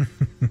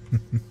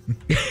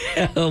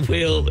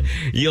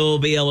 you'll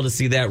be able to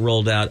see that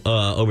rolled out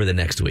over the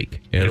next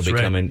week.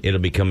 It'll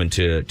be coming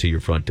to your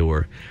front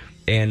door,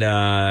 and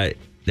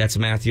that's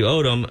Matthew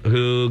Odam,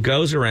 who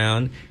goes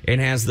around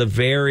and has the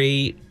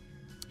very.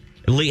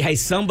 Hey,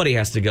 somebody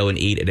has to go and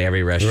eat at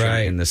every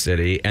restaurant in the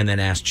city and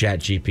then ask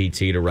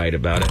ChatGPT to write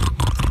about it.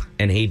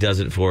 And he does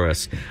it for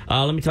us.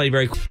 Let me tell you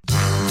very quick.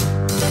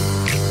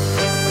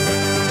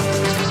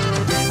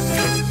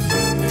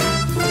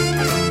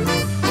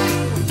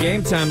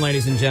 Game time,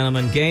 ladies and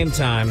gentlemen. Game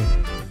time.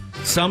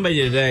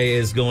 Somebody today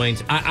is going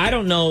to... I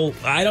don't know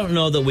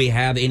that we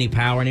have any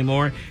power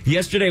anymore.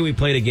 Yesterday we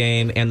played a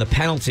game, and the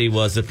penalty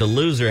was that the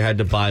loser had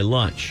to buy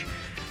lunch.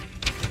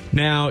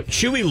 Now,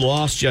 Chewy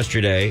lost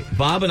yesterday.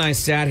 Bob and I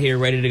sat here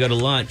ready to go to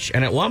lunch,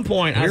 and at one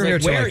point I was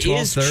like, where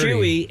is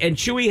Chewy? And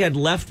Chewy had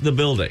left the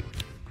building.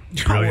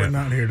 We're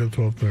not here till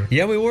 12:30.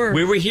 Yeah, we were.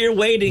 We were here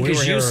waiting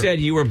because you said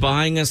you were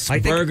buying us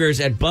burgers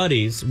at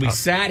Buddy's. We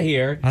sat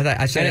here.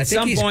 I said, at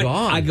some point,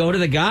 I go to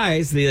the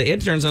guys, the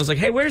interns, and I was like,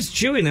 hey, where's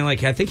Chewy? And they're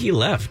like, I think he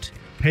left.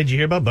 Hey, did you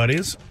hear about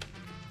Buddy's?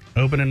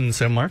 opening in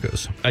San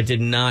Marcos. I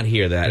did not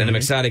hear that, and I'm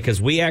excited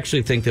because we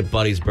actually think that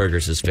Buddy's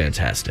Burgers is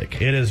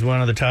fantastic. It is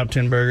one of the top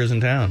 10 burgers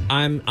in town.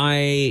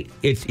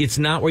 It's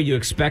not where you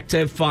expect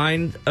to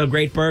find a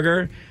great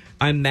burger.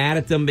 I'm mad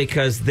at them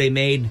because they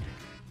made.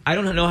 I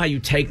don't know how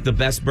you take the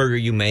best burger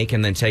you make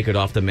and then take it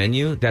off the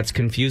menu. That's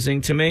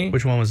confusing to me.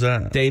 Which one was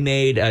that? They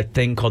made a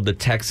thing called the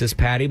Texas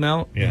Patty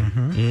Melt. Yeah.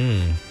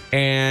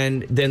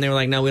 And then they were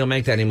like, no, we don't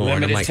make that anymore.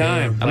 Limited And I'm like,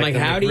 time, I'm like like, the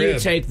how do you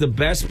McRib. take the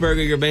best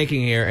burger you're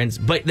making here?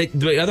 But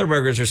the other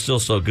burgers are still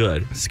so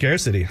good.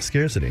 Scarcity.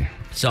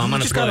 So I'm You going to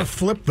just gotta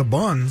flip the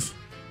buns,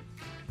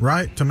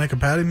 right, to make a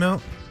patty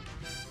melt.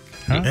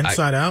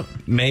 Inside out.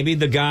 Maybe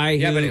the guy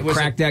Yeah, but it who was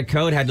cracked that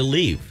code had to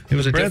leave. It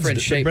was a bread's different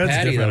the shaped bread's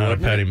patty, different though, on a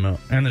wasn't it? patty melt,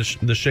 and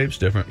the shape's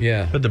different.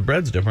 Yeah. But the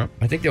bread's different.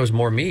 I think there was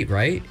more meat,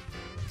 right?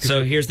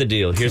 So here's the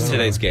deal. Here's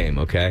today's game,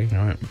 okay?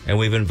 All right. And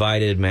we've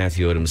invited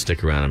Matthew Odam to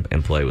stick around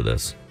and play with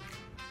us.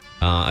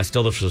 I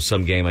still have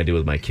some game I do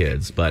with my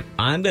kids, but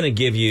I'm going to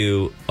give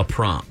you a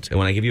prompt. And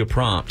when I give you a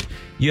prompt,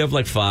 you have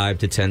like 5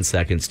 to 10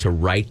 seconds to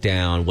write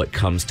down what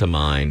comes to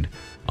mind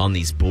on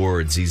these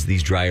boards,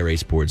 these dry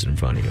erase boards in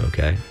front of you,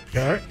 okay?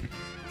 All right.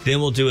 Then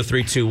we'll do a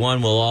 3, 2,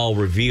 1. We'll all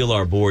reveal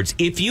our boards.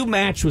 If you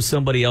match with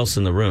somebody else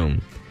in the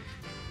room,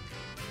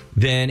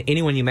 then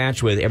anyone you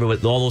match with,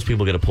 all those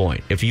people get a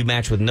point. If you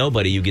match with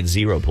nobody, you get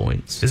 0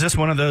 points. Is this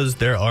one of those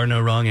there are no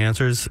wrong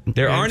answers?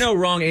 There are no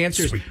wrong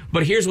answers.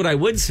 But here's what I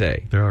would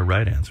say. There are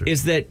right answers.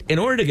 Is that in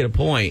order to get a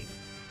point,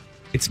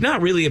 it's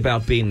not really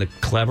about being the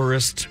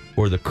cleverest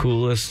or the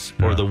coolest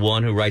or the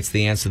one who writes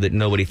the answer that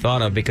nobody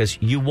thought of, because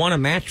you want to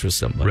match with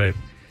somebody. Right.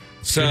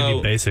 It's gonna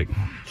be basic.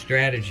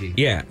 Strategy.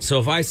 Yeah. So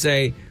if I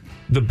say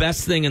the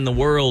best thing in the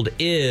world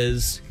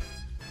is,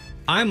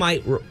 I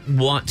might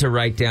want to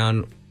write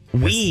down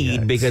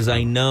weed because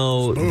I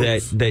know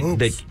Boobs.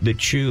 that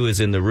Chew is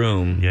in the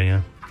room.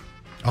 Yeah.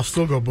 I'll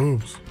still go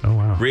boobs. Oh,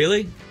 wow.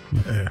 Really?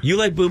 Yeah. You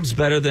like boobs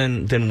better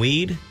than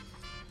weed?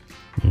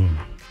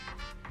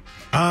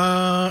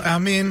 I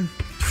mean,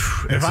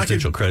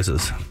 Existential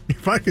crisis.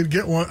 if I could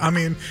get one, I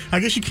mean, I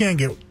guess you can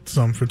get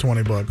some for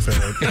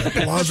 $20 at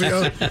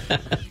Bellagio.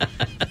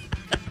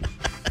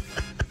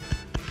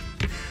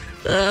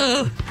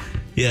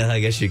 Yeah, I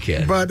guess you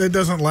can. But it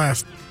doesn't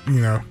last,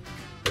 the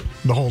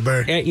whole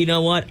day. And you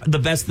know what? The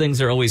best things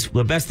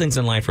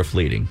in life are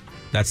fleeting.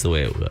 That's the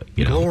way it would.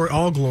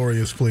 All glory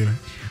is fleeting.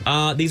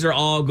 These are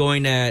all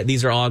going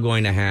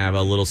to have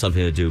a little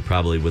something to do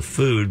probably with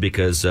food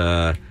because,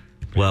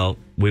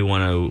 we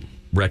want to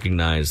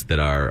recognize that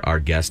our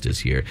guest is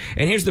here.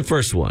 And here's the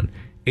first one.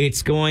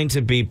 It's going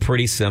to be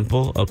pretty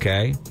simple.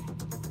 Okay.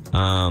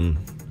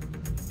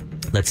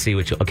 Let's see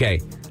what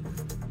okay.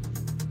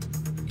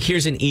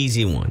 Here's an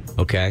easy one.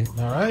 Okay.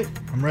 All right.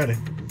 I'm ready.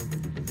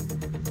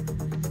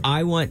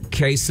 I want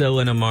queso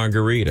and a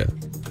margarita.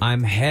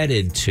 I'm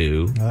headed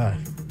to. All right.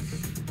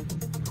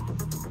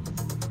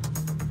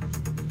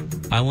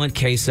 I want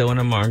queso and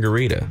a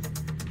margarita.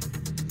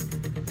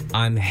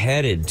 I'm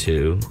headed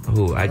to.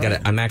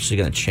 I'm actually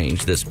gonna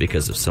change this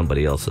because of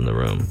somebody else in the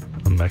room.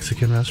 A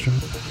Mexican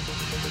restaurant?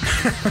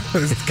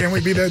 Can we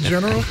be that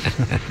general?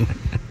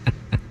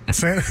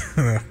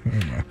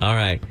 All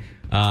right.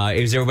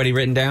 Is everybody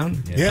written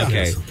down? Yeah.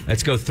 Okay. Yes.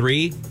 Let's go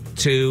 3,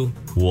 2,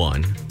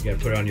 1. You got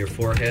to put it on your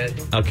forehead.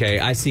 Okay.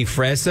 I see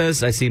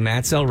Fresas. I see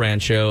Matt's El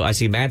Rancho. I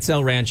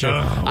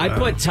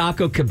put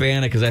Taco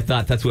Cabana because I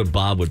thought that's what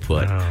Bob would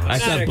put. I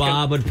thought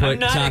Bob would put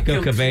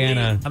Taco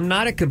Cabana. I'm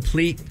not a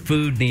complete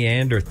food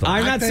Neanderthal.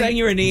 I'm not saying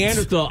you're a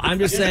Neanderthal. I'm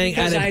just saying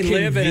because at a I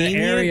live in an area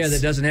convenience-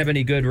 that doesn't have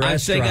any good I'm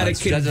restaurants. saying at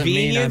a doesn't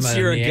mean I'm convenience,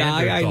 you're a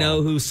guy I Neanderthal.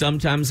 know who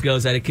sometimes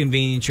goes at a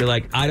convenience. You're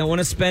like, I don't want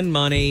to spend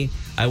money.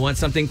 I want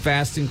something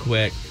fast and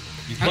quick.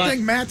 I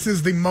think Matt's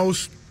is the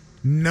most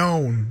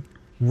known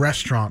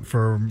restaurant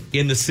for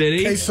In the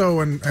city? queso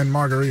and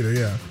margarita,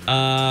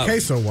 yeah.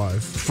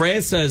 Queso-wise.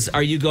 Fred says,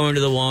 are you going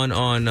to the one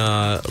on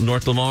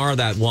North Lamar,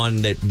 that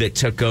one that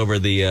took over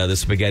the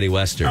Spaghetti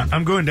Western?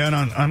 I'm going down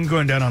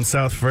on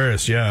South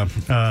First, yeah.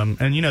 And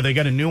they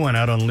got a new one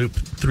out on Loop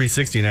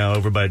 360 now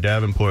over by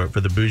Davenport for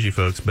the bougie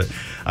folks. But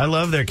I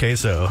love their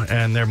queso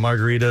and their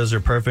margaritas are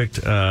perfect.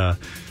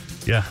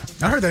 Yeah.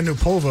 I heard that new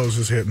Polvo's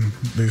is hitting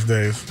these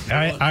days.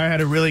 I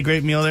had a really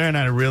great meal there and I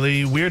had a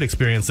really weird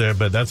experience there,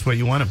 but that's what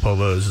you want at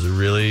Polvo's, is a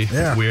really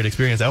weird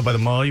experience. Out by the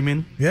mall, you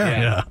mean?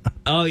 Yeah.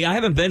 Oh, yeah, I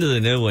haven't been to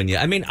the new one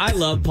yet. I mean, I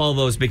love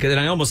Polvo's because,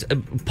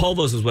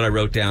 Polvo's is what I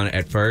wrote down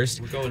at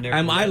first. We're going there.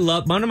 I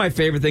love, one of my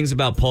favorite things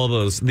about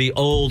Polvo's, the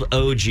old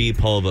OG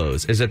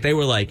Polvo's, is that they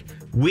were like,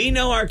 we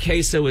know our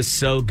queso is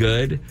so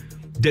good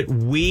that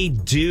we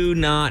do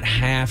not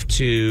have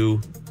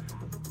to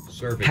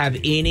have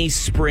any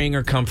spring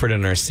or comfort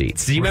in our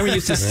seats. Do you remember you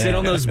used to sit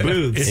on those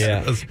booths?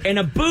 Yeah. And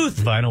a booth,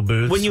 vinyl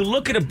booths. when you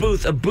look at a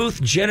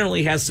booth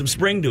generally has some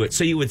spring to it.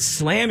 So you would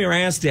slam your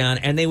ass down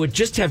and they would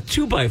just have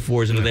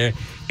 2x4s under there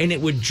and it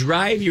would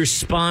drive your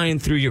spine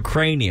through your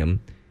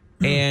cranium.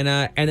 And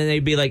then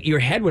they'd be like, your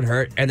head would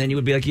hurt, and then you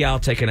would be like, yeah, I'll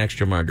take an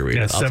extra margarita.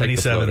 Yeah, I'll take the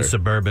 77 floater.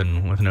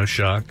 Suburban with no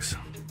shocks.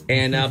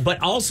 And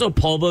but also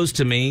Polvo's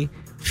to me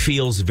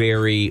feels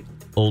very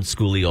old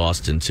schooly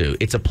Austin too.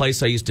 It's a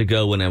place I used to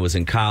go when I was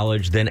in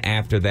college, then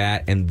after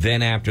that, and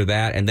then after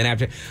that, and then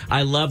after.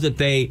 I love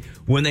that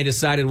when they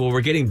decided, well,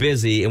 we're getting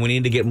busy and we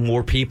need to get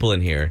more people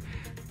in here.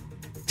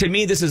 To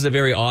me, this is a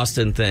very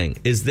Austin thing,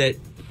 is that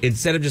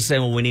instead of just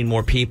saying, well, we need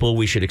more people,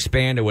 we should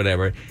expand or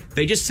whatever,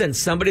 they just sent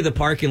somebody to the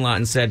parking lot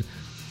and said,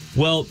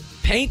 well,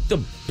 paint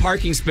the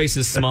parking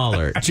spaces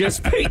smaller.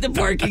 Just paint the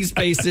parking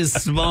spaces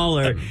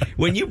smaller.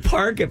 When you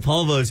park at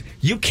Polvo's,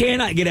 you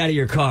cannot get out of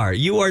your car.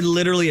 You are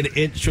literally an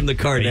inch from the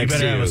car next to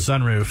you. You better have a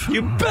sunroof.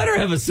 You better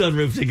have a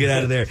sunroof to get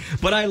out of there.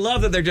 But I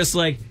love that they're just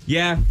like,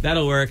 yeah,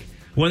 that'll work.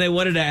 When they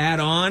wanted to add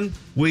on,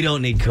 we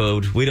don't need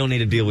code. We don't need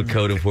to deal with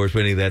code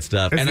enforcement, any of that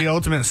stuff. It's the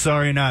ultimate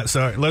sorry, not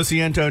sorry. Lo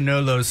siento, no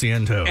lo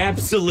siento.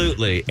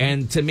 Absolutely.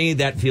 And to me,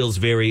 that feels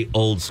very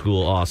old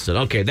school Austin.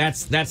 Okay,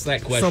 that's that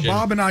question. So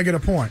Bob and I get a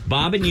point.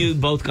 Bob and you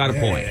both got a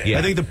point. Yeah.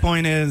 I think the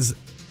point is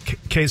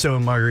queso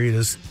and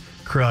margaritas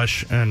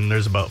crush, and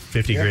there's about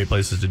 50 great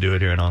places to do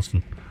it here in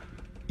Austin.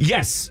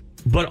 Yes,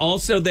 but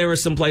also there are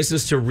some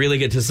places to really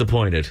get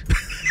disappointed.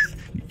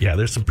 Yeah,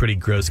 there's some pretty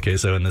gross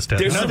queso in this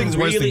town. Nothing's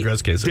worse than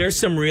gross queso. There's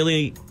some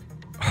really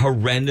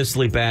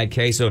horrendously bad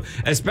queso,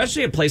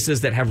 especially at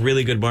places that have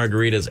really good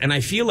margaritas. And I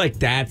feel like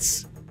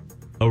that's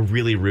a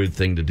really rude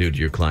thing to do to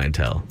your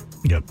clientele.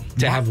 Yep.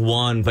 To have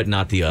one but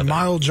not the other.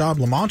 My old job,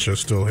 La Mancha,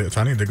 still hits.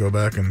 I need to go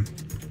back and...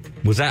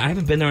 I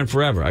haven't been there in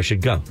forever. I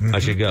should go. Mm-hmm. I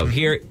should go.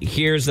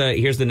 Here's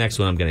the next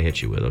one I'm going to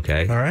hit you with,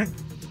 okay? All right.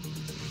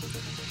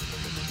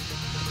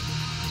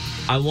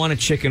 I want a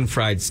chicken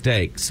fried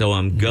steak, so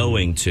I'm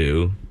going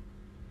to...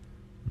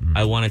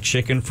 I want a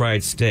chicken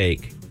fried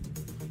steak,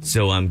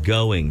 so I'm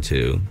going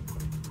to...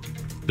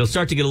 They'll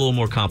start to get a little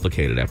more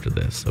complicated after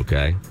this,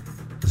 okay?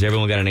 Has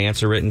everyone got an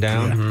answer written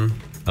down? Yeah.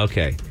 Mm-hmm.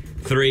 Okay.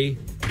 3,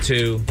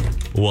 2,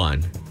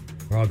 1.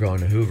 We're all going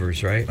to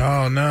Hoover's, right?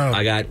 Oh, no.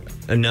 I got...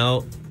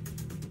 no.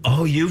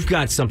 Oh, you've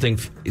got something...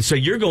 So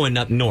you're going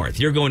up north.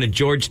 You're going to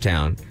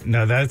Georgetown.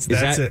 No,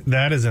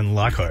 that is in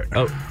Lockhart.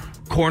 Oh,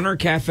 Corner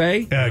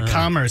Cafe?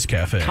 Commerce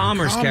Cafe.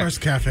 Commerce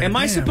Cafe. Am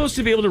I supposed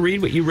to be able to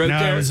read what you wrote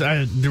there?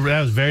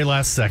 That was very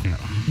last second.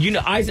 You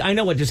know, I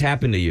know what just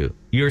happened to you.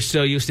 You're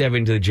so used to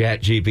having the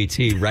Chat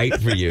GPT write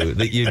for you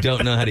that you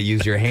don't know how to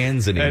use your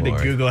hands anymore. I had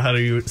to Google how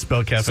to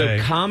spell cafe.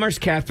 So Commerce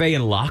Cafe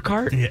in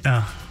Lockhart?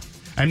 Yeah.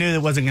 I knew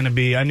it wasn't going to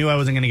be. I knew I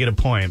wasn't going to get a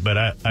point,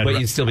 but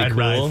you'd still be I'd cool.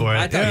 ride for it.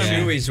 I thought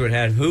Chewy's would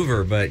have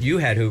Hoover, but you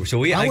had Hoover.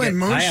 So I went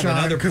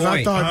moonshine because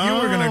I thought you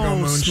were going to go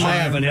moonshine. I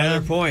have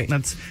another point.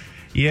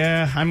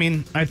 Yeah, I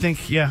mean, I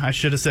think, I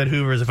should have said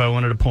Hoover's if I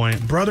wanted a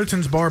point.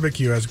 Brotherton's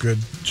Barbecue has good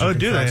chicken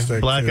do they?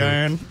 steak Black too.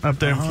 Iron up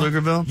there in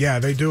Pflugerville? Yeah,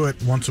 they do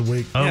it once a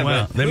week. Oh,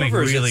 wow. They make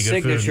Hoover's really a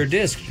good signature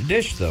food.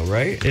 dish, though,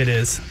 right? It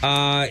is.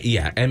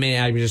 Yeah. I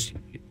mean, I just...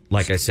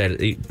 Like I said,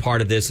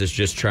 part of this is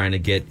just trying to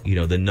get,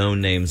 the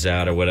known names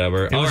out or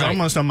whatever. It was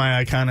almost on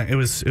my iconic... It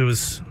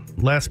was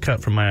last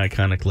cut from my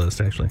iconic list,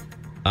 actually.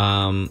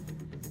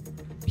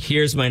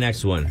 Here's my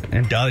next one.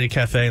 And Dahlia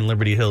Cafe in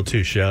Liberty Hill,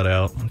 too. Shout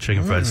out.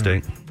 Chicken fried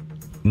steak.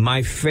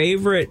 My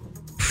favorite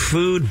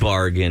food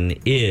bargain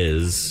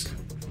is...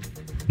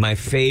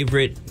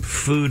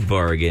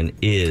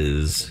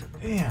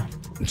 Damn.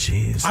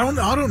 Jeez.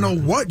 I don't know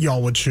what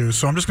y'all would choose,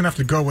 so I'm just gonna have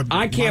to go with.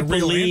 I can't my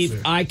real believe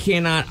answer. I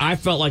cannot. I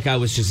felt like I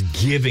was just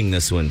giving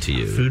this one to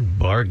you. Food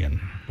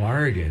bargain.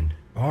 Bargain.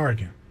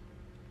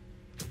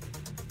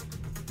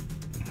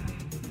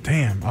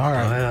 Damn. All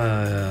right.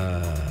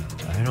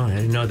 I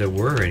didn't know there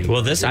were any.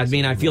 Well,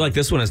 I feel like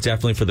this one is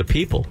definitely for the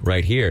people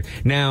right here.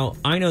 Now,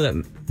 I know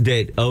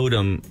that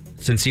Odam,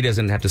 since he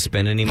doesn't have to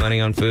spend any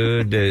money on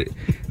food, the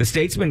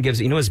Statesman gives,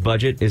 his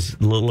budget is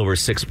a little over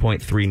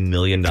 $6.3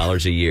 million a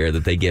year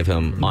that they give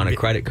him on a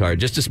credit card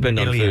just to spend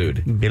on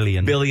food. $1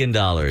 billion.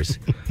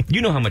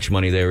 You know how much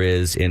money there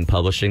is in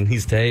publishing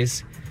these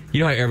days? You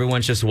know how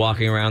everyone's just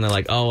walking around, they're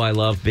like, oh, I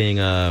love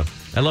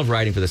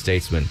writing for the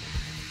Statesman.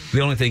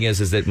 The only thing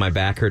is that my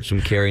back hurts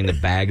from carrying the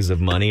bags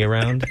of money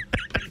around.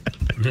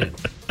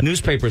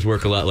 Newspapers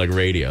work a lot like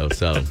radio,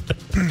 so. All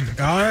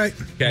right.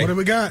 Okay. What do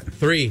we got?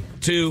 3,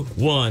 2,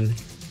 1.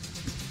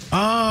 Oh,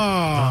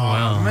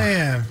 wow.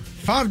 Man.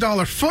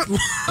 $5 foot long.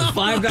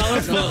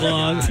 $5 foot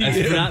long.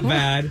 That's not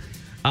bad.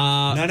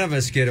 None of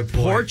us get a point.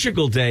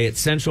 Portugal Day at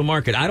Central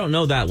Market. I don't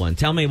know that one.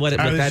 Tell me what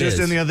that is. I was just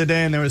in the other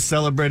day, and they were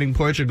celebrating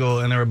Portugal,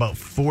 and there were about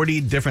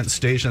 40 different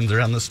stations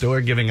around the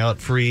store giving out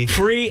free.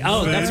 Free?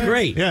 Oh, that's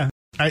great. Yeah.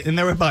 And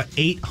there were about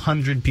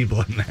 800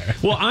 people in there.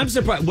 Well, I'm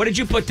surprised. What did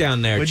you put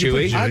down there,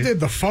 Chewy? I did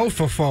the fo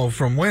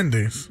from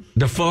Wendy's.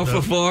 The 4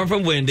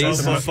 from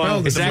Wendy's.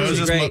 It's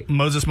actually great.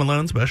 Moses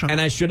Malone special.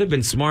 And I should have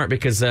been smart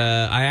because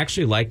I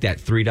actually like that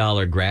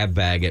 $3 grab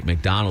bag at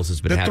McDonald's has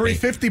been the happening.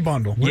 $3.50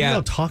 bundle. What are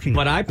y'all talking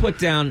about? But I put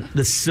down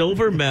the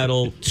silver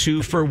medal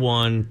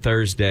 2-for-1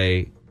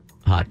 Thursday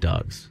hot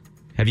dogs.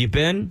 Have you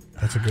been?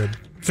 It's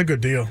a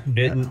good deal.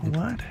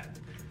 What?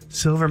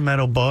 Silver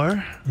Medal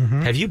Bar?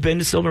 Mm-hmm. Have you been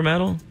to Silver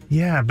Medal?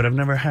 Yeah, but I've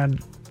never had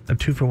a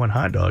 2-for-1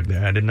 hot dog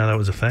there. I didn't know that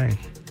was a thing.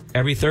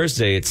 Every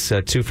Thursday, it's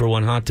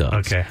 2-for-1 hot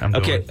dogs. Okay, I'm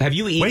going. Okay, have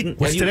you eaten? Wait,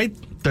 what's today?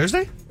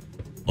 Thursday?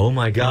 Oh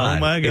my God. Oh,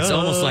 my God. It's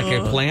almost like I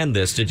planned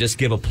this to just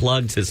give a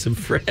plug to some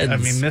friends. I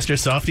mean, Mr.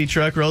 Softy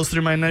Truck rolls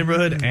through my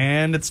neighborhood,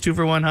 and it's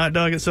 2-for-1 hot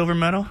dog at Silver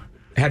Meadow.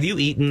 Have you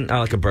eaten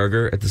like a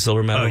burger at the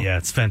Silver Meadow? Oh, yeah,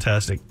 it's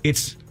fantastic.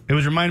 It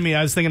was reminding me,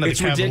 I was thinking of the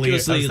Cavalier.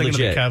 ridiculously I was thinking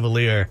legit. of the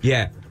Cavalier.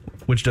 Yeah.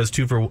 Which does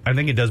I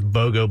think it does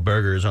BOGO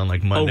burgers on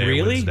like Monday Oh,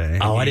 really? or Wednesday.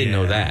 Oh, I didn't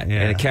know that.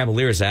 Yeah. And the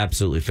Cavalier is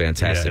absolutely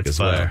fantastic it's as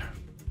well. fire.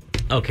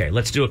 Okay,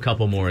 let's do a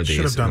couple more of these.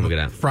 Should have done and we'll get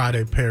the out.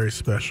 Friday Perry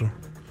special.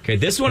 Okay,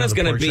 this one is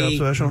The going to pork chop be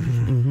special?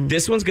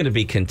 this one's going to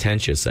be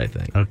contentious, I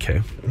think.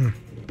 Okay.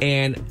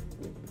 And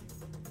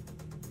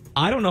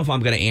I don't know if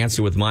I'm going to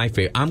answer with my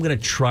favorite. I'm going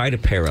to try to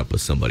pair up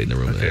with somebody in the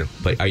room. Okay.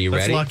 But are you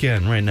Let's ready? lock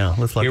in right now.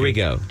 Here we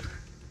go.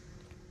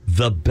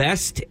 The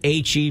best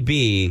HEB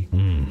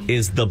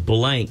is the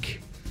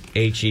blank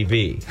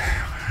HEB.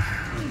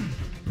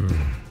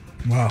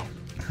 Wow.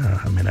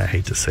 I mean, I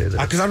hate to say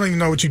this. Because I don't even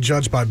know what you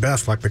judge by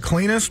best, like the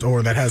cleanest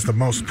or that has the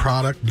most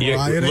product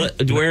variety.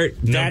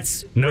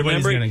 nobody's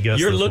remember, gonna guess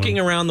you're this looking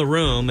one. around the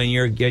room and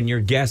you're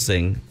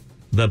guessing.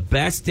 The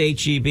best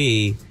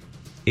HEB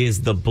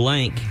is the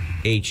blank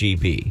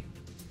HEB.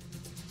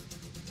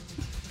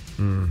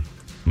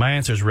 My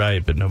answer's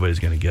right, but nobody's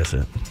going to guess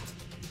it.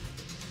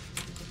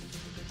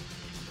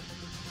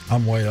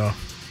 I'm way off.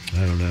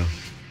 I don't know.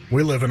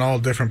 We live in all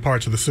different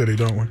parts of the city,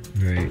 don't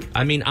we? Right.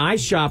 I mean, I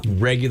shop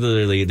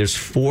regularly.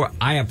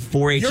 I have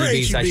four Your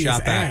HEBs I HEB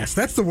shop is at. ass.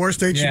 That's the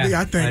worst HEB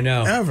I think I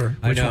know. ever.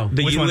 I know.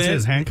 Which one's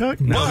his? Hancock?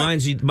 No,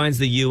 But- mine's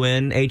the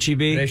UN HEB.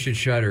 They should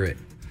shutter it.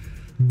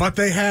 But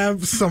they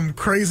have some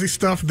crazy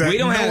stuff that We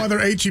don't no have- other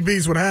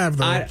HEBs would have,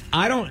 though.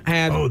 I don't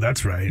have. Oh,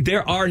 that's right.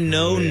 There are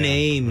no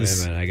names.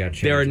 Wait a minute, I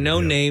got you. There are no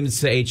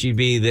names to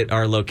HEB that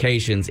are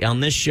locations. On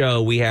this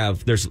show, we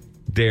have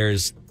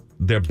there's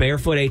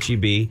Barefoot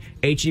HEB,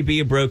 HEB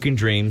of Broken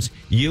Dreams,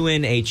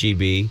 UN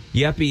HEB,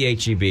 Yuppie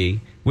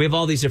HEB. We have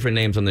all these different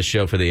names on the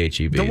show for the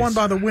HEBs. The one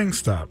by the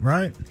Wingstop,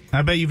 right?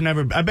 I bet you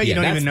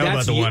don't even know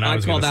about the one I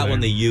was I call going to that say. one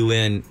the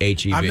UN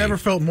HEB. I've never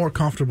felt more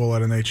comfortable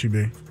at an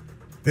HEB.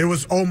 It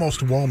was almost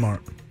Walmart.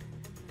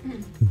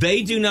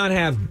 They do not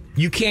have.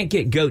 You can't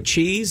get goat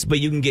cheese, but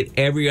you can get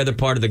every other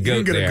part of the goat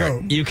can get a there.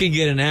 goat. You can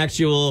get an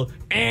actual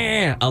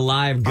a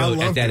live goat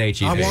at that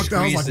HEB. I walked out,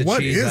 I was Squeeze like, the what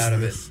cheese is out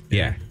of this?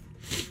 Yeah.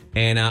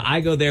 And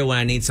I go there when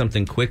I need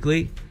something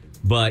quickly.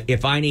 But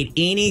if I need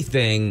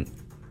anything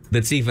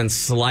that's even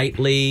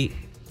slightly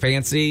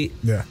fancy,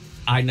 Yeah.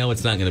 I know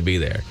it's not going to be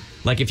there.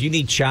 Like if you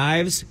need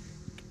chives,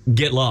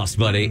 get lost,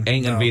 buddy.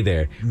 Ain't going to be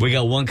there. We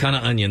got one kind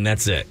of onion.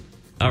 That's it.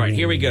 All right,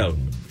 here we go.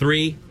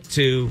 3,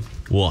 2,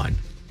 1.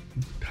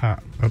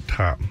 Up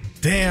top.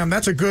 Damn,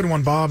 that's a good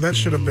one, Bob. That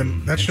should have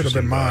been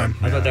mine.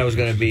 I thought that was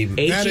going to be.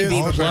 That is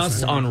HEB the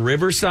Plus best. on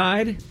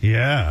Riverside?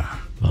 Yeah.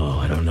 Oh,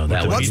 I don't know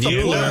that one. What's the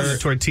You plus? are-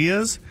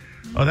 Tortillas?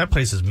 Oh, that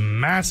place is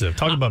massive.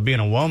 Talk about being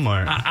a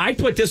Walmart. I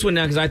put this one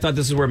down because I thought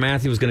this is where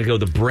Matthew was going to go.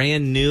 The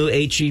brand new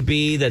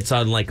HEB that's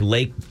on like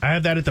Lake. I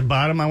have that at the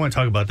bottom. I want to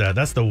talk about that.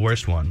 That's the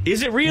worst one.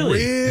 Is it really?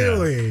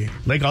 Really?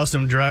 Lake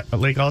Austin.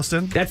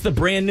 That's the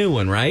brand new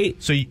one,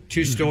 right? So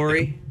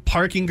 2-story.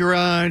 parking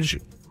garage,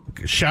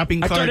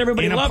 shopping I cart thought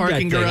everybody in a loved that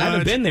parking thing. I garage.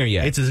 haven't been there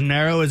yet. It's as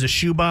narrow as a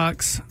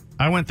shoebox.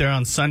 I went there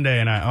on Sunday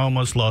and I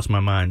almost lost my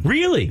mind.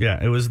 Really? Yeah,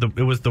 it was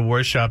the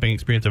worst shopping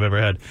experience I've ever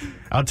had.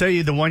 I'll tell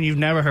you the one you've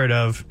never heard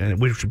of,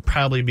 and which would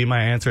probably be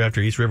my answer after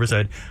East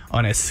Riverside,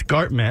 on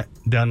Escarpment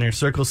down near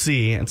Circle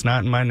C. It's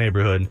not in my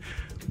neighborhood,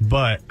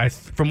 but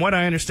from what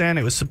I understand,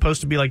 it was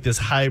supposed to be like this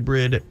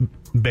hybrid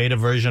beta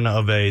version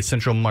of a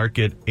Central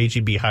Market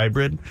HEB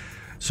hybrid.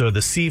 So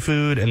the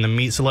seafood and the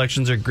meat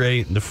selections are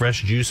great. The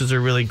fresh juices are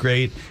really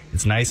great.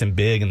 It's nice and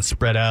big and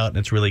spread out. And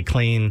it's really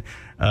clean.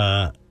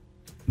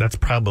 That's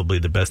probably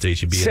the best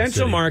HEB in the Central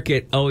city.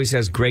 Market always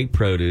has great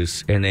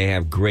produce and they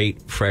have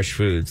great fresh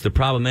foods. The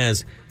problem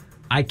is,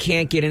 I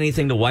can't get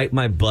anything to wipe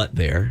my butt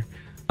there.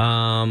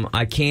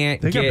 I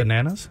can't They got get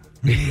bananas.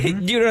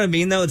 You know what I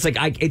mean? Though it's like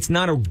it's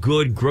not a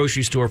good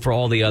grocery store for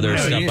all the other No,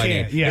 stuff you I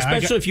can't. need. Yeah,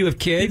 Especially if you have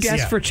kids. You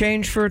asked for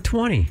change for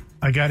 20.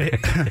 I got it.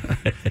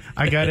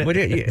 I got it. What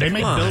did you- They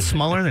make come on. bills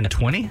smaller than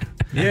 20?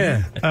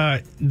 Yeah.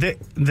 I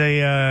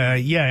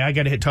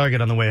got to hit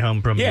Target on the way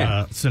home from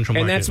Central Market.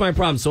 And that's my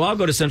problem. So I'll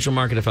go to Central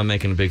Market if I'm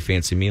making a big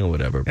fancy meal or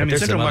whatever. But I mean,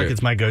 there's Central some other-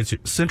 Market's my go-to.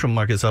 Central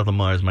Market South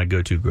Lamar is my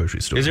go-to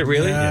grocery store. Is it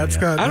really? Yeah, it's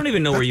got- I don't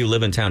even know where you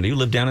live in town. Do you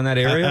live down in that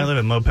area? I live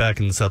at Mopac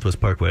in Southwest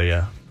Parkway,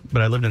 yeah.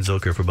 But I lived in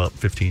Zilker for about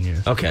 15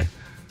 years. Okay.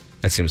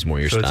 That seems more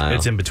your So style.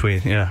 it's in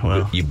between, yeah.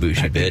 Well, You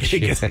bougie bitch.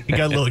 it got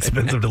a little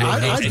expensive to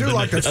live. I do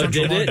like that Oh,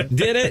 Central did Market. it?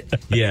 Did it?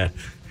 Yeah. It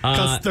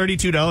costs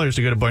 $32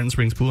 to go to Barton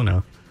Springs Pool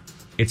now.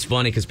 It's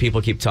funny because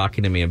people keep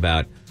talking to me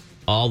about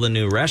all the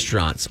new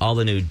restaurants, all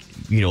the new,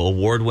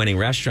 award-winning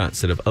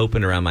restaurants that have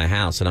opened around my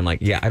house, and I'm like,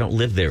 yeah, I don't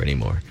live there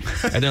anymore.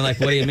 And they're like,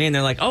 what do you mean?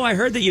 They're like, oh, I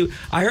heard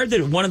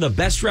that one of the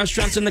best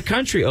restaurants in the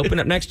country opened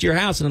up next to your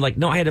house, and I'm like,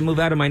 no, I had to move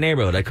out of my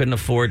neighborhood. I couldn't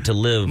afford to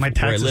live. My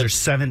taxes where I are lived.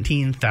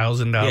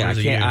 $17,000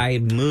 a year. I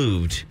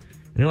moved.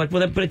 And they're like,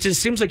 well, but it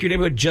just seems like your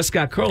neighborhood just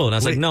got curled. And I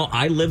was like, no,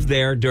 I lived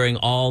there during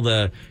all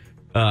the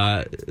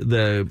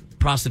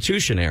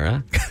prostitution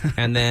era,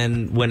 and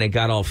then when it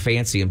got all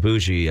fancy and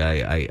bougie,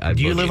 I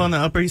Do you boogied. live on the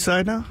Upper East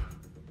Side now?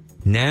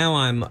 Now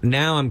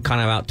I'm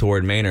kind of out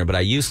toward Manor, but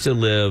I used to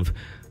live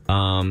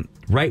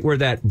right where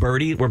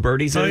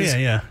Birdie's Oh, is.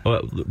 yeah.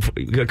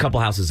 A couple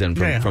houses in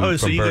from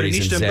so you Birdie's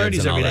each and to Zed's Birdie's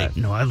and all every day. that.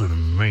 No, I live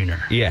in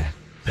Manor. Yeah,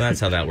 that's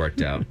how that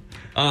worked out.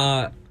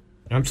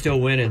 I'm still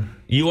winning.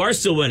 You are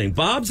still winning.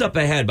 Bob's up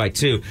ahead by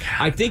 2.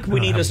 I think we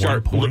need to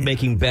start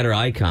making better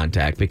eye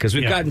contact because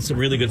we've gotten some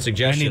really good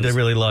suggestions. I need to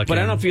really lock But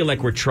in. I don't feel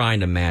like we're trying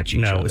to match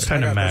each other. No, it's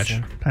time to match.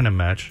 Time to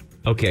match.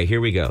 Okay,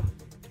 here we go.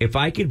 If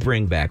I could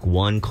bring back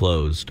one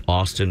closed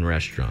Austin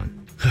restaurant,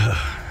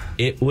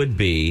 it would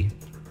be...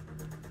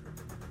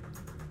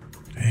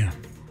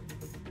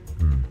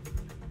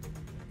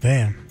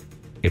 Damn.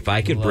 If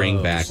I could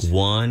bring back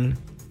one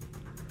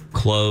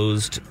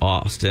closed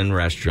Austin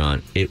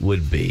restaurant, it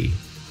would be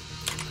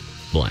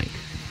blank.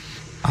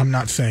 I'm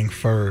not saying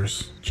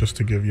furs, just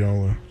to give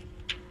y'all a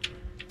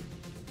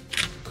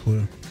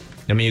clue.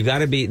 I mean, you got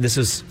to be... This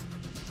is...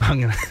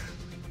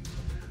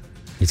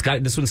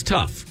 This one's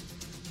tough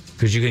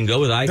because you can go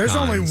with icons. There's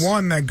only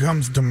one that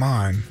comes to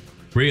mind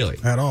Really?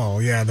 at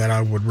all. Yeah, that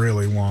I would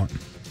really want.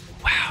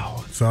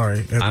 Wow.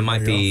 Sorry, I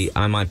might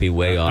be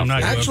way off. I'm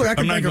not Actually, I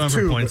can I'm not think going of for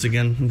 2, points but-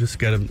 again. I'm just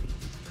got to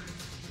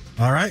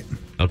All right.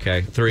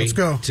 Okay, 3, Let's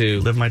go.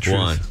 2, live my truth.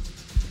 1.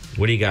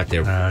 What do you got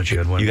there?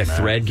 Good one. You got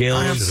thread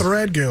I have gills.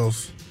 thread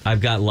gills. I've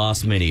got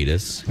Las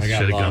Manitas. I got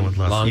Should've gone with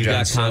Long You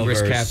got John Congress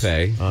Silver's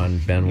Cafe. on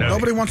Ben White.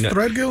 Nobody wants No.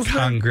 thread gills. Then?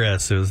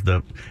 Congress. It was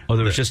the There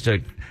was just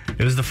a...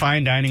 It was the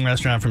fine dining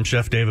restaurant from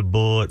Chef David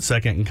Bull at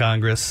 2nd and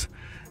Congress.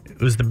 It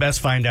was the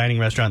best fine dining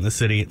restaurant in the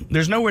city.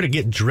 There's nowhere to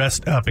get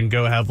dressed up and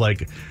go have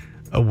like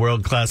a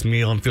world-class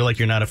meal and feel like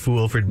you're not a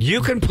fool for...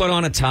 You can put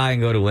on a tie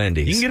and go to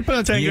Wendy's. You can get put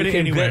on a tie and go to You can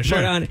anywhere, put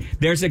sure. on...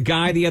 There's a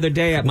guy the other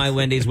day at my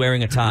Wendy's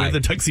wearing a tie. With a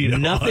tuxedo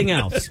Nothing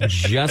on. else.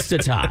 Just a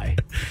tie.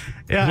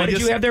 Yeah, What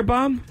did you have there,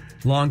 Bob?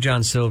 Long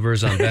John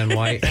Silver's on Ben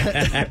White.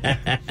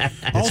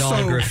 It's all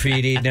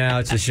graffitied now.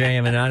 It's a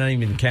shame, and I don't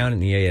even count in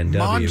the A&W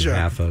Manja,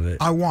 half of it.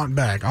 I want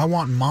back. I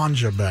want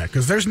Manja back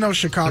because there's no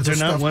Chicago Is there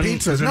not stuffed one-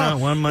 pizza. is there no, not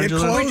one Manja it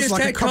left? closed We just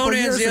like a had couple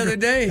Conan's years the ago. other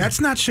day.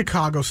 That's not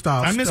Chicago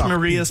style. I miss stuffed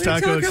Maria's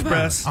pizza. Taco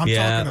Express. I'm talking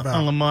on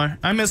about. Lamar.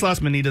 I miss Las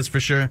Manitas for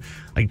sure.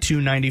 Like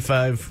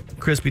 $2.95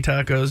 crispy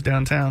tacos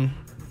downtown.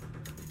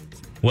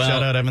 Well,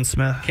 Shout out Evan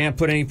Smith. Can't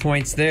put any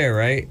points there,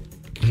 right?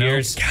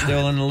 Here's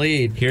still in the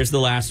lead. Here's the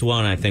last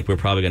one I think we're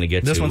probably going to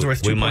get to. This one's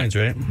worth 2 points,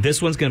 right?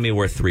 This one's going to be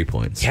worth 3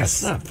 points.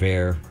 Yes. That's not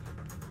fair.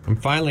 I'm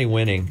finally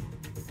winning,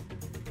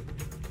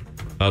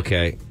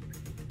 Okay.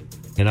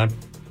 and I've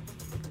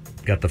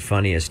got the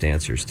funniest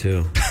answers,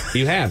 too.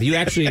 You have. You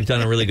actually have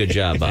done a really good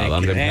job, Bob.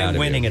 I'm very proud and of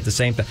winning you. at the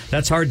same time.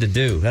 That's hard to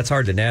do. That's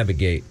hard to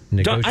navigate,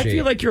 negotiate. I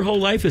feel like your whole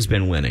life has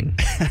been winning.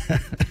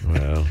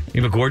 Well,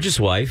 You have a gorgeous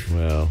wife.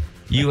 well.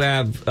 You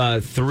have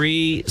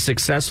 3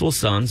 successful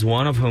sons,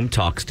 one of whom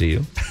talks to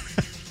you.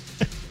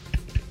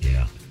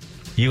 Yeah.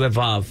 You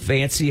have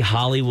fancy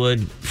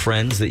Hollywood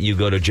friends that you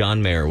go to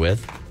John Mayer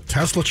with.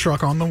 Tesla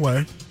truck on the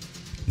way.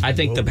 I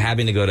think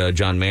having to go to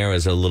John Mayer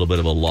is a little bit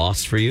of a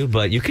loss for you,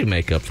 but you can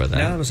make up for that.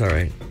 No, it was all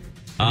right.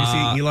 Did you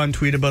see Elon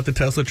tweet about the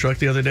Tesla truck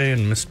the other day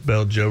and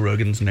misspelled Joe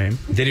Rogan's name?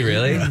 Did he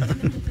really?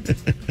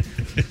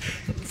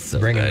 So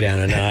Bring him good. down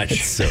a notch.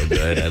 It's so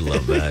good. I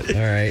love that. All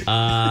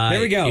right.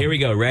 Here we go. Here we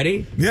go.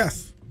 Ready?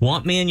 Yes.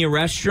 Want me in your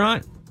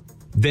restaurant?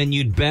 Then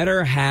you'd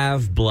better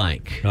have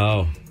blank.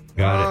 Oh,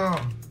 got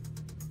it.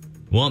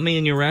 Want me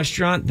in your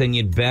restaurant? Then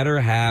you'd better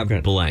have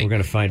blank. We're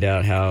going to find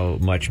out how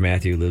much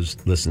Matthew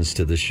listens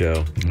to the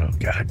show Oh,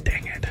 God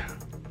dang it.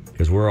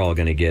 because we're all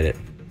going to get it.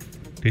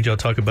 Did y'all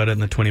talk about it in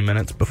the 20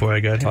 minutes before I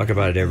got here? Talk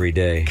about it every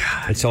day.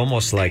 It's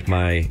almost like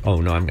my... Oh,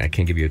 no, I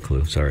can't give you a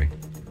clue. Sorry.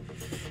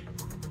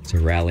 It's a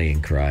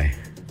rallying cry.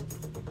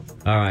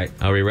 All right.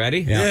 Are we ready?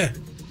 Yeah.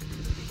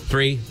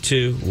 3,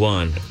 2,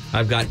 1.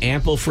 I've got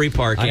ample free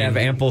parking. I have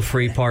ample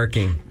free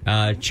parking.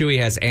 Chewy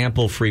has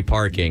ample free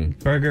parking.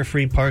 Burger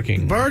free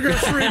parking. Burger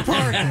free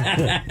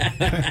parking.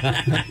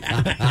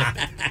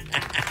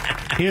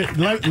 Here,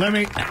 let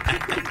me.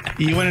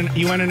 You want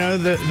to know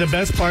the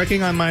best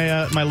parking on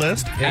my my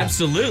list?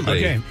 Absolutely.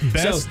 Okay,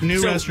 best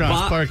new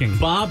restaurants parking.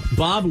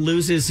 Bob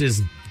loses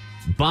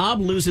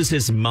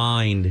his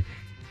mind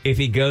if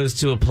he goes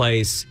to a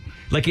place.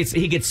 Like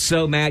he gets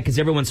so mad because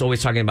everyone's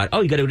always talking about,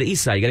 oh, you got to go to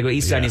East Side, you got to go to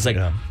East Side. And he's like,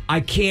 I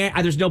can't.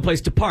 There's no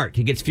place to park.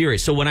 He gets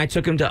furious. So when I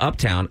took him to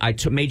Uptown, I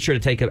made sure to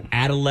take him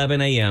at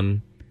 11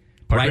 a.m.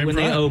 right when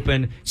they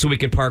open, so we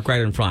could park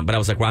right in front. But I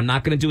was like, well, I'm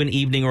not going to do an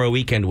evening or a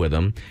weekend with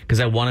him because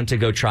I want him to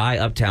go try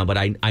Uptown, but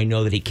I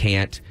know that he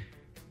can't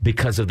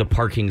because of the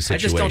parking situation.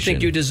 I just don't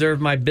think you deserve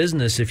my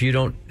business if you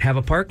don't have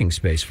a parking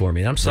space for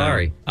me. I'm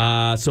sorry.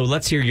 So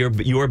let's hear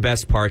your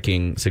best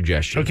parking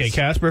suggestions. Okay,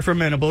 Casper for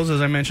Mennables, as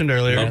I mentioned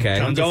earlier. Okay.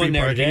 Tons I'm of free going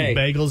there parking. today.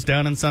 Bagels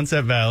down in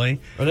Sunset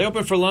Valley. Are they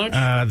open for lunch?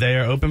 They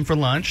are open for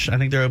lunch. I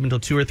think they're open until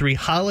 2 or 3.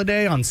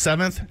 Holiday on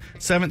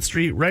 7th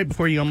Street, right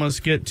before you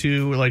almost get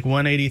to like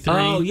 183.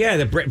 Oh, yeah,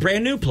 the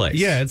brand new place.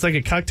 Yeah, it's like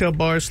a cocktail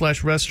bar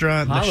 /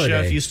 restaurant. Holiday.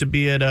 The chef used to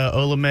be at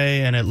Olame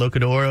and at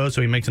Locadoro, so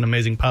he makes an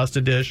amazing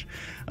pasta dish.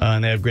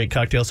 And they have great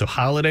cocktails. So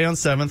Holiday on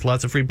 7th,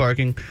 lots of free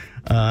parking.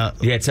 Yeah,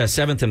 it's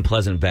 7th and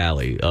Pleasant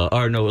Valley.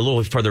 Or no, a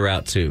little further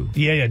out, too.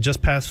 Yeah,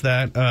 just past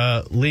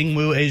that. Ling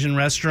Wu Asian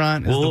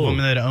Restaurant is the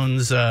woman that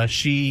owns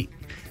She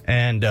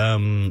and I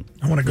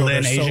want to go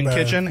Lin there so Asian bad.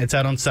 Kitchen. It's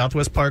out on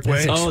Southwest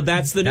Parkway.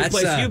 That's the new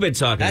place you've been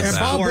talking And about.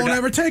 Bob won't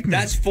ever take me.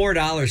 That's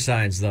 $4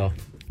 signs, though.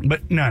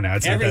 But no,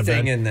 it's Everything not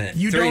that bad. in the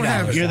You don't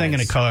have it. You're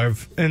thinking of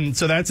Carve. And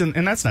so that's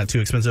and that's not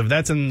too expensive.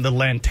 That's in the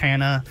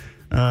Lantana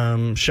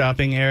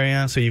shopping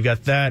area. So you've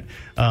got that.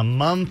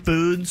 Mum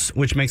Foods,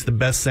 which makes the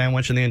best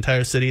sandwich in the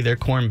entire city. They're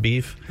corned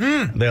beef.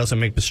 They also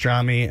make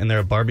pastrami, and they're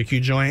a barbecue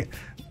joint.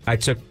 I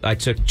took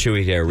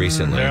Chewy there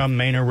recently. They're on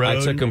Manor Road.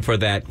 I took him for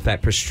that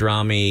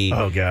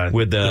pastrami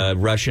with the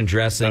Russian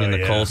dressing and the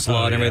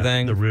coleslaw and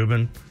everything. The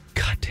Reuben.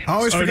 God damn. I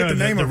always forget the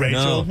name of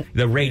Rachel. No,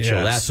 the Rachel,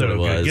 Yeah, that's so what it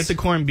was. good. Get the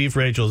corned beef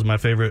Rachel is my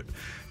favorite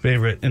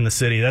in the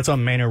city. That's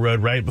on Manor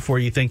Road right before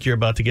you think you're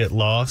about to get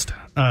lost.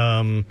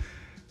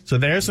 So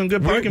there's some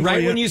good parking right for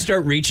you. when you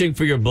start reaching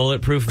for your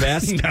bulletproof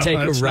vest, take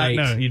a right.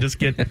 No, you just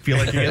feel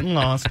like you're getting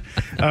lost.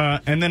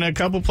 And then a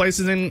couple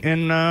places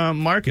in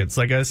markets.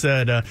 Like I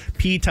said,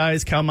 P.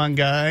 Thai's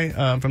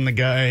Khao from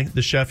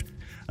the chef.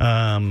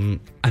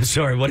 I'm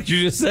sorry, what did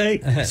you just say?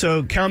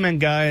 So Khao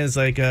Gai is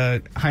like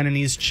a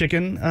Hainanese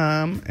chicken.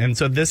 And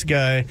so this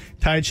guy,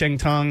 Tai Cheng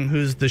Tong,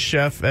 who's the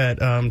chef at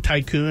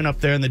Tycoon up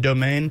there in the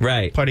Domain,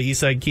 right, part of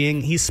Eastside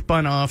King, he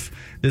spun off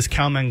this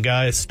Khao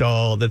Gai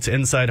stall that's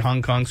inside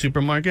Hong Kong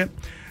supermarket.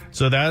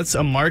 So that's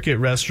a market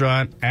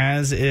restaurant,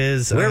 as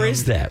is... Where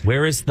is that?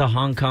 Where is the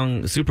Hong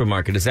Kong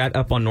supermarket? Is that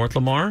up on North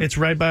Lamar? It's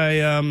right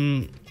by...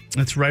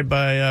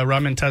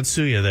 Ramen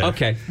Tatsuya there.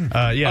 Okay.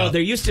 Yeah. Oh,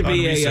 there used to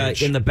be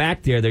in the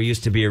back there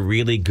used to be a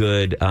really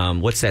good,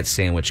 what's that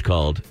sandwich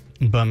called?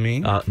 Banh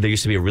mi. There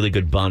used to be a really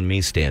good banh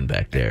mi stand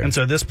back there. And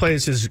so this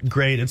place is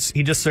great.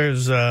 He just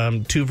serves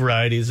two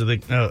varieties of the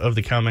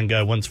Khao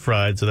Gai. One's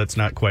fried, so that's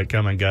not quite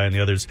Khao Gai, and the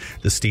other's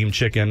the steamed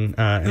chicken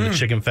and the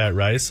chicken fat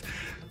rice.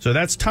 So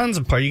that's tons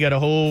of parking. You got a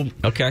whole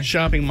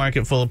shopping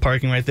market full of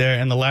parking right there.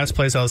 And the last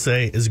place I'll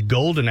say is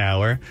Golden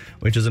Hour,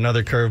 which is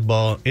another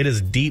curveball. It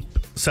is deep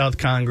South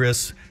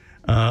Congress.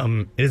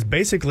 It is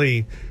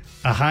basically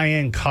a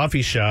high-end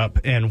coffee shop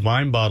and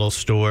wine bottle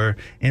store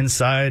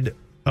inside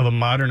of a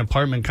modern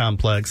apartment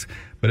complex.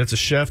 But it's a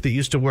chef that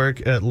used to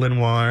work at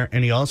Lenoir,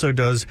 and he also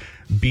does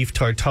beef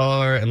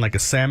tartare and like a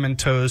salmon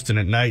toast. And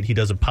at night, he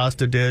does a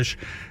pasta dish.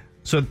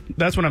 So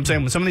that's what I'm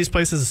saying. When some of these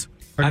places...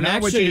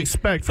 what you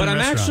expect from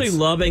restaurants. I'm actually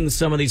loving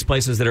some of these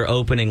places that are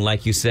opening,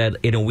 like you said,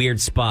 in a weird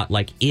spot,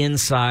 like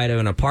inside of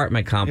an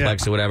apartment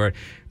complex or whatever.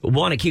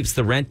 One, it keeps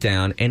the rent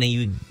down, and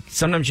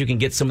sometimes you can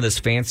get some of this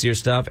fancier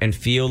stuff and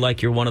feel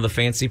like you're one of the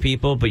fancy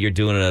people, but you're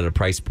doing it at a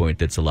price point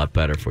that's a lot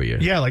better for you.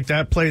 Yeah, like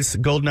that place,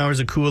 Golden Hour, is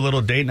a cool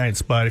little date night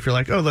spot. If you're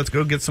like, let's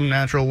go get some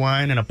natural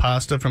wine and a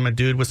pasta from a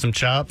dude with some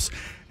chops.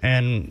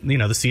 And,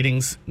 the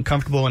seating's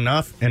comfortable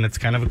enough, and it's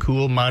kind of a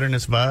cool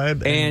modernist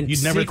vibe. And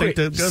you'd never think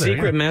to go there.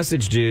 Secret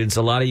message, dudes.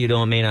 A lot of you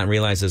may not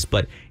realize this,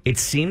 but it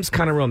seems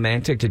kind of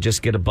romantic to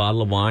just get a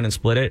bottle of wine and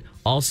split it.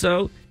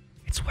 Also,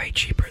 it's way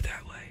cheaper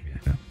that way.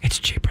 Yeah. It's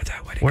cheaper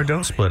that way. Or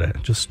don't split it.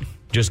 Just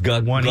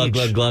glug on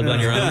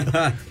your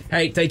own.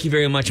 Hey, thank you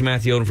very much,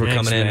 Matthew Odam, for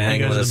coming in and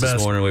hanging with us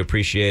this morning. We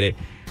appreciate it.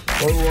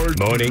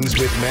 Mornings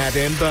with Matt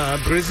and Bob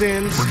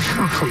presents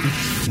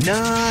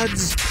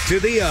Nods to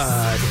the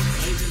Odd.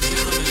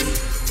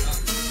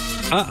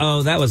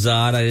 Uh-oh, that was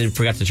odd. I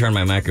forgot to turn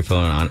my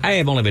microphone on. I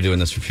have only been doing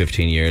this for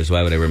 15 years.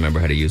 Why would I remember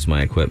how to use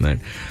my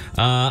equipment?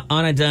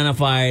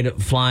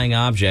 Unidentified flying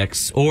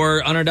objects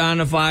or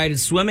unidentified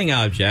swimming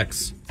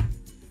objects.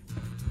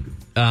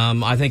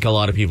 I think a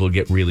lot of people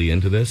get really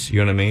into this.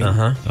 You know what I mean?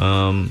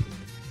 Uh-huh.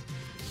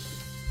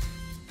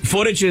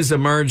 Footage has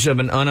emerged of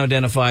an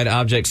unidentified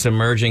object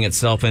submerging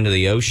itself into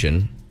the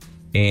ocean.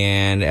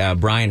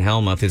 And Brian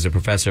Helmuth is a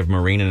professor of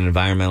marine and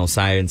environmental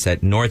science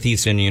at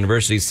Northeastern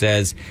University,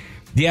 says...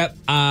 Yep,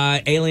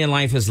 alien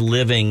life is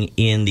living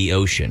in the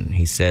ocean.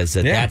 He says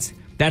that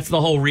that's the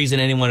whole reason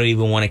anyone would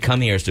even want to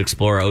come here is to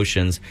explore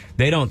oceans.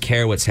 They don't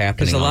care what's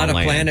happening Because a lot on of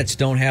land. planets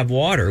don't have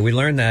water. We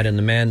learned that in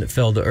The Man That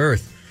Fell to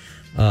Earth.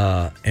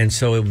 And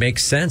so it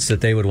makes sense that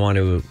they would want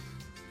to,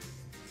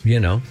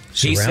 surround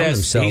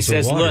themselves He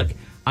says, with water. look,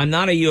 I'm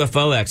not a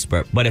UFO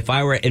expert, but if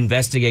I were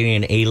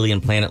investigating an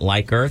alien planet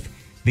like Earth,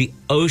 the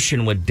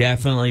ocean would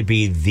definitely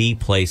be the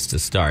place to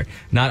start.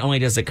 Not only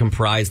does it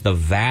comprise the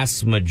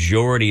vast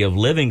majority of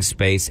living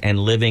space and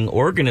living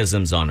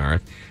organisms on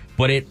Earth,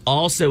 but it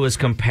also is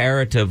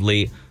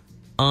comparatively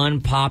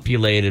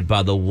unpopulated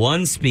by the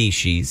one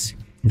species,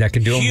 that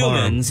could do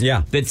humans,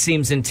 harm. that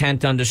seems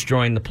intent on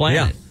destroying the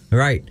planet. Yeah,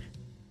 right.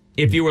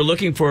 If you were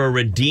looking for a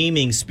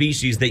redeeming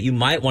species that you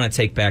might want to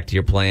take back to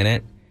your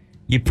planet,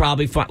 you'd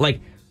probably find, like,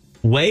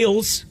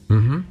 whales.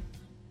 Mm-hmm.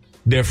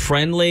 They're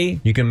friendly.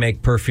 You can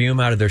make perfume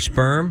out of their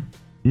sperm.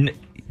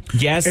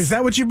 Yes. Is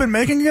that what you've been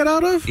making it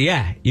out of?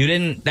 Yeah. You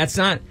didn't. That's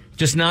not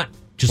not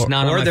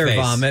on my their face.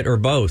 vomit, or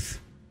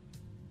both.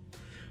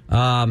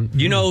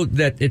 You know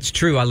that it's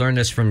true. I learned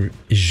this from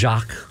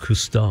Jacques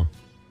Cousteau.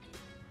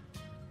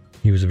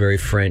 He was a very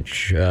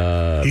French.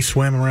 He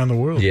swam around the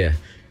world. Yeah.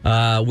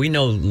 We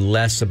know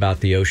less about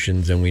the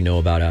oceans than we know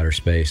about outer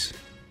space.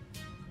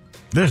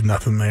 There's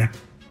nothing there.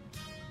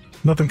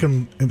 Nothing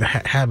can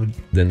happen.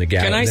 Than the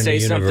galaxy. Can I say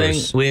something?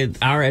 Universe. With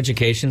our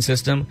education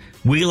system,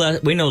 we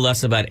know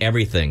less about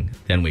everything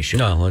than we should.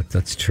 No,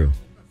 that's true.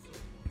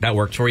 That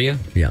worked for you?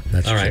 Yeah,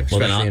 that's all true. right. Well,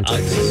 then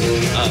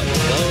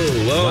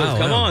whoa, Wow,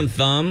 come wow. on,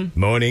 Thumb.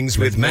 Mornings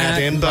with Matt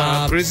Matt and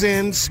Bob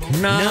presents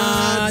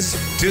Nods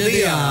to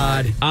the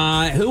Odd.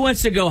 Who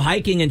wants to go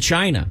hiking in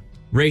China?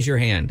 Raise your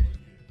hand.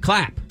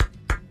 Clap.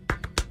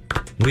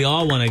 We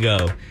all want to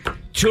go.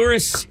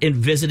 Tourists in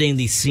visiting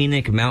the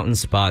scenic mountain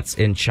spots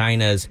in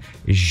China's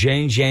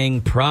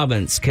Xinjiang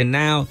province can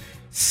now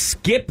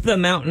skip the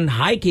mountain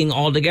hiking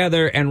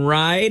altogether and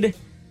ride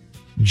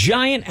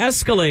giant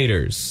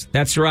escalators.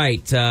 That's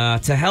right.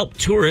 To help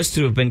tourists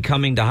who have been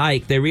coming to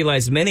hike, they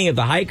realize many of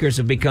the hikers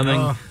are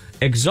becoming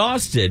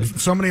exhausted.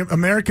 So many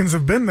Americans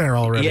have been there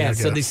already. Yeah, I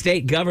so guess. the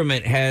state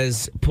government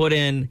has put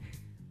in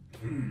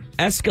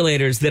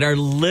escalators that are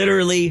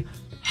literally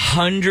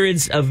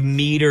hundreds of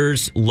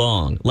meters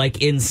long.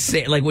 Like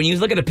insane. Like when you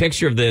look at a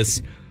picture of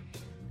this,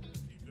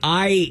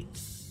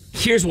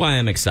 here's why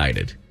I'm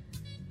excited.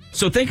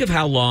 So think of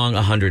how long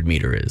 100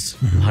 meter is.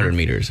 100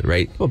 meters,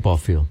 right? Football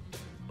field.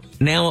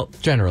 Now,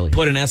 Generally.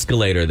 put an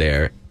escalator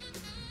there.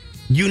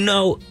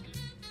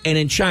 And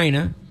in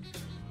China,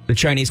 the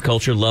Chinese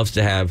culture loves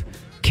to have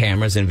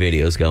cameras and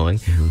videos going.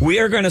 We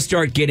are going to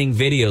start getting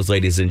videos,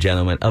 ladies and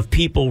gentlemen, of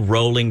people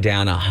rolling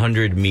down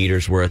 100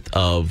 meters worth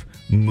of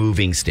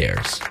moving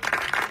stairs.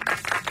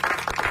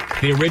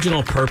 The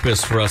original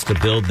purpose for us to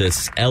build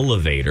this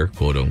elevator,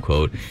 quote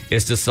unquote,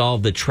 is to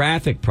solve the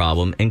traffic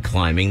problem in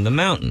climbing the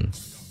mountain.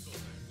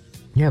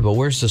 Yeah, but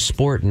where's the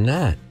sport in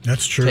that?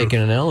 That's true.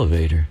 Taking an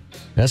elevator,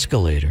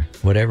 escalator,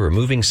 whatever,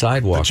 moving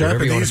sidewalk, The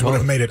whatever you want Japanese to would call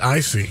have it. made it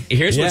icy.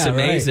 Here's what's Yeah,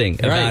 amazing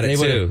right. about They it,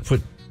 would too. have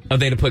put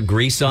They to put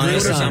grease on it or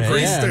Grease on something?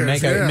 it, Yeah,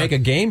 Stairs, make a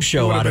game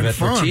show Would've out of been it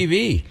for fun.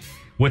 TV.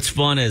 What's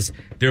fun is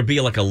there'll be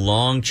like a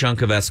long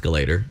chunk of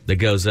escalator that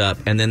goes up,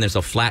 and then there's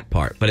a flat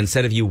part. But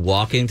instead of you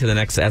walking to the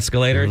next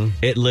escalator,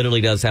 it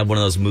literally does have one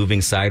of those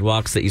moving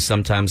sidewalks that you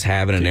sometimes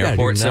have in an You gotta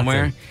airport do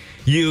somewhere. nothing.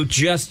 You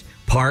just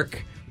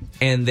park,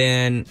 and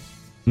then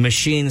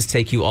machines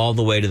take you all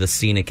the way to the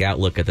scenic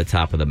outlook at the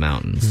top of the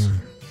mountains.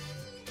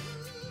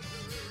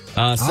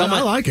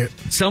 I like it.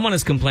 Someone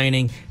is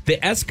complaining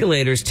the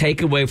escalators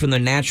take away from the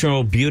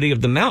natural beauty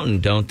of the mountain,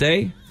 don't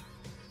they?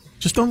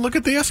 Just don't look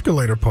at the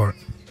escalator part.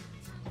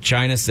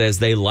 China says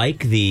they like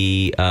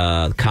the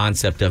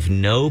concept of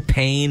no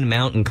pain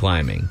mountain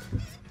climbing,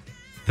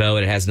 though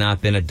it has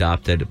not been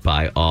adopted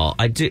by all.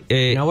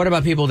 Now, what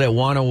about people that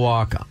want to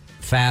walk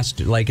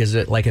fast? Like, is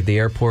it like at the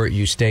airport,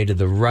 you stay to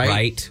the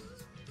right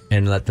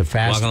and let the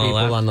fast Walk on the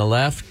people left. on the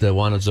left, the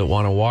ones that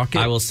want to walk it?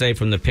 I will say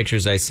from the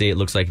pictures I see, it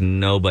looks like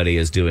nobody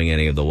is doing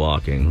any of the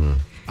walking.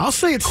 I'll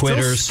say it's still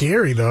Quitters.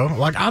 scary, though.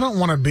 Like, I don't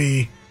want to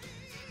be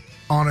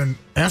on an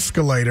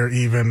escalator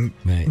even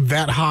Right.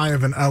 that high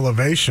of an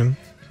elevation.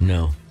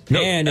 No.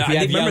 And if you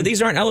have remember, young,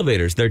 these aren't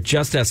elevators; they're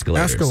just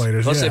escalators.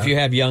 Escalators, plus, yeah. if you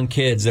have young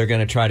kids, they're going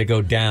to try to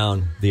go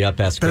down the up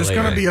escalator. There's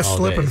going to be a all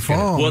slip day. and It's gonna-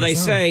 fall. Well, they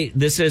So- say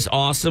this is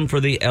awesome for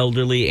the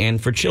elderly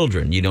and for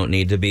children. You don't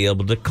need to be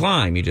able to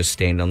climb; you just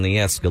stand on the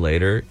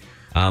escalator.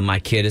 My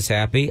kid is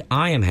happy.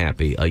 I am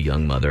happy. A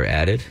young mother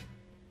added.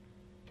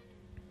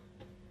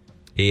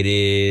 It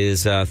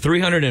is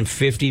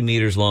 350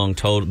 meters long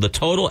total. The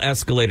total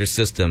escalator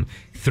system,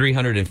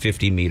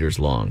 350 meters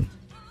long.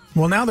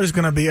 Well, now there's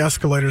going to be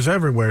escalators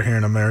everywhere here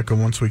in America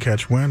once we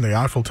catch wind. The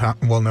Eiffel Tower.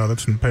 Well, no,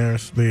 that's in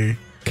Paris. The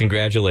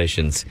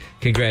Congratulations,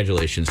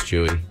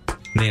 Chewy.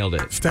 Nailed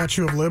it.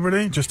 Statue of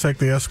Liberty. Just take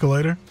the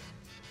escalator.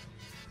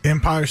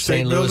 Empire State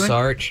St. Louis Building.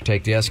 Arch,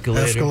 take the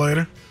escalator.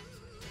 Escalator.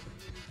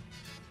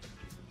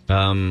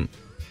 Mount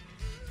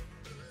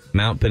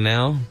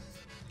Pinnell.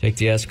 Take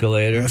the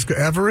escalator.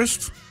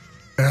 Everest.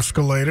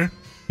 Escalator.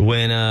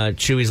 When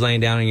Chewy's laying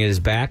down on his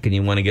back and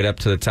you want to get up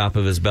to the top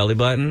of his belly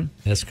button.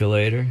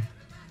 Escalator.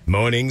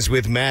 Mornings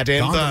with Matt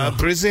and Gondola. Bob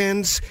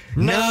presents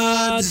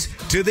Nods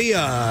to the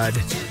Odd.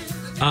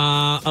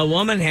 A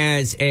woman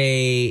has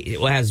a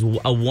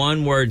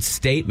one-word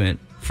statement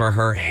for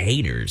her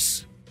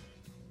haters.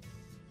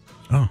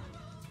 Oh.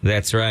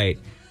 That's right.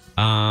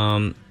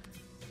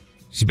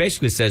 She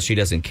basically says she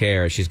doesn't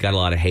care. She's got a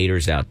lot of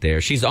haters out there.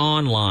 She's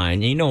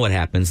online. You know what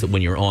happens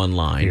when you're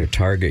online. You're a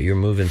target. You're a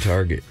moving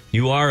target.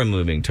 You are a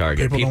moving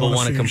target. People don't wanna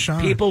want see you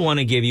shine. People want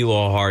to give you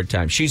a hard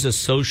time. She's a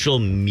social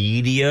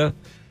media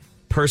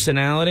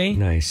personality.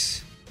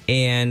 Nice.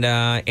 And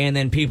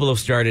then people have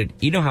started,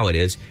 you know how it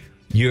is.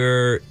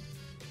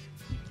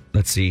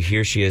 Let's see,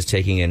 here she is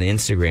taking an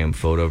Instagram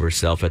photo of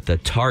herself at the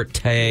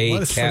Tarte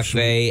What is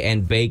Cafe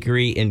and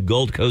Bakery in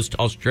Gold Coast,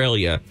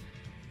 Australia.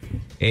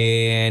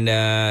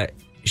 And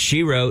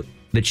she wrote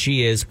that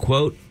she is,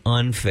 quote,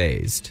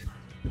 unfazed.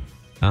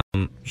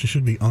 She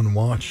should be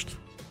unwatched.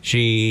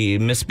 She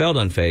misspelled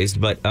unfazed,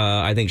 but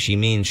I think she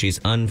means she's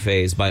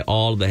unfazed by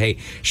all the hate.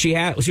 She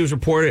was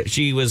reported,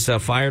 she was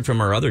fired from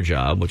her other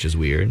job, which is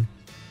weird.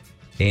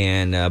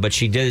 But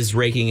she is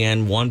raking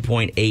in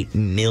 $1.8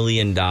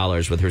 million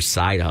with her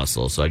side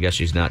hustle, so I guess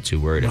she's not too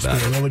worried Must about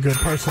be it. a really good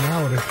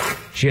personality.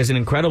 She has an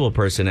incredible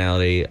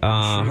personality.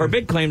 Her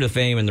big claim to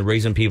fame, and the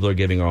reason people are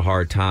giving her a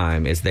hard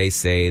time, is they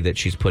say that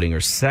she's putting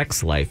her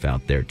sex life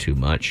out there too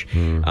much.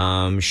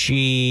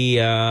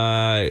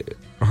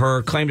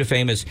 Her claim to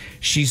fame is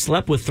she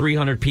slept with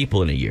 300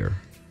 people in a year.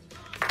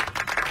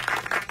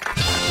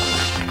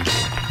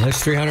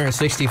 That's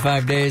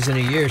 365 days in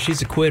a year.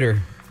 She's a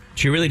quitter.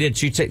 She really did.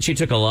 She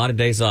took a lot of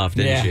days off,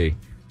 didn't she?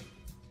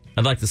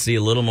 I'd like to see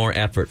a little more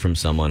effort from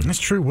someone. That's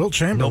true. Wilt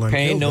Chamberlain. No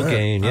pain, killed no that.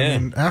 gain, yeah. I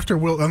mean, after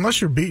Wilt,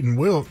 unless you're beating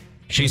Wilt.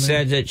 She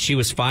said that she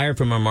was fired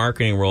from her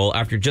marketing role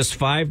after just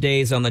 5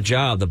 days on the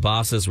job. The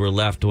bosses were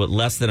left with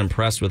less than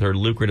impressed with her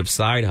lucrative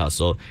side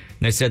hustle. And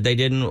they said they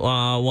didn't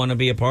want to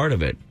be a part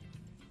of it.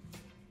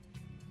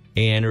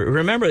 And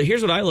remember,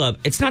 here's what I love.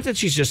 It's not that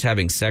she's just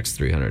having sex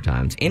 300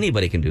 times.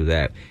 Anybody can do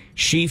that.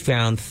 She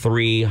found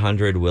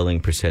 300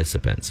 willing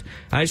participants.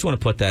 I just want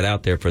to put that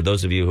out there for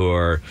those of you who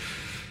are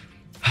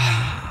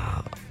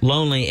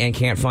lonely and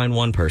can't find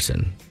one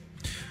person.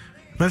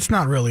 That's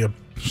not really a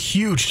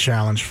huge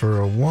challenge for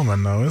a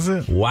woman, though, is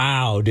it?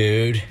 Wow,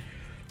 dude.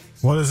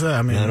 What is that?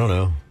 I mean, I don't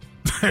know.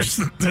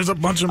 there's a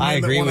bunch of men I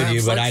agree that wanna with have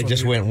you, but sex I with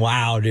just you. went,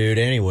 wow, dude,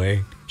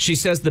 anyway. She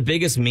says the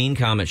biggest mean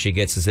comment she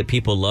gets is that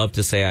people love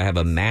to say I have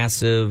a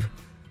massive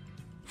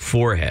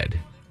forehead.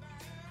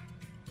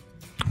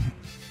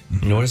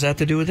 You know what does that have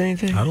to do with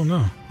anything? I don't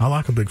know. I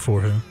like a big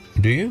forehead.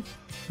 Do you?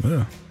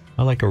 Yeah.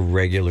 I like a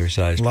regular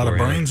sized A lot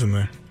forehead. of brains in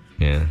there.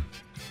 Yeah.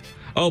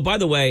 Oh, by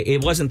the way,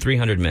 it wasn't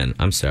 300 men.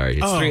 I'm sorry.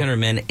 It's 300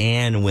 men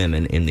and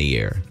women in the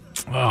year.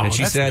 Oh, And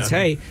she that's says,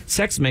 nothing. hey,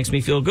 sex makes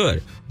me feel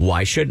good.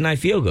 Why shouldn't I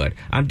feel good?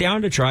 I'm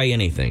down to try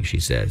anything, she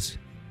says.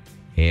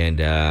 And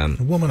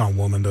Woman on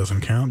woman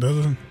doesn't count,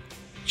 does it?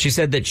 she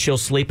said that she'll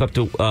sleep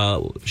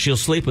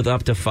with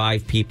up to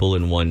 5 people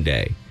in one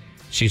day.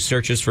 She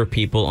searches for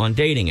people on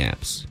dating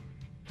apps.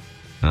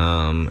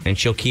 And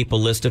she'll keep a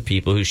list of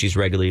people who she's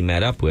regularly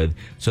met up with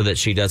so that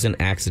she doesn't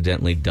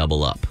accidentally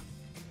double up.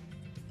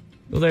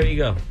 Well, there you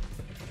go.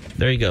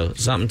 There you go.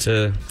 Something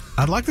to...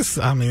 I'd like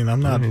to. I mean,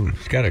 I'm not.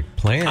 She's got a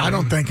plan. I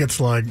don't think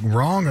it's like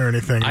wrong or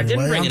anything. I didn't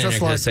anyway. bring I'm it in just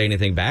here like, to say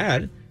anything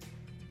bad.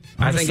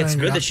 I'm I just think it's saying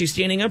good that- that she's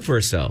standing up for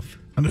herself.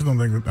 I just don't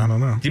think. I don't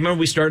know. Do you remember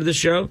we started the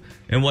show?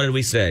 And what did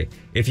we say?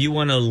 If you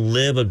want to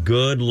live a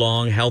good,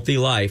 long, healthy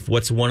life,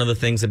 what's one of the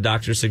things that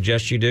doctors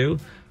suggest you do?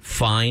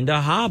 Find a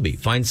hobby.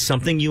 Find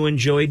something you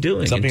enjoy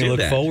doing. Something and do to look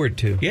that. forward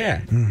to.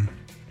 Yeah.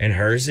 And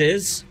hers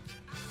is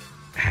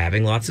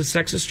having lots of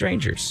sex with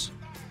strangers.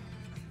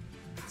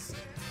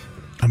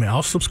 I mean,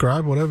 I'll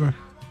subscribe, whatever.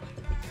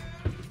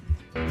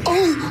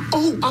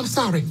 Oh, I'm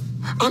sorry.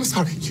 I'm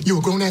sorry. You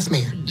a grown-ass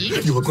man.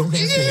 You a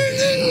grown-ass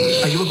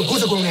man.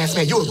 Who's a grown-ass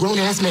man? You a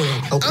grown-ass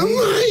man, okay?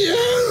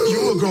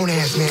 You a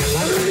grown-ass man,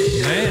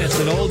 right? Man, it's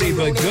an oldie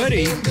but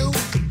goodie.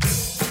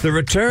 The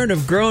return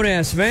of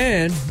grown-ass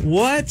man.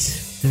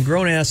 What? And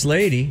grown-ass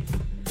lady.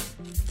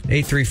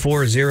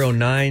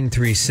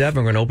 8340937.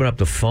 We're going to open up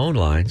the phone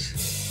lines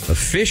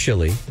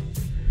officially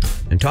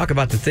and talk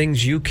about the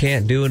things you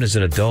can't do as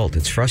an adult.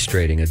 It's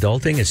frustrating.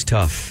 Adulting is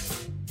tough.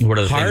 What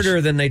are the Harder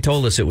things? than they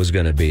told us it was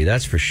going to be.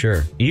 That's for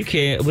sure. You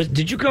can't.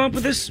 Did you come up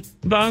with this,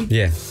 Bob?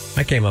 Yeah,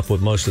 I came up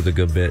with most of the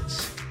good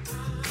bits.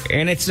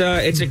 And it's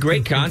a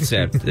great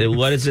concept.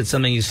 What is it?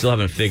 Something you still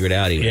haven't figured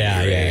out even.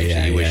 at your age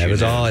that you wish you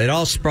knew? It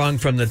all sprung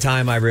from the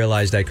time I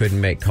realized I couldn't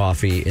make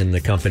coffee in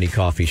the company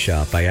coffee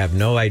shop. I have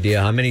no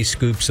idea how many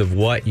scoops of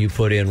what you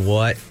put in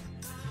what.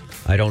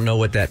 I don't know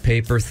what that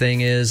paper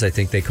thing is. I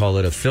think they call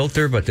it a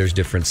filter, but there's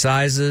different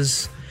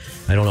sizes.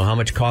 I don't know how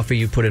much coffee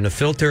you put in a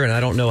filter, and I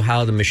don't know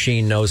how the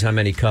machine knows how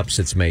many cups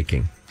it's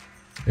making.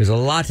 There's a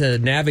lot to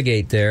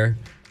navigate there,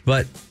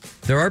 but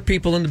there are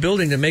people in the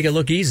building that make it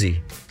look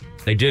easy.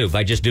 They do,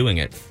 by just doing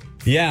it.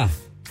 Yeah.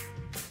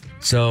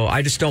 So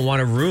I just don't want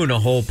to ruin a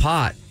whole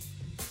pot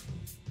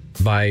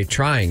by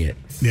trying it.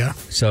 Yeah.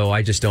 So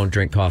I just don't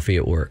drink coffee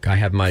at work. I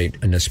have an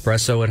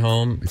espresso at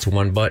home. It's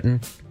one button.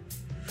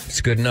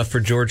 It's good enough for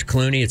George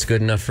Clooney. It's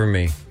good enough for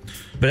me.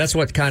 But that's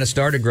what kind of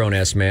started Grown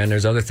Ass Man.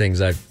 There's other things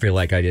I feel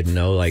like I didn't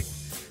know, like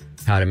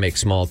how to make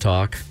small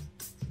talk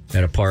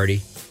at a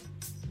party.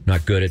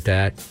 Not good at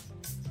that.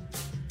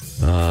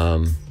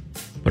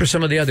 What are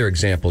some of the other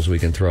examples we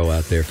can throw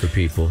out there for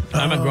people?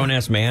 I'm a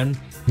grown-ass man,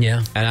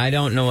 Yeah. and I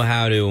don't know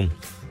how to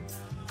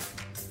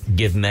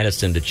give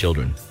medicine to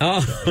children.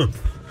 Oh,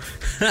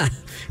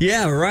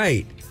 yeah,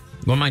 right.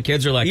 When my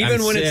kids are like, Even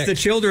I'm when sick, it's the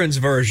children's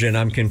version,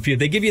 I'm confused.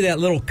 They give you that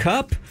little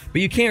cup,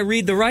 but you can't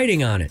read the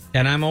writing on it.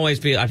 and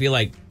I feel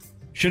like,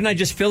 Shouldn't I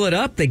just fill it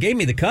up? They gave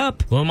me the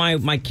cup. well,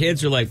 my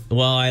kids are like,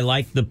 well, I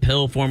like the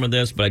pill form of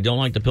this, but I don't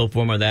like the pill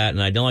form of that,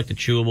 and I don't like the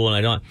chewable, and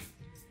I don't.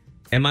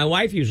 And my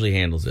wife usually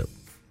handles it.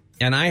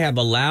 And I have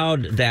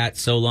allowed that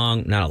so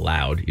long, not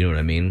allowed, you know what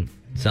I mean?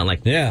 It's not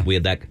like we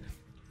had that.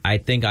 I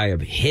think I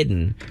have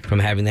hidden from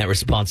having that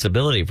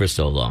responsibility for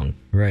so long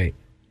Right.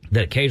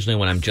 that occasionally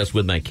when I'm just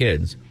with my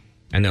kids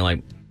and they're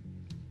like,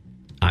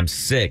 I'm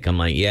sick, I'm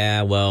like,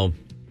 yeah, well,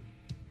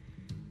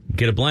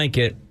 get a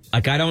blanket.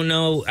 Like, I don't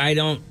know.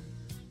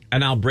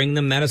 and I'll bring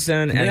them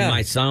medicine, and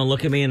my son will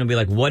look at me and be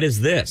like, "What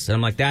is this?" And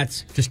I'm like,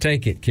 "That's just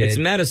take it, kid. It's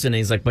medicine." And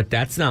he's like, "But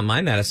that's not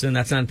my medicine.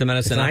 That's not the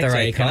medicine It's not I the take."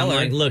 right And I'm color.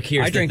 like, "Look,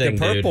 here's I the drink thing, the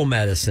purple dude.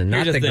 medicine,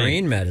 not Here's the thing.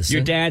 green medicine.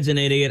 Your dad's an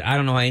idiot. I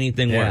don't know how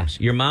anything works.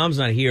 Your mom's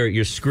not here.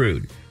 You're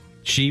screwed."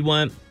 She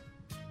went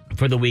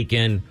for the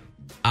weekend.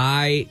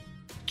 I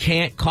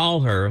can't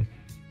call her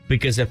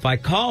because if I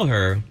call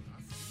her,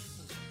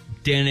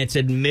 then it's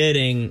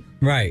admitting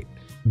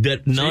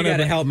that none you got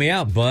to of help me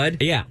out, bud.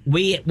 Yeah,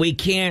 we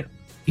can't.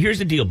 Here's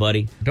the deal,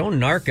 buddy. Don't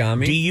narc on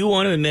me. Do you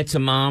want to admit to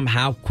mom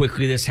how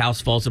quickly this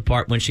house falls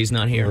apart when she's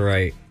not here?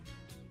 Right.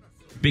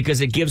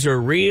 Because it gives her a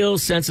real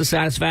sense of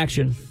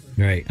satisfaction.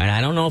 Right. And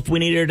I don't know if we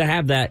need her to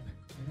have that.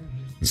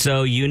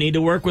 So you need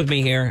to work with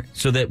me here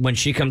so that when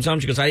she comes home,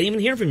 she goes, "I didn't even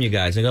hear from you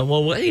guys." I go,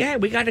 "Well, yeah,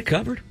 we got it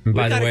covered." And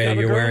by the way,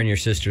 you're wearing your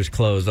sister's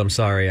clothes. I'm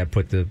sorry I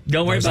put the...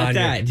 Don't worry about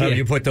that.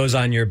 You put those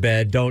on your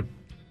bed. Don't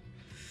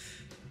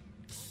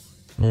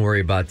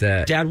worry about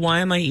that. Dad, why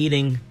am I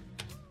eating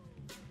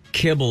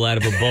kibble out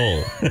of a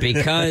bowl?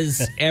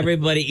 Because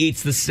everybody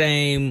eats the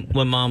same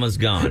when Mama's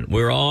gone.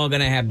 We're all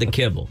going to have the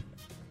kibble.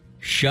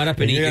 Shut up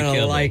and eat your kibble. You're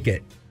going to like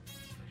it.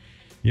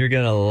 You're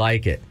going to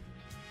like it.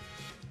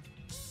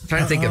 I'm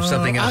trying to think of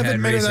something I've had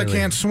admitted recently. I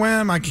can't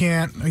swim. I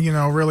can't,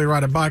 really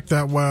ride a bike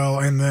that well.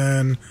 And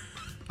then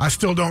I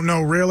still don't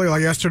know really.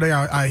 Like yesterday,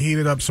 I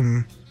heated up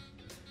some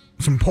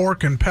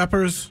pork and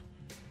peppers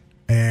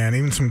and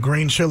even some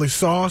green chili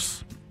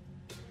sauce.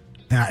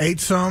 And I ate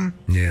some.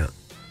 Yeah.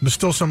 There's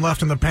still some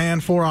left in the pan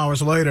 4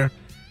 hours later.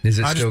 Is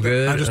it still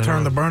good? I just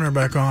turned the burner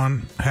back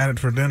on, had it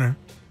for dinner.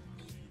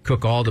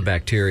 Cook all the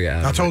bacteria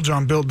out I of told you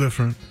I'm built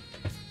different.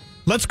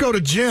 Let's go to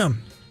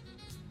Jim.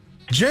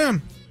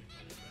 Jim.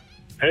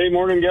 Hey,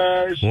 morning,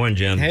 guys. Morning,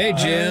 Jim. Hey,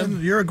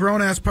 Jim. You're a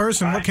grown-ass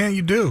person. What can't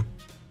you do?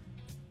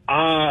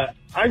 I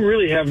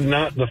really have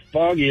not the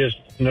foggiest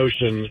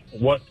notion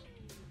what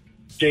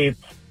shape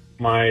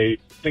my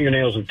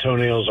fingernails and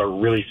toenails are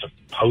really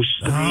supposed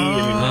to be.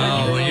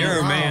 You're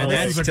a man.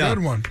 This is a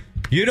good one.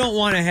 You don't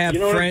want to have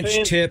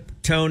French tip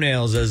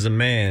toenails as a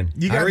man.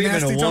 You got or even a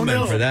nasty woman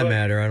toenails? for that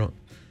matter. I don't.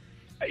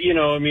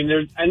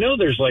 I know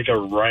there's like a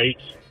right,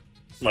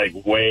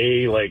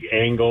 way,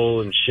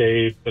 angle and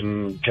shape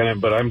and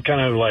but I'm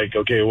kind of like,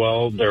 okay,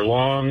 well, they're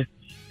long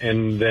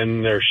and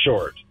then they're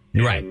short.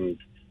 Right. And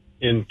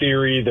in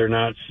theory, they're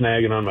not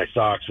snagging on my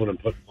socks when I'm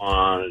putting them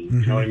on. And,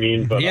 You know what I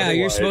mean? But Yeah,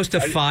 you're supposed to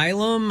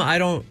file them. I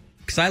don't,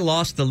 because I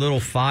lost the little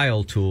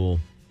file tool.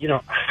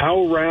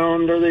 How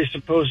round are they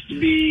supposed to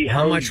be?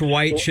 How much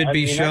white should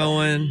be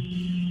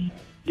showing?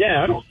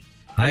 I don't.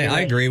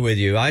 I agree with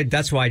you.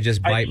 That's why I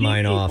just bite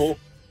mine off.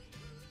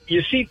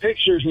 You see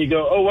pictures and you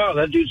go, "Oh wow,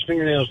 that dude's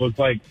fingernails look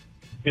like,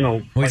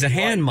 Well, he's a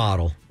hand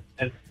model."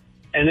 And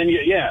then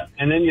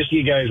you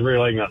see guys where you're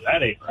like, "No,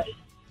 that ain't right."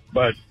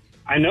 But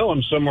I know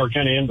I'm somewhere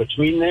kind of in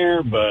between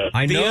there. But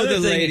I know the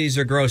ladies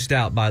are grossed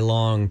out by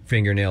long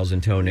fingernails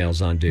and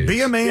toenails on dudes.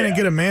 Be a man and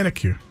get a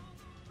manicure.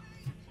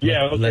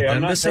 Yeah, okay, Let them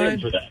I'm not decide?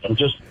 paying for that. I'm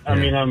just,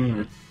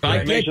 I'm.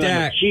 I get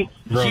that.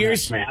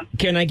 Man.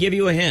 Can I give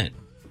you a hint?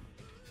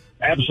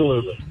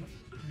 Absolutely.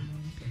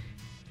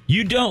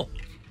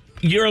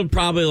 You're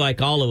probably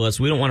like all of us.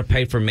 We don't want to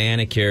pay for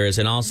manicures,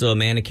 and also a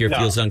manicure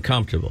feels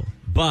uncomfortable.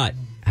 But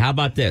how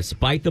about this?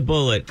 Bite the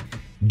bullet.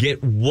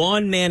 Get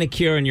one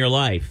manicure in your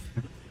life.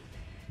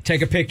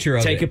 Take a picture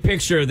of it. Take a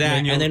picture of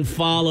that, and then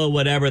follow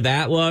whatever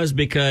that was,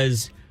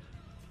 because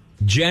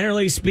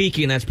generally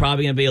speaking, that's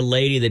probably going to be a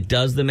lady that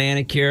does the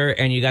manicure,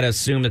 and you got to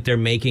assume that they're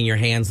making your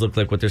hands look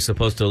like what they're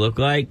supposed to look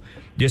like.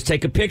 Just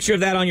take a picture of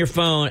that on your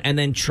phone, and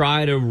then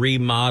try to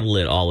remodel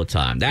it all the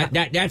time.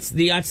 That's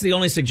the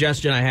only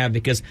suggestion I have,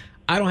 because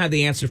I don't have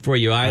the answer for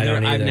you either.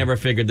 I've never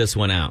figured this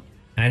one out.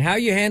 And how are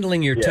you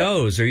handling your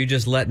toes? Are you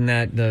just letting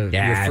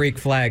your freak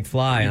flag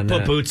fly on that?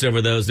 Put boots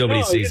over those.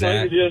 Nobody sees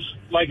that. You just,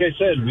 like I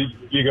said,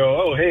 you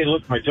go, "Oh, hey,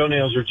 look, my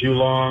toenails are too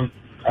long,"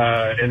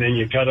 and then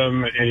you cut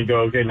them, and you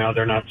go, "Okay, now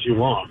they're not too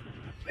long."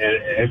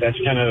 And that's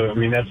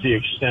that's the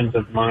extent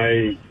of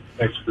my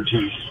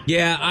expertise.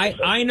 Yeah,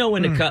 I know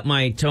when to cut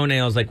my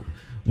toenails. Like,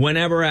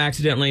 whenever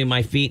accidentally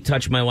my feet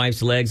touch my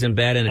wife's legs in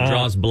bed and it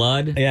draws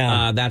blood,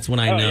 that's when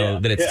I know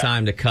that it's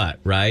time to cut,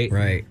 right?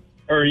 Right.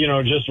 Or,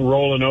 just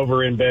rolling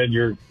over in bed,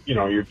 you're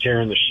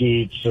tearing the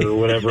sheets or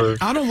whatever.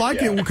 I don't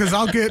like it because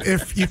I'll get,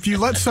 if you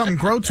let something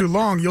grow too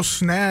long, you'll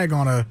snag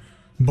on a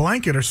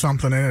blanket or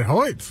something and it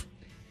hurts.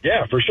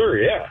 Yeah, for sure,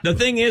 yeah. The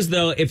thing is,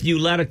 though, if you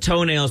let a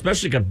toenail,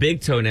 especially like a big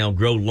toenail,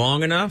 grow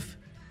long enough,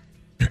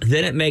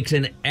 then it makes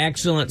an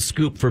excellent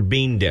scoop for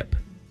bean dip.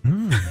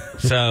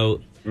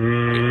 So...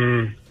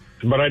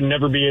 but I'd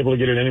never be able to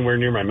get it anywhere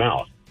near my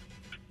mouth.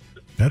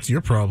 That's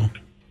your problem.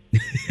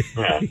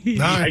 I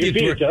can feed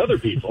it to other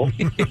people.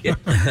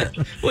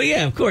 Well,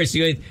 yeah, of course.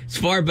 It's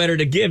far better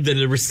to give than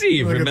to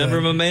receive. Look at Remember,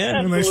 that. my man?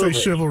 And they say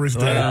chivalry's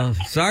dead.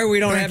 Sorry we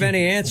don't have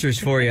any answers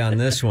for you on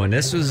this one.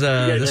 This was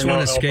this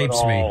one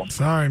escapes me.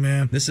 Sorry,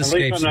 man. This At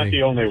escapes least I'm not me.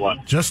 the only one.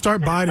 Just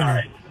start biting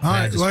them. All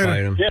right, Just later.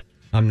 bite 'em. Yeah.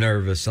 I'm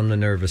nervous. I'm the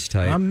nervous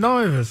type. I'm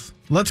nervous.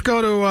 Let's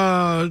go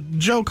to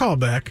Joe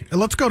Callback.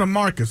 Let's go to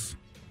Marcus.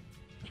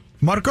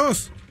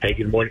 Marcos. Hey,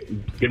 good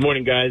morning. Good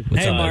morning, guys.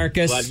 Hey,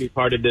 Marcus. Glad to be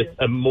part of this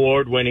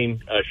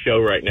award-winning show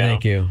right now.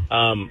 Thank you.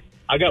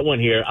 I got one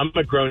here. I'm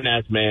a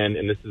grown-ass man,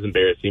 and this is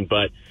embarrassing,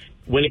 but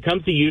when it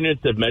comes to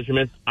units of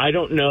measurements, I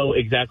don't know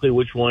exactly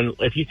which one.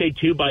 If you say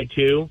 2 by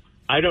 2,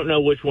 I don't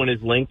know which one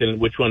is length and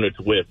which one is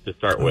width to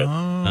start with.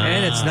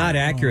 And it's not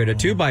accurate. A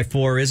 2 by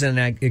 4 isn't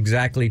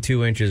exactly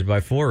 2 inches by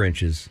 4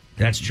 inches.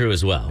 That's true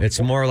as well. It's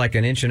more like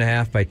 1.5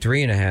 inches by 3.5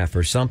 inches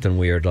or something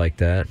weird like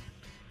that.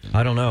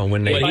 I don't know.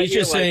 When they, But he's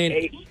just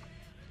saying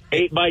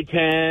 8 by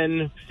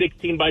 10,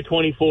 16 by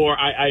 24.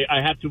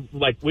 I have to,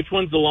 like, which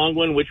one's the long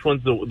one? Which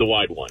one's the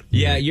wide one?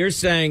 Yeah, you're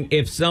saying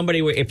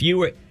if you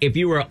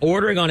were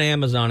ordering on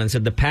Amazon and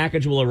said the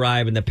package will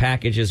arrive and the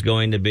package is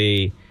going to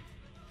be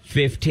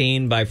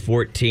 15 by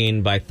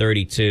 14 by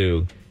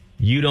 32,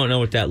 you don't know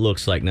what that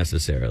looks like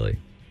necessarily.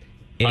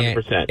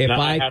 100%. If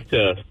I have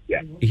to,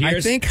 yeah.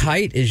 I think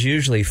height is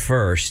usually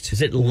first.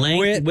 Is it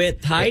length,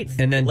 width, height,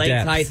 and then length,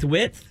 depth. height,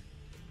 width?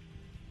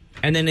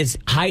 And then is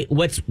height?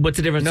 What's the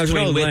difference No,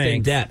 between no width length.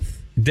 and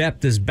depth?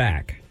 Depth is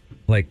back,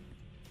 like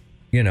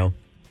this,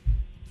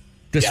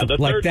 Yeah, the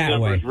like third that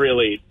number way. is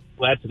really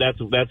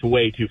that's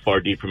way too far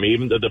deep for me.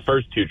 Even the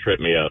first two trip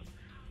me up.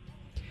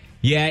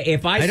 Yeah,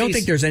 if I don't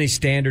think there's any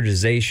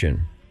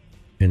standardization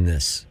in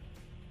this.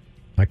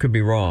 I could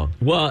be wrong.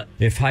 Well,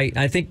 if height,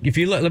 I think if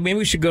you look, maybe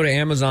we should go to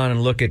Amazon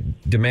and look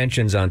at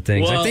dimensions on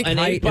things. I think an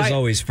height 8 is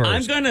always first.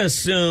 I'm going to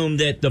assume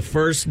that the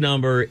first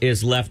number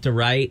is left to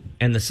right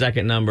and the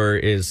second number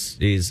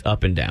is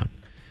up and down.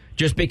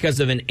 Just because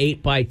of an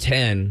 8 by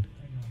 10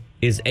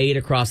 is 8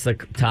 across the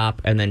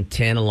top and then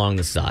 10 along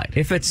the side.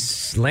 If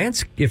it's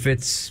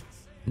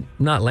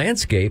not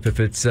landscape, if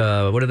it's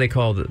what do they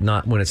call it?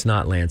 Not when it's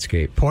not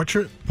landscape.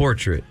 Portrait.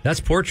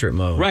 That's portrait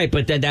mode. Right,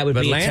 but then that would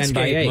be a 10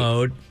 by 8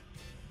 mode.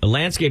 A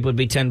landscape would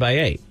be 10 by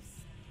 8.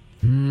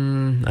 I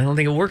don't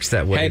think it works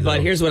that way. Hey, but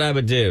here's what I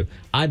would do.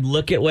 I'd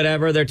look at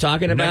whatever they're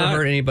talking I've about. never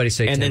heard anybody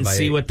say 10 and then by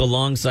see 8. what the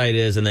long side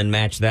is and then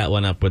match that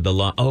one up with the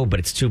long. Oh, but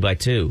it's 2 by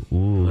 2. Ooh,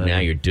 now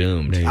you're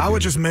doomed. I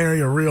would just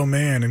marry a real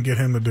man and get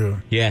him to do it.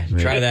 Yeah,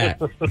 try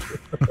that.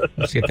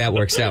 Let's see if that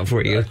works out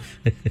for you.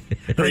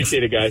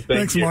 Appreciate it, guys.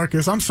 Thanks,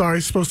 Marcus. I'm sorry.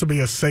 It's supposed to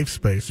be a safe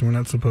space. We're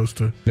not supposed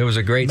to. There was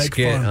a great make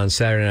skit fun. on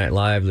Saturday Night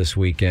Live this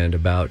weekend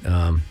about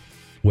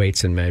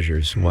weights and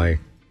measures. Why?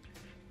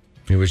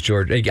 It was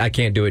George. I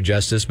can't do it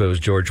justice, but it was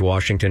George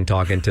Washington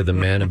talking to the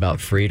men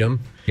about freedom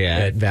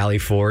at Valley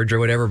Forge or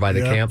whatever by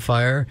the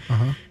campfire.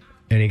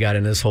 And he got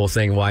in this whole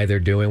thing why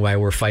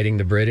we're fighting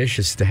the British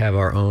is to have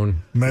our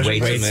own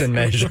weights and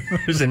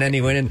measures. And then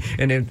he went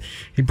in and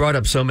he brought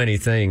up so many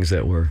things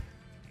that were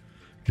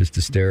just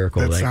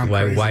hysterical.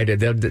 Why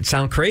did that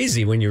sound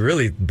crazy when you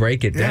really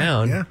break it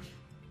down? Yeah,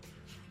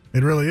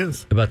 it really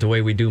is about the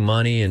way we do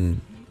money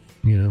and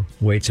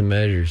weights and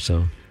measures.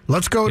 So.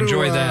 Let's go to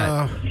Enjoy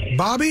that.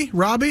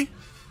 Robbie?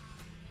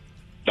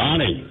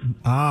 Donnie.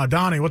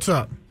 Donnie, what's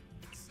up?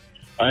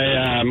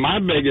 My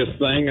biggest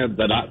thing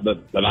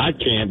that I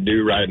can't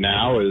do right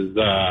now is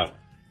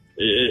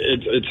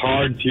it's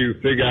hard to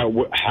figure out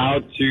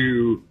how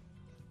to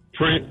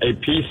print a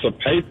piece of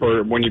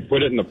paper when you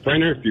put it in the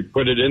printer, if you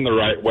put it in the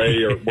right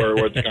way or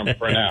where it's going to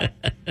print out.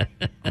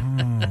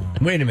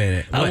 Wait a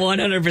minute. I'm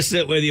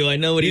 100% with you. I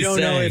know what he's saying.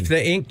 You don't know if the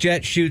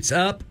inkjet shoots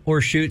up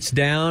or shoots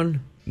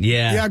down?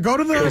 Yeah. Yeah, go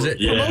to the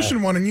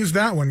promotion one and use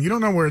that one. You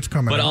don't know where it's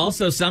coming But out.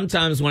 also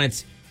sometimes when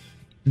it's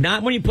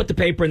not when you put the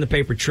paper in the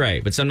paper tray,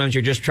 but sometimes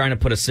you're just trying to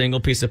put a single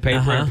piece of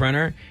paper in a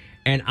printer.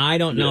 And I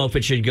don't know if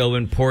it should go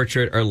in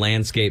portrait or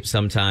landscape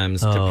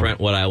sometimes to print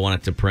what I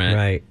want it to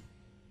print.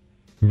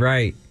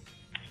 Right.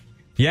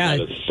 Yeah.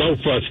 That is so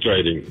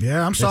frustrating.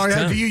 Yeah, I'm sorry.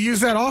 Do you use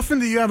that often?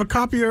 Do you have a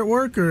copier at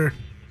work or?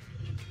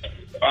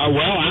 Well,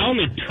 I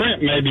only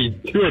print maybe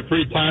 2 or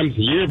 3 times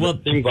a year, but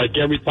it seems like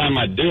every time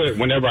I do it,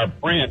 whenever I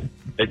print,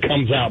 it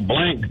comes out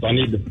blank. So I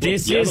need to flip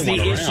This the is other the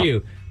one around.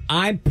 issue.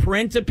 I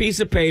print a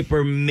piece of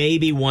paper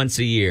maybe once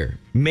a year,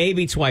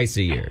 maybe twice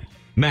a year,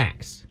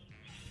 max.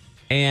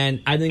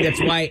 And I think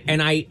that's why,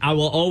 and I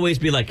will always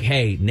be like,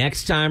 hey,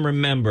 next time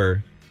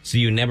remember, so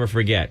you never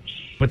forget.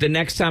 But the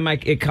next time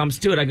it comes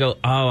to it, I go,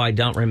 oh, I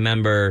don't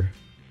remember.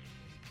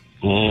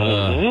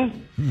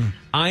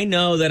 I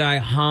know that I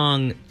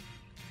hung.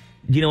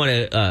 You know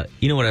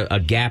what a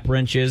gap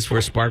wrench is for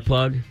a spark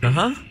plug?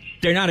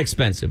 They're not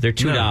expensive. They're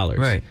 $2.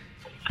 Right.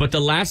 But the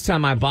last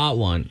time I bought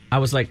one, I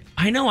was like,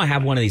 I know I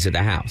have one of these at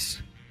the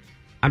house.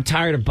 I'm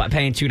tired of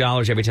paying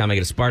 $2 every time I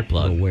get a spark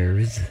plug. Well, where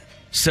is it?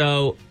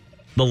 So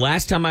the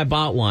last time I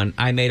bought one,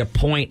 I made a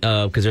point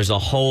of, because there's a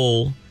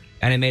hole,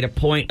 and I made a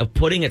point of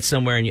putting it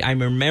somewhere. And I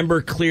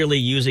remember clearly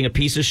using a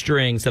piece of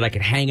string so that I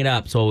could hang it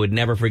up so I would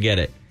never forget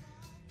it.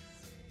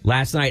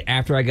 Last night,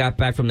 after I got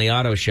back from the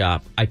auto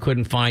shop, I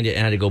couldn't find it, and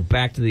I had to go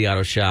back to the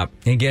auto shop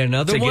and get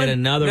another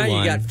one. Now one.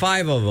 you got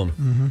 5 of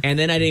them, and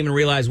then I didn't even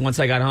realize once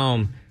I got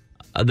home,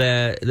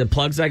 the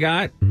plugs I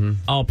got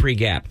all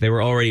pre-gapped. They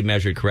were already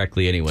measured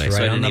correctly anyway, right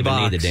so I on didn't the even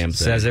box. need the damn thing.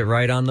 Says it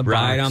right on the box.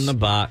 Right on the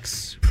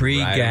box.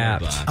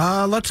 Pre-gapped. Right on the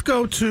box. Let's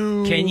go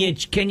to. Can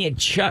you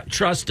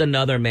trust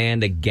another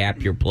man to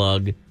gap your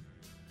plug?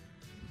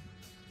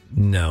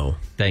 No.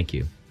 Thank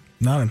you.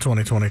 Not in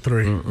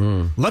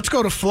 2023. Let's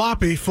go to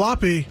Floppy.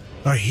 Floppy,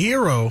 a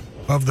hero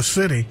of the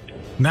city,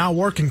 now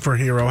working for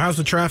Hero. How's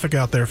the traffic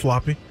out there,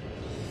 Floppy?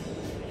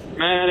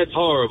 Man, it's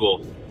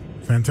horrible.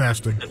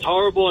 Fantastic. It's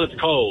horrible and it's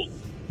cold.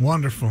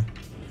 Wonderful.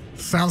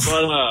 Sounds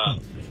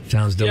delightful.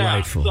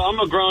 Yeah, so I'm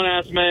a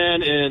grown-ass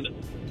man, and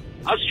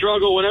I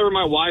struggle whenever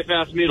my wife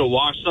asks me to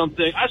wash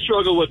something. I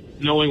struggle with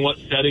knowing what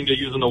setting to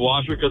use in the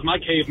washer because my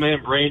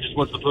caveman brain just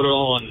wants to put it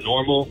all on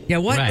normal. Yeah,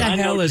 what the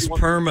hell is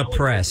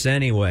perma-press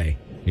anyway?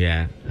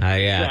 Yeah,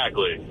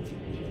 Exactly.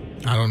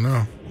 I don't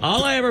know.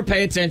 All I ever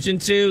pay attention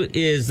to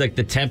is like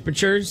the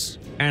temperatures,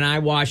 and I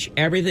wash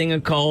everything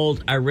in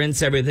cold. I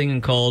rinse everything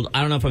in cold.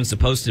 I don't know if I'm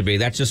supposed to be.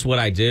 That's just what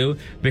I do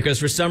because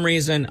for some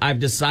reason I've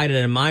decided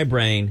in my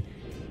brain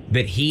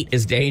that heat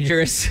is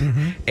dangerous,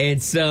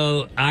 and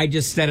so I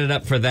just set it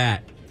up for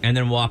that and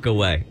then walk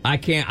away. I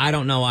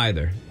don't know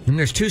either. And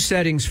there's two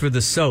settings for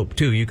the soap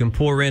too. You can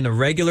pour in a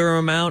regular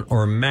amount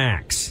or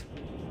max.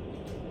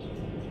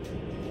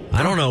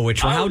 I don't know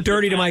which one. How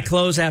dirty do my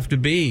clothes have to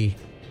be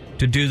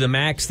to do the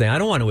max thing? I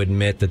don't want to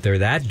admit that they're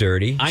that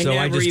dirty, so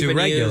I just do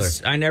regular.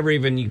 I never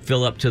even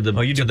fill up to the...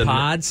 Oh, you do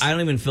pods? I don't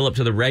even fill up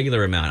to the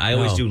regular amount. I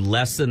always do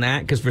less than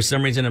that because for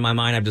some reason in my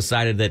mind I've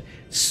decided that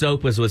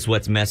soap is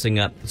what's messing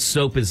up.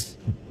 Soap is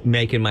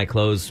making my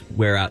clothes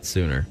wear out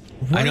sooner.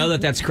 I know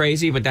that that's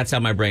crazy, but that's how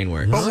my brain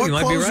works. But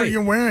what clothes are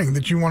you wearing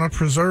that you want to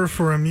preserve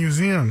for a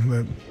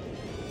museum?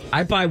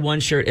 I buy one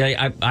shirt.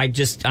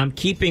 I'm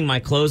keeping my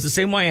clothes the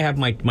same way I have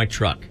my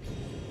truck.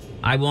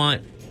 I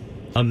want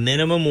a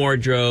minimum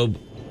wardrobe.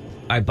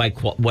 I buy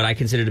what I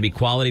consider to be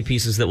quality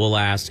pieces that will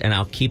last, and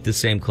I'll keep the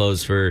same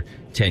clothes for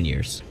 10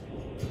 years.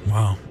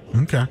 Wow.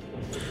 Okay.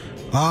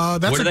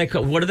 What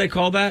do they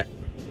call that?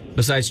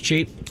 Besides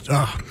cheap?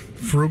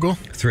 Frugal?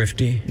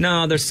 Thrifty?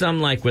 No, there's some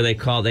like where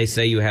they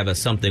say you have a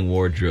something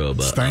wardrobe.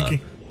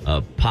 Stanky?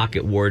 A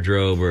pocket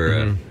wardrobe or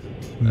a...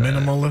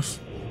 Minimalist?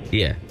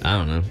 Yeah, I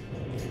don't know.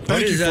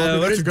 Thank you, Floppy. What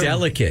That's is a good one.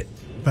 delicate?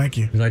 Thank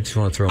you. I just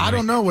want to throw I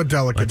don't know what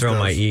delicate throw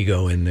my does.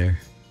 ego in there.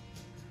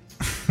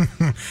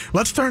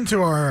 Let's turn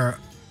to our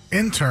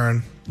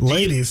intern,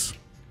 ladies.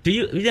 Do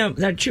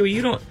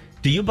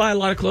you buy a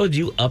lot of clothes? Do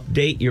you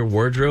update your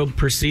wardrobe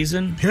per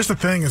season? Here's the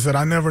thing is that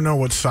I never know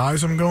what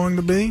size I'm going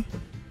to be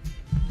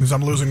because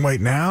I'm losing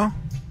weight now.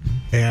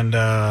 And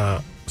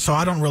so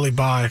I don't really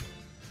buy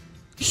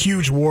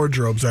huge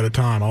wardrobes at a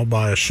time. I'll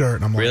buy a shirt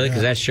and I'm Really? like,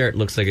 Because that shirt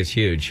looks like it's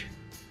huge.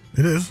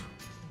 It is.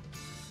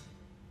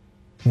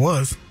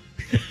 Was.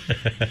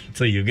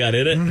 So you got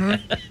in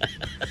it?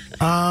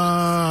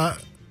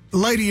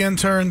 Lady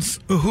interns,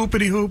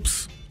 Hoopity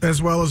Hoops, as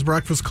well as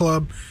Breakfast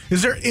Club.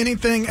 Is there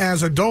anything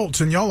as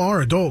adults, and y'all are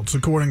adults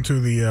according to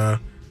the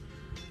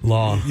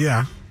law?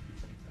 Yeah,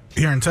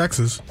 here in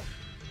Texas.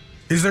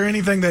 Is there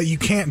anything that you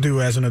can't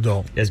do as an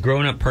adult? As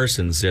grown-up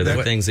persons, are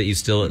there things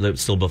that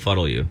still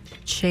befuddle you?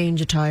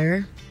 Change a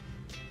tire.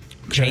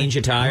 Change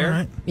a tire? All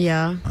right.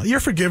 Yeah.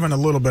 You're forgiven a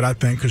little bit, I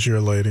think, because you're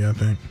a lady, I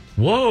think.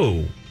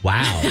 Whoa.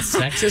 Wow.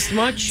 Sexist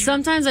much?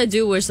 Sometimes I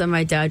do wish that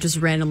my dad just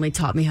randomly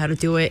taught me how to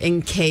do it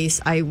in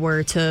case I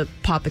were to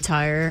pop a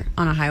tire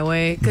on a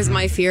highway. Because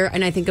my fear,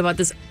 and I think about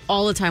this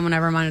all the time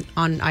whenever I'm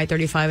on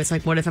I-35, it's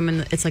like, what if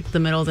it's like the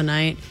middle of the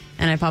night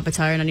and I pop a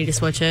tire and I need to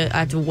switch it? I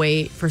have to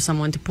wait for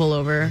someone to pull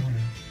over.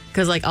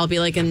 Because like I'll be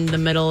like in the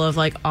middle of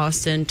like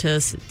Austin to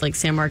like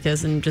San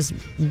Marcos and just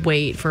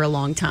wait for a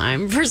long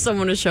time for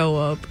someone to show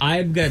up.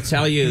 I'm gonna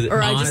tell you,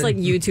 or I just like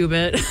YouTube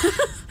it.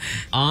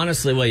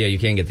 Honestly, well, yeah, you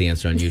can get the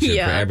answer on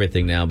YouTube for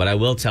everything now. But I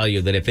will tell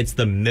you that if it's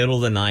the middle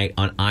of the night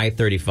on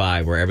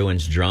I-35 where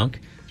everyone's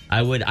drunk,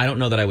 I don't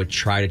know that I would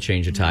try to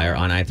change a tire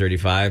on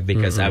I-35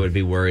 because I would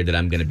be worried that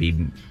I'm going to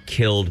be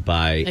killed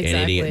by an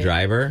idiot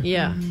driver.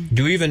 Yeah.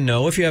 Do you even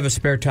know if you have a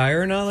spare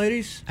tire or not,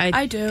 ladies?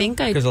 I do. Think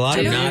I do. Because a lot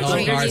of Not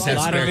all cars have a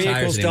lot spare of vehicles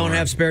tires don't anymore.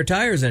 have spare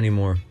tires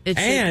anymore.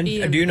 And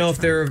do you know if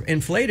they're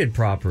inflated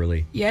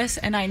properly? Yes,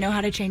 and I know how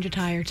to change a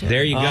tire too.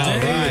 There you go.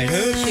 Right.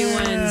 She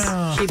wins.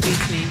 She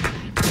beats me.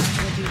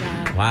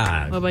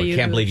 Wow. What about I you,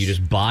 can't believe you Hoops?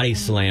 just body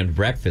slammed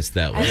breakfast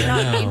that way. I did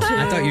not mean to.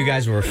 I thought you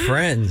guys were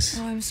friends.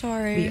 Oh, I'm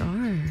sorry. We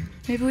are.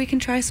 Maybe we can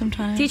try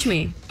sometime. Teach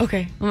me.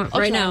 Okay.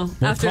 Right now.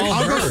 After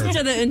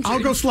I'll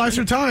go slice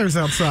her tires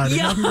outside.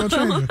 And I can go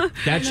change it.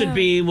 That should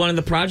be one of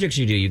the projects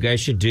you do. You guys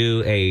should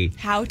do an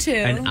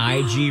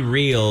IG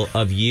reel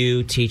of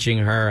you teaching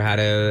her how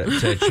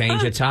to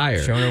change a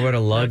tire. Showing her what a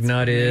lug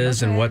nut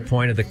is and what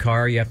point of the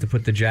car you have to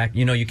put the jack.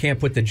 You know, you can't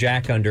put the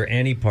jack under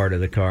any part of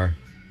the car.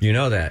 You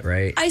know that,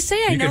 right? I say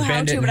I You know can how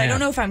bend it to, in but I half. don't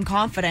know if I'm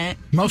confident.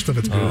 Most of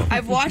it's good.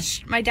 I've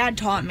watched, my dad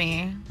taught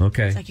me.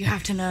 Okay. It's like, you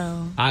have to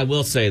know. I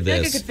will say I feel like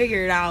I this. could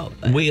figure it out.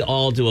 We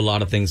all do a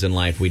lot of things in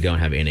life we don't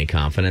have any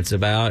confidence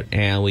about,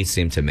 and we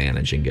seem to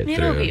manage and get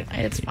It'll through. be fine.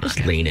 It's fine.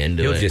 Just lean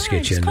into You'll it. just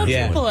get you in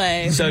Just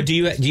play. So do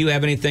you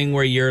have anything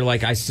where you're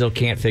like, I still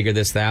can't figure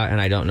this out,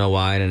 and I don't know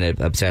why, and it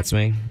upsets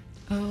me?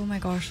 Oh my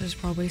gosh, there's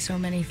probably so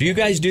many. Do you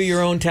guys do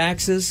your own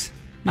taxes?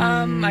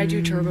 I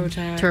do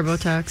TurboTax.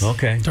 TurboTax.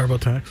 Okay.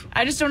 TurboTax.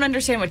 I just don't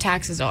understand what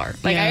taxes are.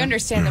 Like, I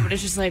understand them, but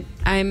it's just like...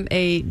 I'm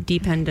a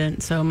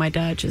dependent, so my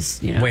dad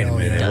just, Wait a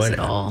minute. does What? it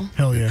all.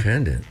 Hell yeah.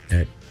 Dependent.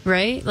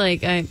 right?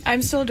 Like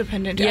I'm still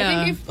dependent. Yeah.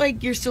 I think if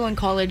like you're still in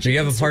college. Do you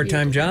have can a still be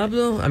part-time job,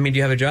 though? I mean, do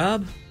you have a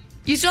job?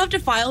 You still have to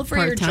file for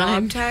your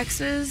Part-time. job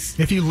taxes.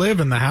 If you live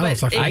in the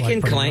house, But I feel I like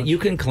can pretty claim. much. You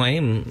can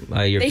claim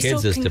your They kids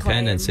still as can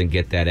dependents claim. and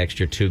get that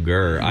extra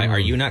 $2,000. Are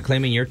you not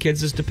claiming your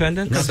kids as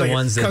dependents? Not the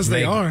ones that 'cause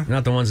they make, are.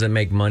 not the ones that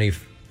make money.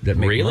 That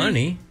make Really?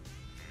 money.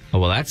 Oh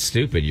well, that's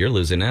stupid. You're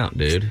losing out,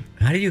 dude.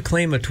 How do you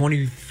claim a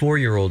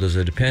 24-year-old as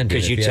a dependent?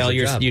 Because if you he has tell a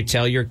your job? you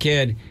tell your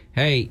kid,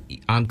 hey,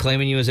 I'm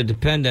claiming you as a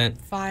dependent.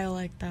 File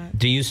like that.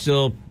 Do you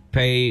still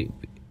pay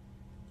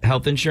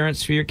health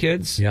insurance for your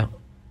kids? Yeah.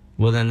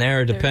 Well, then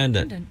they're a They're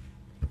dependent.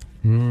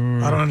 I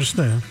don't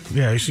understand.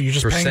 Yeah, so you're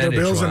just paying their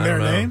bills in I their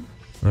don't know. name?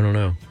 I don't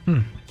know.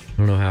 I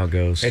don't know how it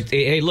goes.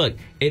 Hey, look,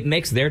 it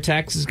makes their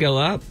taxes go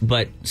up,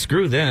 but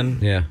screw them.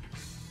 Yeah.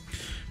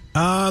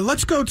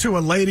 Let's go to a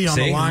lady on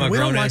See, the line. I'm a We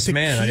don't like grown-ass to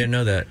man. I keep- didn't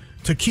know that.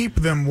 to keep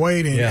them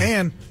waiting. Yeah.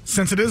 And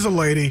since it is a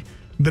lady,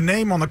 the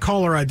name on the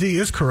caller ID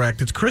is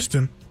correct. It's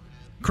Kristen.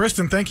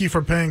 Kristen, thank you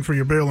for paying for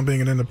your bill and being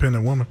an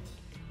independent woman.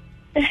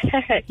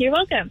 You're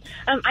welcome.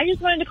 I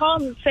just wanted to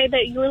call and say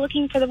that you were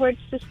looking for the word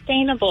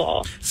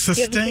sustainable. Sustainable.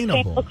 You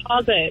have a sustainable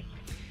closet.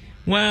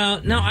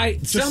 Well, no,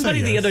 somebody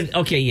say the yes. other.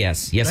 Okay,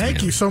 yes, Thank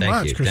ma'am. you so Thank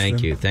much, you,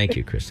 Kristen. thank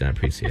you, Kristen. I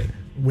appreciate it.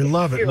 We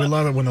love it. We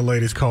love it when the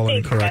ladies call in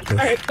and correct us.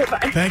 All right,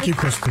 goodbye. Thank you,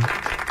 Kristen.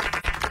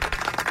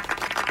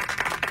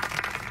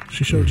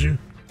 She showed you.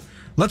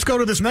 Let's go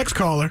to this next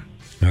caller.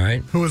 All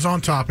right. Who is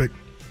on topic.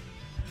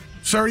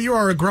 Sir, you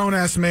are a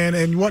grown-ass man,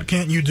 and what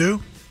can't you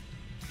do?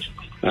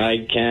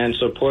 I can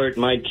support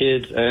my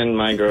kids and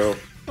my girl.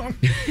 Oh,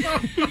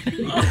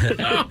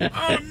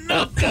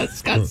 no.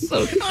 That's got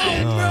so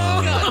sad.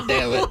 God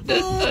damn it.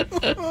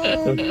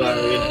 I'm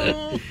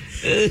sorry.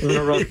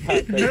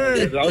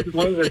 I was just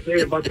wanted to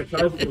say about the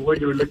type of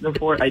word you were looking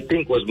for, I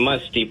think was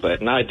musty,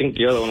 but now I think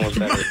the other one was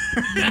better.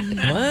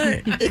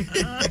 What?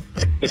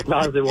 The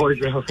closet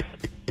wardrobe.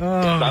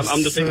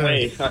 I'm the same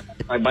way.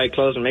 I buy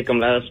clothes and make them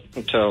last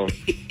until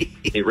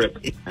they rip.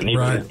 And even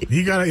Right.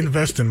 You got to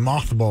invest in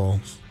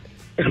mothballs.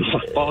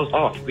 falls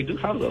off. We do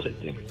have those, I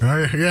think.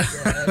 Yeah.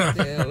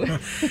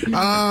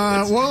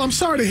 Well, I'm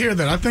sorry to hear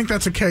that. I think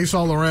that's a case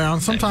all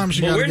around. Sometimes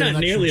you Well, got to we're get not an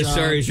extra nearly as job.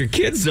 sorry as your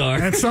kids are.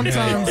 And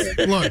sometimes,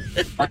 look.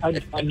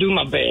 I do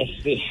my best.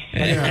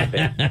 Yeah.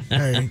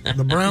 Hey,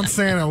 the brown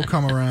Santa will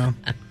come around.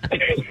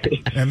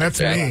 And that's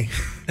me.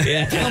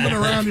 Yeah. Coming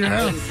around your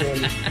house.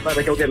 I'm about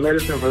to go get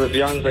medicine for the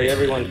fiance.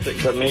 Everyone's sick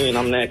but me, and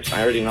I'm next.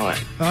 I already know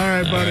it. All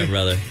right, buddy. All right,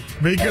 brother.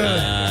 Be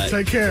good.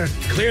 Take care.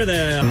 Clear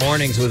the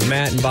Mornings with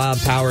Matt and Bob,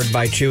 powered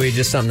by Chewy.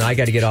 Just something I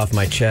got to get off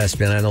my chest,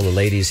 man. I know the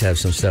ladies have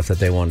some stuff that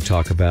they want to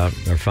talk about,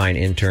 our fine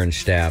intern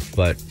staff,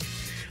 but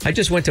I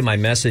just went to my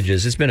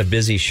messages. It's been a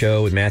busy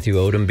show with Matthew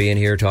Odam being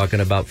here talking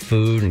about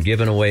food and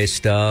giving away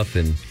stuff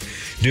and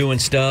doing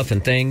stuff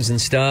and things and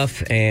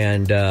stuff.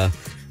 And I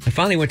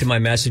finally went to my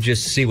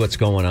messages to see what's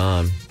going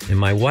on. And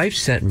my wife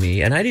sent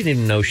me, and I didn't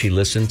even know she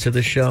listened to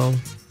the show.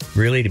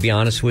 Really, to be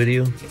honest with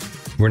you,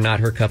 we're not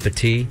her cup of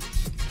tea.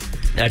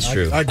 That's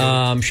true.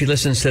 She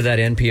listens to that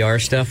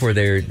NPR stuff where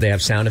they have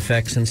sound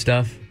effects and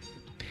stuff.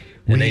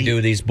 And they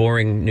do these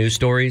boring news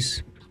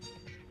stories.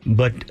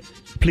 But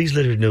please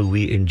let her know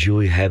we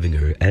enjoy having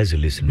her as a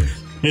listener.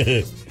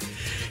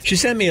 She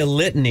sent me a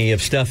litany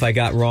of stuff I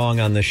got wrong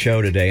on the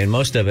show today, and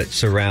most of it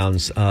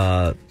surrounds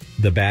the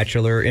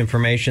Bachelor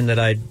information that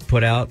I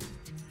put out.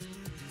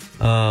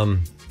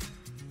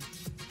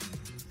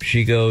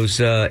 She goes,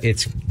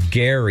 it's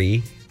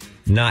Gary,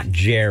 not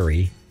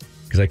Jerry,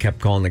 because I kept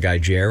calling the guy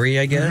Jerry,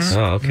 I guess.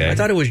 Oh, okay. I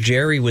thought it was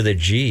Jerry with a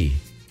G.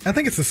 I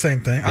think it's the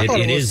same thing. I thought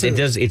It was is. too. It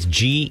does. It's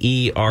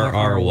Gerry.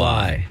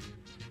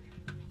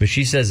 But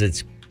she says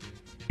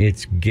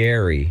it's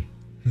Gary,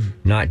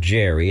 not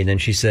Jerry. And then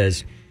she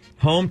says,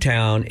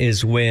 hometown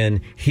is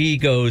when he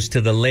goes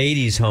to the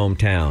ladies'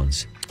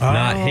 hometowns,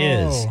 not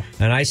his.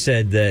 And I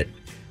said that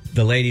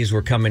the ladies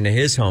were coming to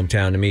his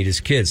hometown to meet his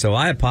kids. So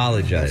I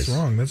apologize. That's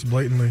wrong. That's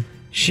blatantly.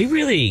 She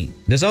really.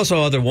 There's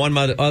also one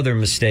other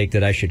mistake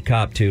that I should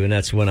cop to, and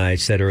that's when I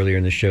said earlier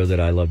in the show that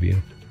I love you.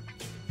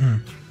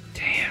 Damn.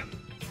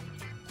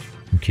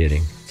 I'm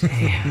kidding.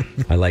 Damn.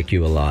 I like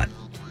you a lot.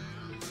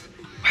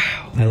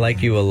 Wow. I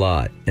like you a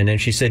lot. And then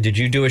she said, did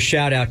you do a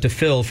shout out to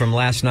Phil from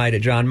last night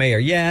at John Mayer?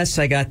 Yes,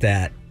 I got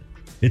that.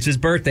 It's his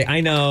birthday.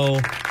 I know.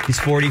 He's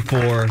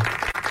 44.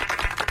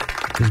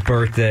 His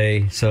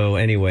birthday. So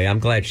anyway, I'm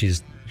glad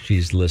she's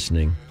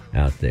listening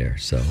out there.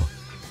 So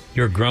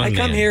You're a grown man. I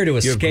come here to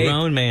escape. You're a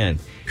grown man.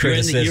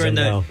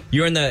 Criticism,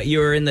 You're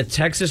in the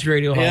Texas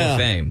Radio Hall of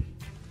Fame.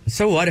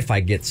 So what if I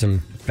get some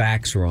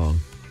facts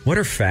wrong? What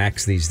are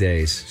facts these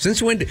days?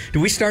 Since when do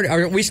we start?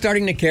 Are we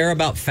starting to care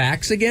about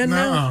facts again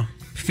now?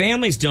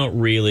 Families don't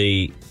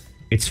really.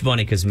 It's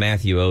funny because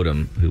Matthew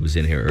Odam, who was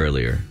in here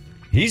earlier,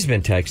 he's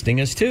been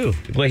texting us too.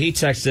 Well, he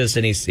texted us,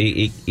 and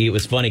it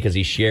was funny because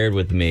he shared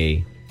with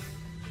me.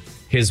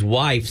 His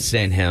wife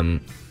sent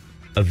him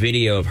a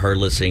video of her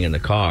listening in the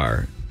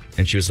car,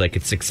 and she was like,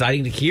 "It's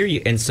exciting to hear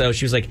you." And so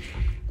she was like,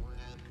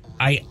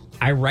 "I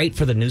write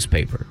for the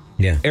newspaper.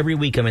 Yeah, every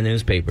week I'm in the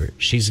newspaper.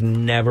 She's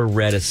never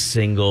read a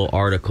single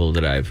article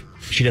that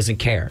She doesn't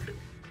care."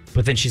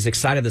 But then she's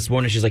excited this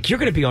morning. She's like, "You're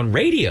going to be on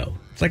radio."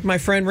 It's like my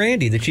friend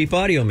Randy, the cheap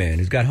audio man,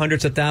 who's got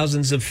hundreds of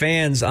thousands of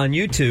fans on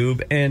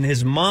YouTube, and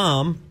his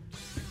mom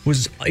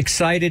was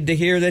excited to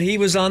hear that he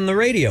was on the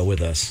radio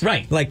with us.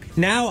 Right. Like,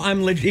 now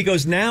he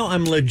goes, now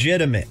I'm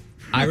legitimate.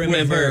 I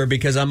remember with her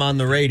because I'm on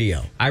the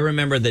radio. I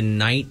remember the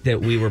night that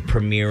we were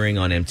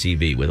premiering on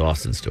MTV with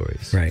Austin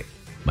Stories. Right.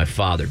 My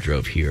father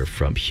drove here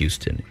from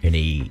Houston,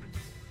 and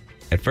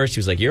at first he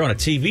was like, "You're on a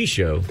TV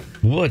show."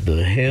 What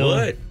the hell?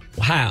 What?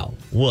 How?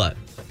 What?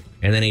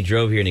 And then he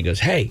drove here and he goes,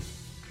 "Hey,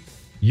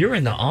 you're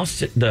in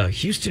the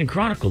Houston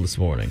Chronicle this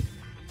morning."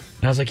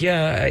 And I was like,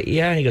 yeah.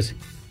 And he goes,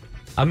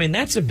 "I mean,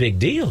 that's a big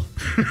deal."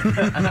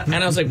 And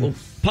I was like, "Well,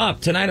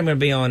 Pop, tonight I'm going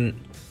to be on,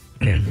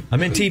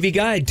 I'm in TV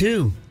Guide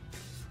too."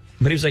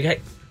 But he was like,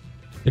 "Hey,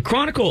 the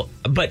Chronicle,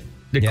 but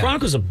the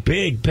Chronicle's a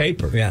big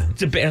paper." Yeah.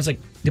 I was like,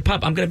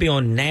 "Pop, I'm going to be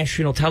on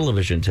national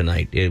television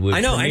tonight." I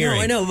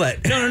know,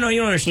 but... No, you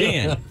don't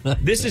understand.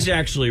 This is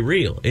actually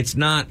real. It's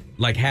not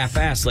like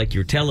half-assed like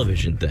your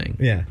television thing.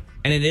 Yeah.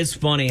 And it is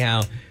funny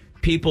how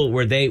people,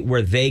 where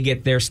they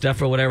get their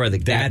stuff or whatever, I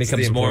think that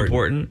becomes more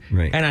important.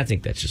 Right. And I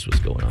think that's just what's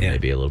going on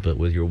maybe a little bit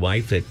with your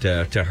wife, that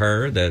to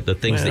her, the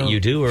things that you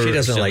do are she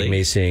doesn't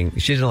silly.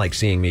 She doesn't like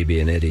seeing me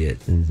be an idiot,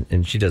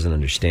 and she doesn't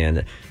understand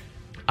that.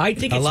 I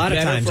think a it's lot of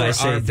better times for I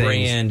say our things.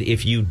 brand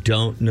if you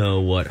don't know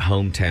what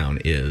hometown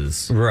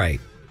is. Right,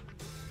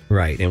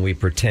 and we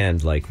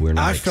pretend like we're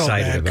not I felt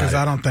excited bad about because it.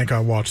 I don't think I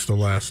watched the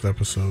last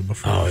episode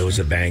before. Oh, it was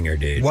a banger,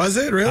 dude. Was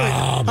it really? Oh,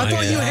 I my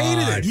thought you God.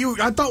 hated it.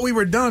 I thought we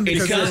were done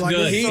because It's you were not like,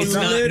 good. this is It's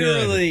so not dumb.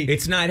 good.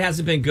 It's not. It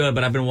hasn't been good,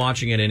 but I've been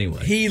watching it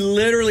anyway. He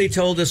literally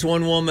told this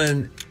one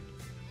woman,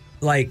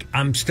 like,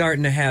 "I'm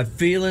starting to have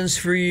feelings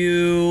for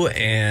you,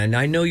 and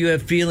I know you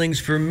have feelings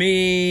for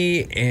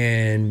me,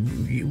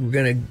 and we're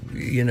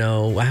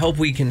gonna, I hope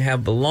we can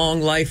have a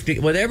long life,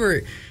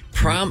 whatever."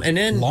 And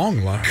then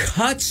long life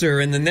cuts her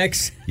in the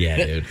next.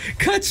 Yeah, dude.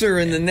 Cuts her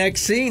in the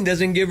next scene.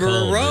 Doesn't give her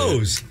Cold, a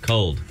rose. Dude.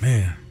 Cold,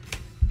 man.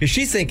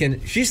 She's thinking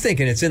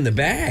it's in the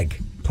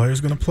bag. Player's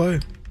gonna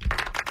play.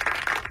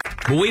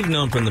 Well, we've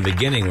known from the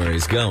beginning where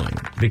he's going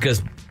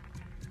because.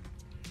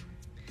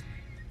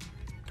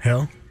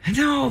 Hell.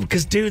 No,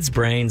 because dudes'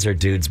 brains are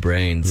dudes'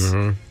 brains.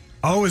 Mm-hmm.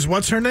 Oh,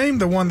 what's her name?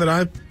 The one that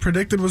I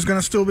predicted was going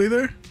to still be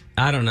there?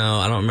 I don't know.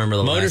 I don't remember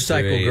the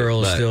Motorcycle last three,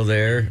 girl is but- still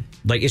there.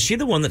 Like, is she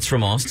the one that's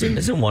from Austin?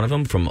 Isn't one of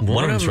them from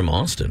one of them's from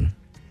Austin?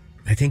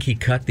 I think he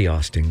cut the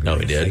Austin girl. Oh,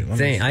 he did?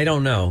 I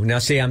don't know. Now,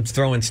 see, I'm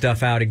throwing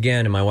stuff out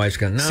again, and my wife's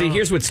going, no. See,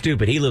 here's what's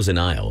stupid. He lives in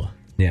Iowa.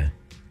 Yeah.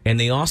 And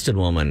the Austin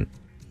woman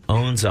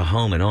owns a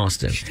home in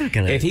Austin.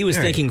 If he was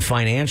thinking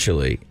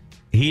financially,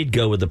 he'd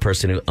go with the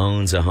person who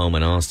owns a home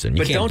in Austin. You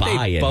But can't don't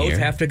buy they in both here.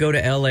 have to go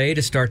to L.A.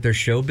 to start their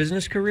show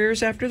business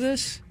careers after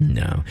this?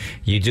 No.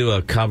 You do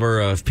a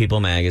cover of People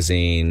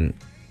magazine,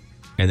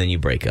 and then you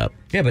break up.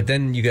 Yeah, but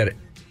then you got to...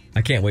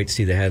 I can't wait to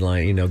see the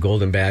headline.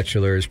 Golden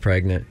Bachelor is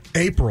pregnant.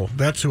 April.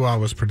 That's who I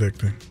was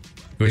predicting.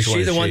 Is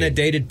she the one that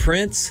dated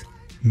Prince?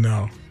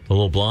 No. The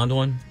little blonde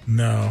one?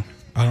 No.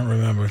 I don't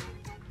remember.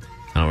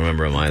 I don't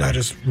remember him either. I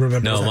just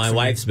remember. No, my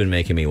wife's been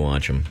making me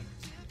watch them.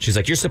 She's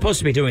like, "You're supposed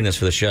to be doing this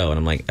for the show," and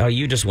I'm like, "Oh,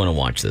 you just want to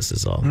watch this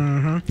is all."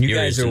 Mm-hmm. You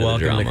guys are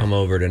welcome to come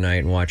over tonight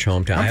and watch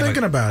Hometown. I'm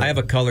thinking about it. I have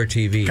a color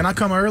TV. Can I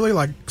come early,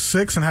 like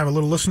 6, and have a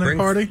little listening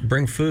party?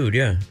 Bring food,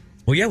 yeah.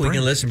 Well, yeah, we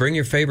can listen. Bring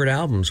your favorite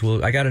albums.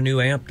 I got a new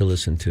amp to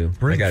listen to.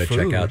 I got to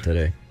check out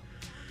today.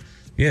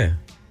 Yeah.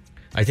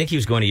 I think he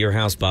was going to your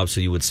house, Bob,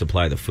 so you would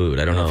supply the food.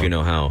 I don't know if you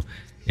know how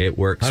it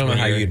works. I don't know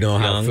how you know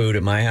how food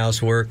at my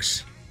house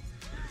works.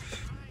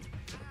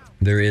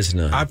 There is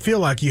none. I feel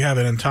like you have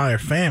an entire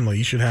family.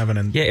 You should have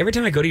an... Yeah, every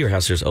time I go to your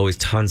house, there's always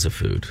tons of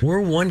food. We're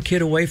one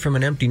kid away from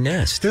an empty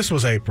nest. This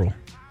was April.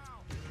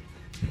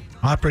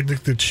 I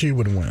predicted she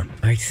would win.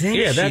 I think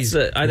she's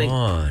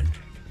gone.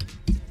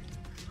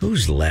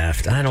 Who's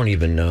left? I don't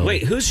even know.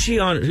 Wait, who's she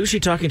on? Who's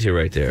she talking to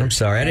right there? I'm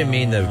sorry. I didn't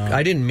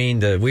mean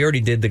the. We already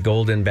did the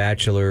Golden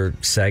Bachelor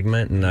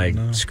segment, and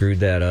I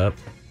screwed that up.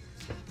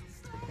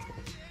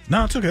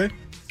 No, it's okay.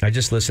 I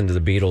just listened to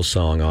the Beatles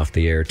song off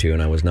the air too,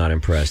 and I was not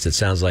impressed. It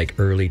sounds like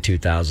early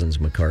 2000s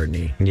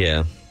McCartney.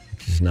 Yeah,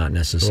 which is not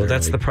necessarily. Well,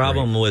 that's the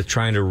problem with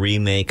trying to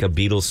remake a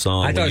Beatles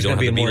song. I thought it was going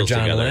to be more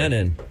John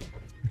Lennon,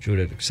 which would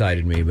have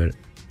excited me, but.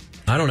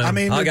 I don't know. I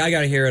mean, I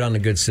got to hear it on the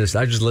good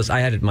system. I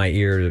had it in my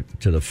ear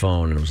to the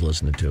phone and was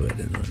listening to it.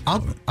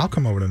 I'll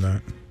come over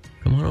tonight.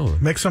 Come on over.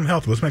 Make some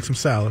healthy. Let's make some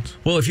salads.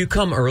 Well, if you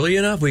come early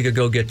enough, we could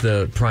go get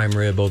the prime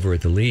rib over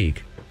at the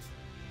League.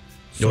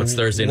 So it's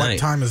Thursday night. What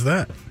time is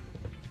that?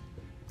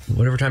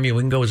 Whatever time we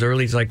can go as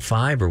early as like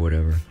 5 or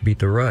whatever. Beat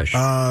the rush.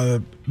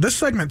 This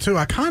segment too,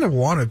 I kind of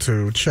wanted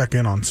to check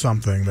in on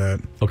something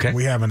that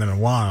we haven't in a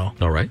while.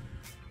 All right.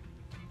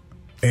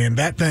 And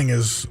that thing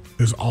is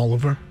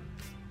Oliver.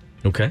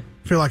 Okay.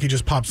 I feel like he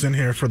just pops in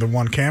here for the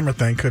one camera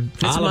thing.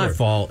 It's my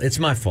fault. It's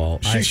my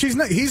fault.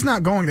 He's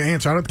not going to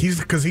answer. I don't.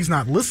 Because he's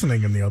not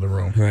listening in the other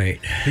room. Right.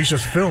 He's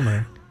just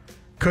filming.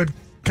 Could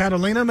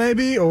Catalina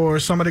maybe or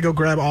somebody go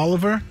grab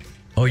Oliver?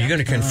 Oh, you're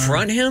going to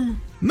confront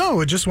him?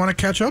 No, I just want to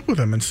catch up with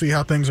him and see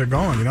how things are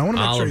going. I want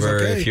to make Oliver, sure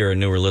he's okay. if you're a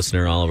newer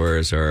listener, Oliver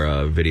is our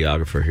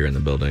videographer here in the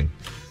building.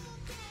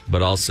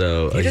 but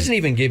also He doesn't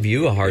even give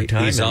you a hard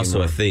time. He's also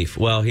anymore. a thief.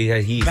 Well,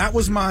 he That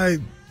was my.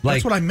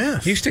 That's what I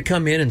missed. He used to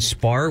come in and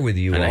spar with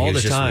you I know, all he the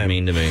was just time.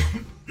 mean to me.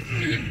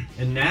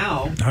 And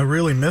now I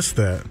really missed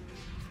that.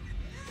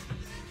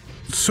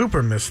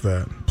 Super missed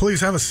that.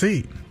 Please have a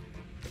seat.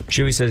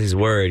 Chewy says he's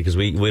worried because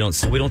we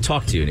don't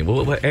talk to you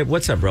anymore.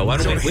 What's up, bro? Why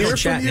don't we hear don't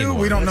chat from you?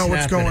 anymore? We don't know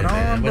what's going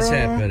happening, on, What's bro.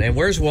 happening? And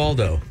where's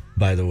Waldo,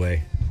 by the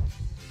way?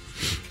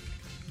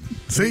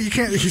 See, you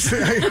can't. You see,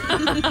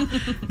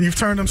 you've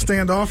turned him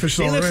standoffish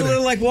He already. looks a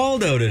little like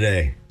Waldo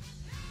today.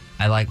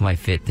 I like my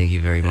fit. Thank you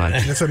very much.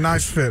 It's a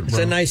nice fit, bro. It's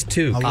a nice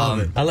too. I love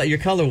it. I like your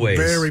colorways.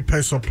 Very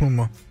peso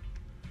pluma.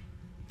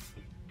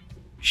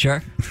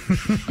 Sure.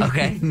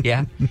 Okay.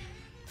 Yeah.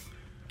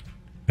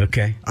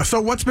 Okay.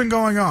 So what's been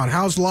going on?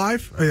 How's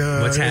life?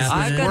 What's happening?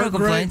 I've got no work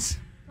complaints.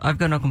 I've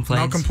got no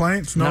complaints. No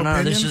complaints? No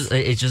opinions?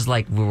 It's just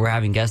like we're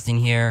having guesting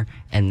here,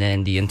 and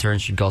then the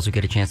interns should also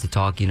get a chance to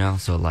talk.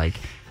 So like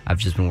I've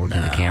just been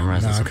working the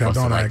cameras. and okay, supposed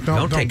to, don't like, act.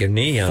 Don't take a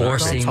knee on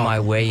forcing my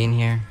way in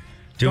here.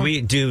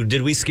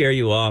 Did we scare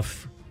you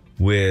off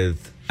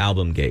with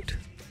Album Gate?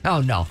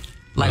 Oh no,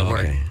 light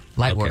work. Okay.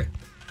 Light work.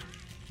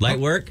 Light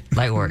work?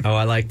 Light work. Oh,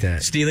 I like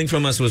that. Stealing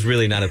from us was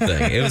really not a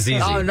thing. It was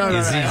easy. Oh no, It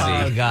was easy.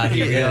 Oh god,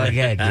 here we go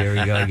again. Here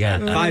we go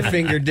again.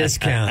 5-finger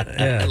discount.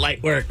 Yeah.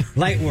 Light work.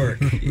 Light work.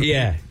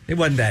 Yeah. It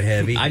wasn't that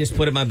heavy. I just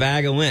put it in my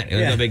bag and went. It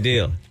was Yeah. no big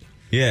deal.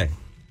 Yeah.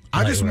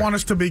 I just want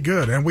us to be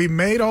good, and we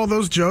made all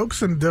those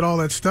jokes and did all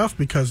that stuff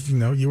because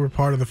you were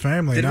part of the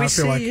family. Did and we I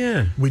feel see- like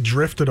yeah. we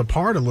drifted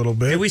apart a little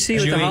bit. Did we see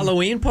you at the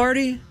Halloween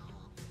party?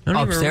 I don't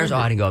even Upstairs? Oh,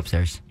 remember. I didn't go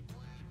upstairs.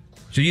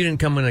 So you didn't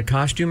come in a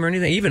costume or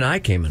anything? Even I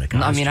came in a costume.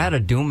 No, I mean, I had a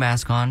Doom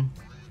mask on.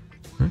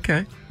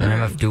 Okay. An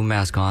MF Doom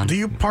mask on. Do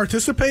you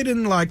participate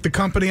in like the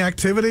company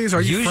activities?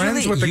 Are you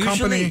friends with the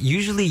company?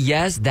 Usually,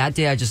 yes. That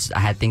day, I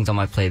had things on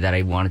my plate that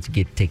I wanted to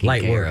get taken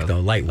Light care work, of. though.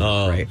 Light work,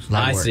 Oh, right?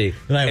 Light I work. see.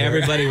 Light work.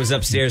 Everybody was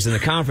upstairs in the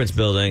conference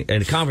building, in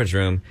the conference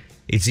room.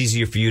 It's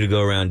easier for you to go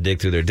around and dig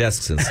through their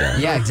desks and stuff.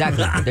 Yeah,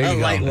 exactly. There you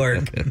go. Light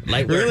work.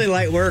 Light work. Really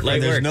light work.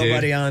 Light There's work, dude.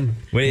 nobody on.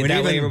 Wait, when that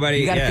even- way everybody...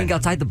 You got to yeah. think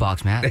outside the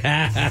box, man.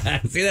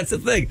 See, that's the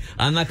thing.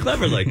 I'm not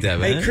clever like that,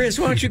 man. Hey, Chris,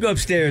 why don't you go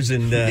upstairs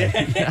and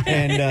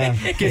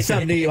get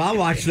something to eat? I'll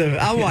watch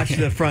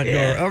the front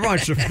door. I'll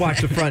watch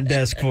the front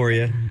desk for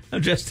you.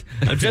 I'm dressed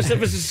up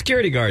as a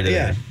security guard today.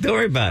 Yeah. Don't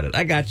worry about it.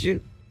 I got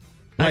you.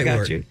 I Light got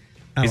work. you.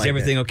 I Is like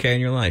everything okay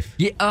in your life?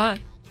 Yeah.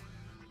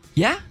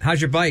 Yeah. How's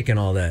your bike and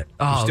all that?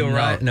 Oh, You still no.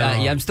 right? No.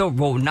 Yeah, I'm still.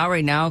 Well, not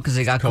right now because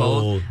it got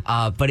cold.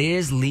 But it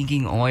is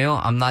leaking oil.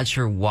 I'm not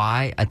sure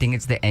why. I think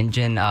it's the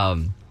engine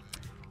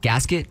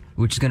gasket,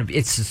 which is gonna be.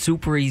 It's a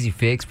super easy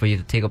fix, but you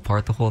have to take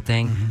apart the whole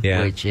thing,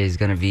 Yeah. which is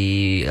gonna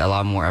be a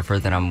lot more effort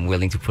than I'm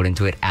willing to put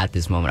into it at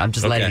this moment. I'm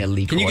just Okay. letting it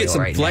leak. Can you oil get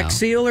some right Flex now.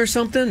 Seal or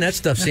something? That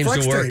stuff seems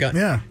Flex to work. tape,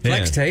 yeah.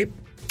 Flex Yeah. tape.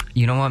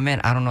 You know what, man?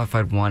 I don't know if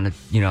I'd want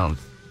to,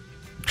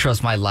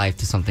 trust my life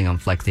to something I'm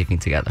flex taping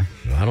together.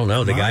 I don't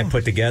know. The guy Wow.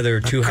 put together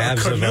two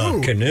halves of a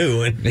canoe.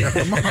 canoe and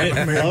Come on,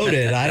 man.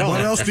 floated. I don't. What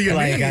else do you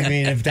need? I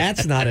mean, if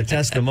that's not a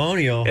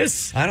testimonial,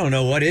 I don't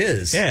know what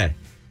is. Yeah.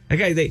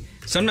 Okay.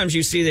 Sometimes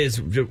you see this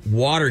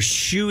water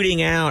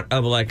shooting out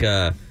of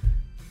an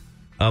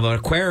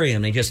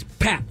aquarium. He just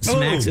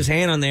smacks his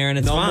hand on there and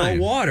it's no fine.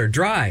 more water.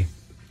 Dry.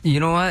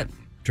 You know what?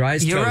 Dry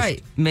as You're toast.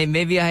 right.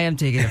 Maybe I am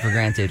taking it for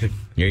granted.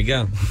 Here you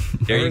go.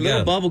 There Or you a little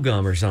go. bubble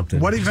gum or something.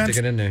 What Stick events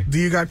it in there. do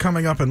you got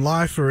coming up in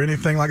life or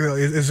anything like that?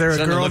 Is there a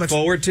Something to girl look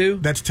forward to?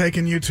 that's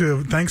taking you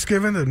to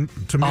Thanksgiving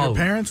to meet her Oh.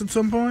 parents at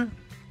some point?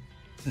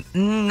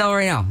 No,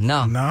 right now.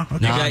 No. No? Okay. You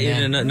got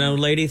you no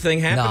lady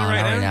thing No, happening not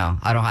right now?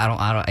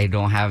 I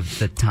don't have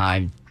the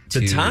time.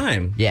 The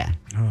time? Yeah.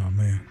 Oh,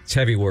 man. It's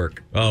heavy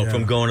work. Oh, Yeah.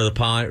 from going to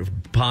the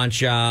pawn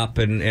shop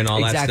and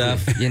all Exactly. that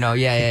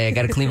stuff.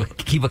 Got to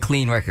keep a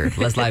clean record.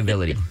 Less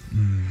liability.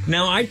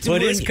 Now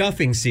But it's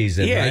cuffing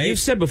season, Yeah, right? you've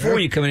said before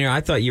when you come in here,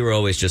 I thought you were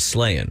always just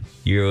slaying.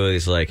 You're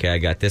always like, hey, I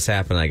got this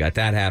happening, I got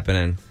that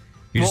happening.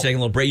 You're just taking a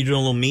little break. You doing a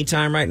little me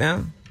time right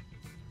now?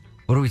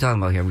 What are we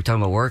talking about here? Are we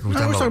talking about work? Or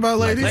No, we're talking about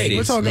ladies. ladies.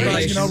 We're talking about,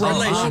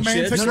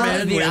 Relationships,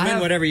 romantic men, life. women,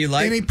 whatever you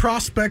like. Any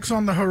prospects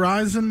on the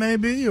horizon,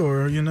 maybe,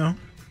 or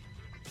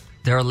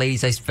There are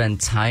ladies I spend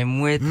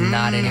time with,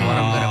 not anyone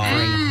I'm going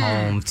to bring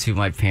home to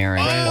my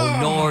parents.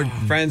 Nor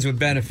Friends with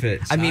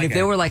benefits. I mean, if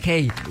they were like, "Hey,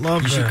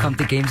 you should come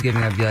to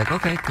Gamesgiving," I'd be like,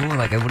 "Okay, cool."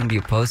 Like, I wouldn't be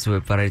opposed to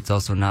it, but it's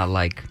also not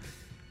like,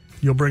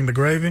 you'll bring the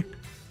gravy.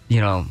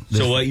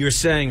 So what you're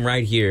saying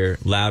right here,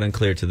 loud and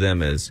clear to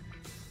them, is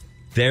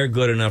they're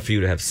good enough for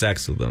you to have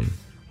sex with them,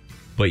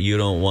 but you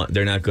don't want.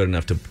 They're not good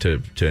enough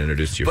to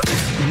introduce you.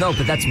 No,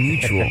 but that's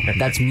mutual.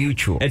 That's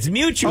mutual. It's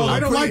mutual. Oh, I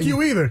don't like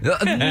you either.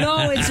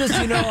 No, it's just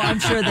I'm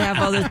sure they have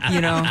other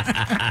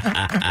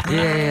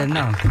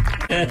no.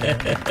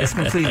 It's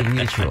completely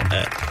mutual.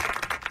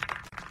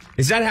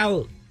 Is that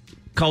how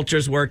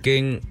culture's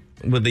working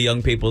with the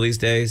young people these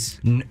days?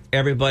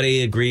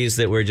 Everybody agrees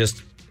that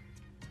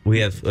we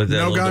have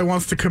No guy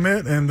wants to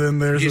commit, and then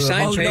there's a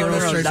bunch of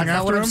girls chasing That's not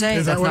after what I'm him. saying.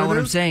 Is that That's not what it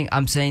I'm is? saying.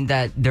 I'm saying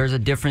that there's a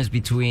difference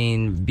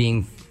between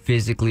being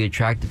physically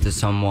attracted to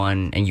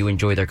someone and you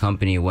enjoy their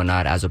company and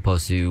whatnot, as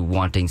opposed to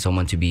wanting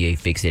someone to be a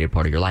fixated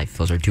part of your life.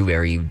 Those are two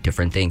very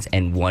different things,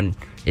 and one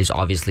is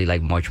obviously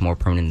like much more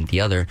permanent than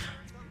the other.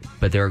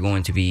 But there are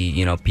going to be,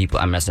 you know, people,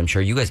 I'm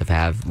sure you guys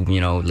have, you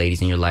know,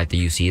 ladies in your life that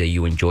you see that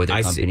you enjoy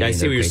their company. I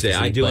see what you're saying.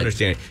 I do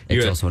understand.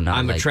 It's also not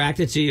I'm like,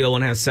 attracted to you. I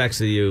want to have sex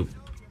with you.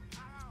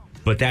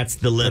 But that's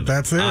the limit. But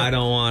that's it. I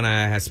don't want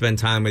to spend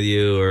time with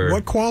you. Or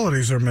what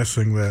qualities are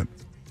missing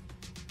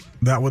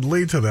that would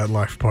lead to that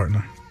life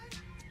partner?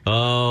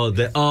 Oh,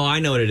 I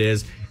know what it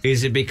is.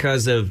 Is it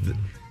because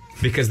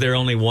they're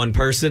only one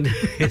person?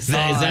 Is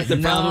that the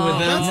problem with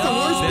them? That's the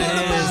worst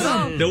part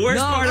about them. The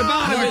worst part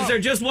about them is they're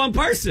just one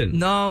person.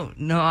 No,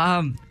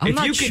 I'm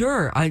not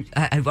sure. I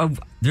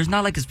there's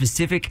not like a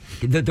specific.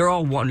 They're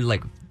all one.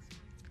 Like,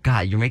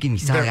 God, you're making me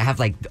sound like I have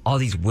like all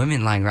these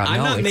women lying around.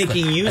 I'm not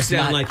making you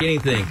sound like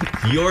anything.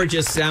 You're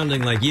just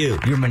sounding like you.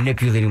 You're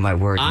manipulating my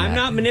words. I'm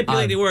not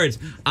manipulating words.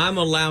 I'm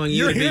allowing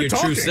you to be your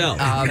true self.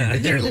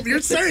 You're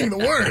saying the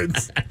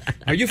words.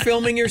 Are you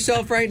filming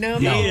yourself right now?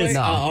 No, He is.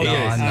 no, Oh,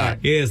 okay. I'm not.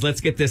 He is.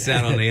 Let's get this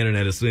out on the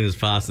internet as soon as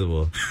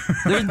possible.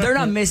 They're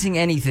not missing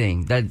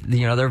anything. That,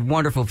 you know, they're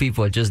wonderful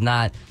people. It's just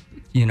not,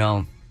 you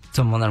know,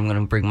 someone that I'm going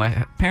to bring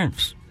my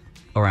parents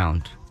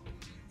around.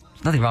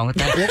 There's nothing wrong with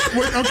that.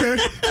 Okay.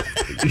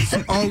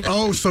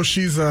 So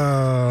she's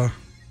a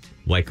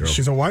white girl.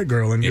 She's a white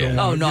girl, and you don't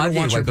want. Oh no, I've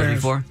dated white girls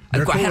before. I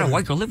had a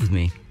white girl live with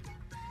me.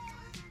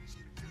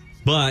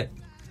 But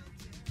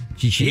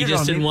he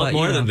just didn't want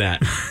more than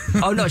that.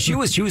 Oh no, she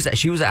was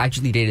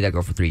actually dated that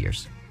girl for 3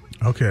 years.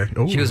 Okay.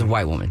 Ooh. She was a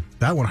white woman.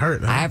 That one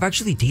hurt. I have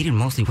actually dated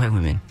mostly white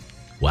women.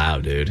 Wow,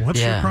 dude.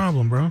 What's your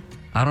problem, bro?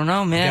 I don't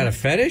know, man. You got a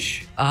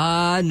fetish?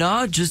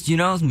 No, just, you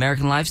know,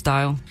 American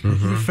lifestyle. You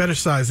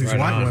fetishize these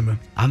white women.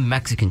 I'm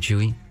Mexican,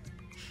 Chewy.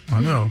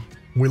 I know.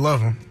 We love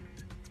them.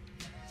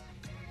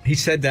 He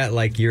said that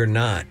like you're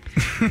not.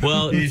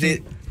 Well,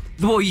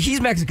 well,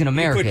 he's Mexican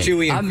American. You put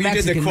Chewy in. I'm You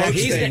did the Mexican quote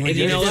Mexican. thing.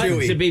 You know what?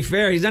 Chewy. To be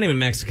fair, he's not even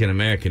Mexican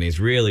American. He's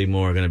really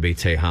more going to be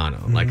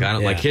Tejano. Like I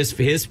don't like his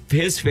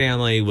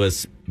family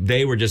was.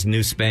 They were just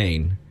New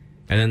Spain,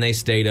 and then they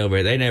stayed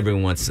over. They never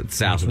went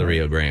south of the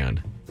Rio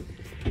Grande.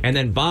 And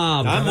then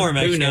Bob, I'm more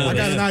Mexican. I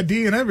got an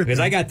ID and everything. Because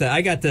I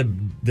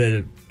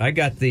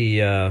got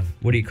the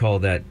what do you call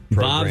that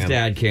program? Bob's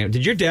dad came.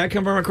 Did your dad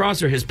come from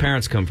across, or his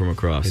parents come from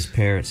across? His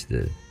parents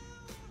did.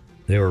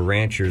 They were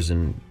ranchers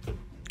in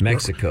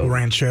Mexico.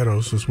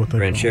 Rancheros is what they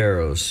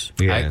Rancheros.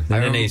 Yeah. And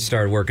then they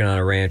started working on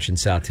a ranch in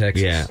South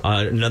Texas. Yeah.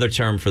 Another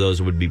term for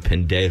those would be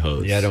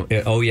pendejos. Yeah,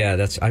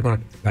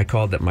 I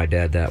called that my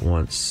dad that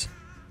once.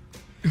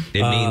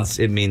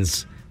 It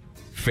means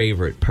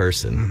favorite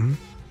person. Mm-hmm.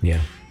 Yeah.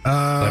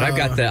 But I've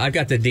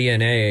got the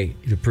DNA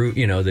to prove,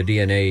 the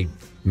DNA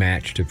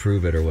match to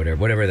prove it or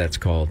whatever that's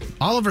called.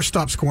 Oliver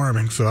stopped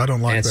squirming, so I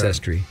don't like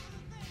Ancestry.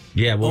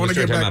 Yeah, well, I we'll wanna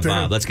start get talking back about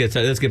to Bob.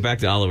 Let's get back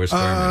to Oliver that.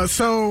 Sperman.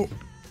 So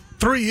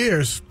 3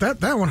 years.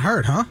 That one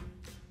hurt, huh?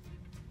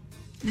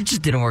 It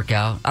just didn't work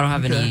out. I don't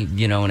have any,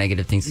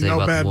 negative things to say No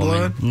about bad the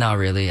woman. blood? Not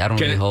really. I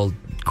don't really hold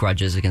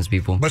grudges against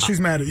people. But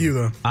she's mad at you,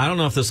 though. I don't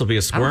know if this will be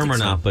a squirm or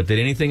not, but did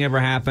anything ever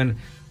happen?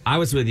 I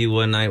was with you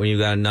one night when you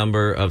got a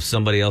number of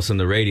somebody else in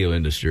the radio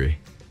industry.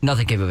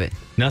 Nothing came of it.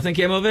 Nothing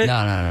came of it?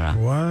 No.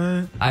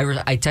 What?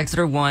 I texted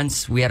her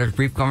once. We had a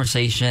brief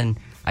conversation.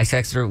 I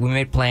texted her. We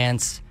made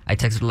plans. I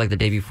texted her like the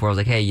day before. I was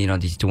like, hey, do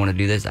you still want to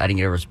do this? I didn't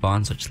get a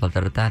response, so I just left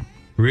it at that.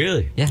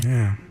 Really?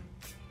 Yeah.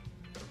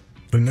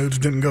 The nudes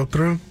didn't go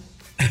through?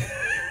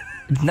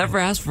 Never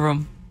asked for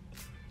them.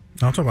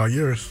 I'm talking about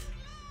yours.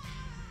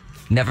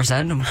 Never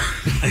sent them.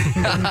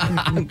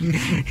 I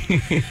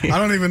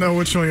don't even know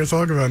which one you're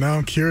talking about now.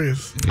 I'm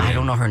curious. I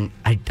don't know her.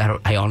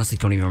 I honestly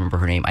don't even remember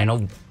her name. I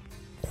know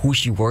who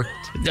she worked.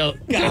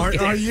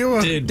 Are you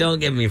a... Dude, don't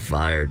get me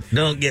fired.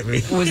 Don't get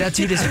me... Was that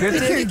too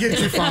descriptive? I can't get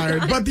you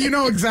fired, but you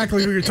know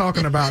exactly who you're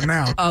talking about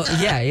now. Oh,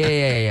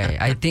 yeah.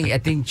 I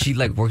think she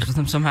works with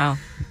him somehow.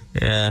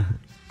 Yeah.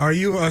 Are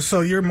you, so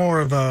you're more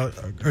of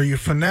are you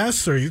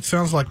finesse, or it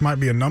sounds like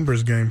might be a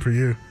numbers game for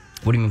you?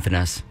 What do you mean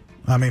finesse?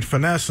 I mean,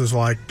 finesse is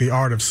like the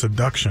art of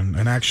seduction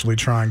and actually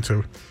trying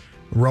to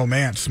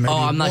romance maybe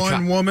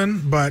one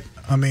woman, but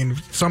I mean,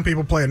 some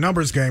people play a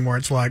numbers game where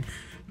it's like,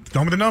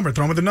 throw me the number,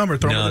 throw me the number,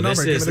 throw me the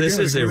number.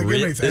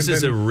 This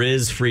is a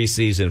Riz-free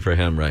season for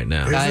him right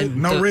now.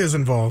 No Riz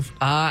involved.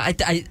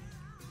 I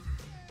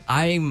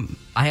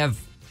have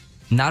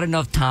not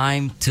enough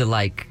time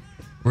to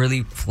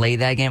really play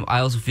that game.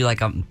 I also feel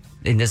like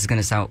and this is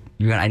gonna sound,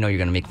 I know you're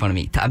gonna make fun of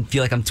me. I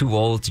feel like I'm too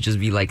old to just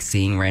be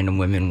seeing random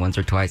women once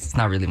or twice. It's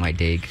not really my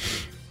dig.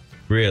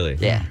 Really?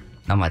 Yeah,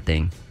 not my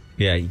thing.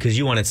 Yeah, because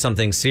you wanted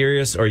something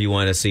serious, or you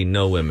want to see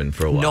no women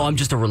for a while? No, I'm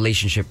just a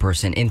relationship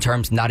person. In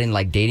terms, not in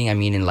dating. I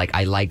mean, in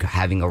I like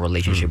having a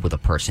relationship with a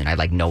person. I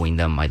like knowing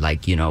them. I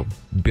like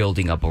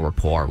building up a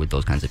rapport with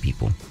those kinds of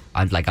people.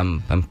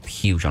 I'm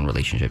huge on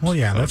relationships. Well,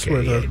 yeah, that's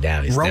where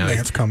the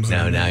romance comes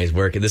in. Now he's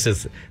working. This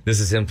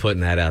is him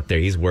putting that out there.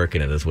 He's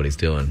working it. That's what he's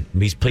doing.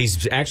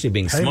 He's actually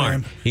being smart.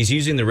 Man. He's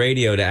using the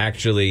radio to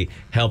actually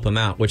help him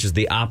out, which is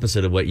the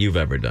opposite of what you've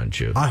ever done,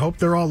 Chew. I hope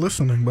they're all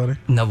listening, buddy.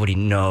 Nobody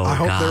knows. I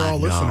hope they're all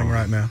listening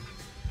right now.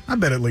 I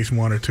bet at least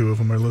one or two of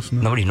them are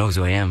listening. Nobody knows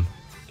who I am.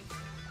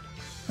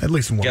 At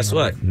least one. Guess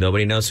what?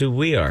 Nobody knows who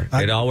we are.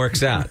 It all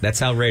works out. That's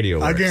how radio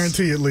works. I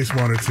guarantee at least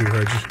one or two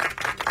heard you.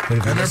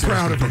 And they're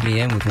proud of Put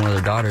me in with one of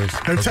their daughters.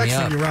 They're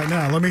texting you right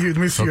now. Let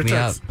me see your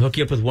text. Hook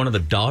you up with one of the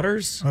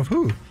daughters? Of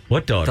who?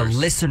 What daughters? The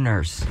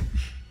listeners.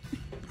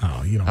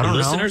 Oh, you don't I want don't the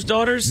listeners'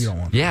 daughters? You don't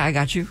want Yeah, I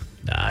got you.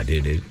 Nah,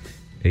 dude.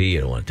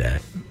 You don't want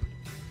that.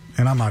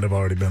 And I might have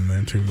already been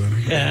there too,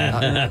 buddy.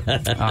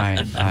 All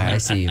right, I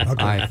see you. Okay. All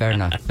right, fair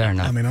enough.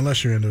 I mean,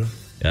 unless you're into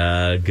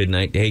it. Good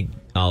night. Hey,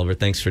 Oliver,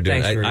 thanks for doing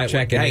it. Thanks for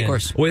checking in. Of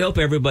course. We hope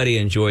everybody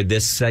enjoyed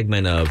this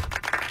segment of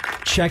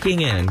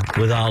Checking In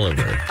with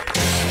Oliver.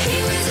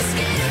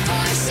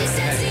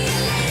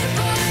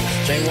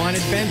 They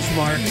wanted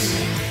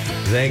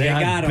benchmarks. They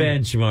got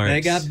benchmarks.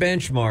 They got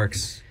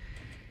benchmarks.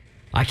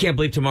 I can't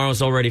believe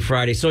tomorrow's already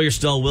Friday. Sawyer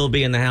Stoll will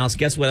be in the house.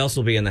 Guess what else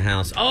will be in the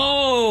house?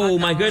 Oh,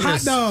 my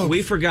goodness.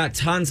 We forgot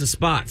tons of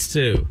spots,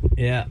 too.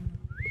 Yeah.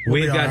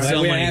 We've got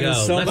so many to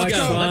go. Let's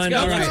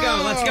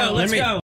go. Let's go.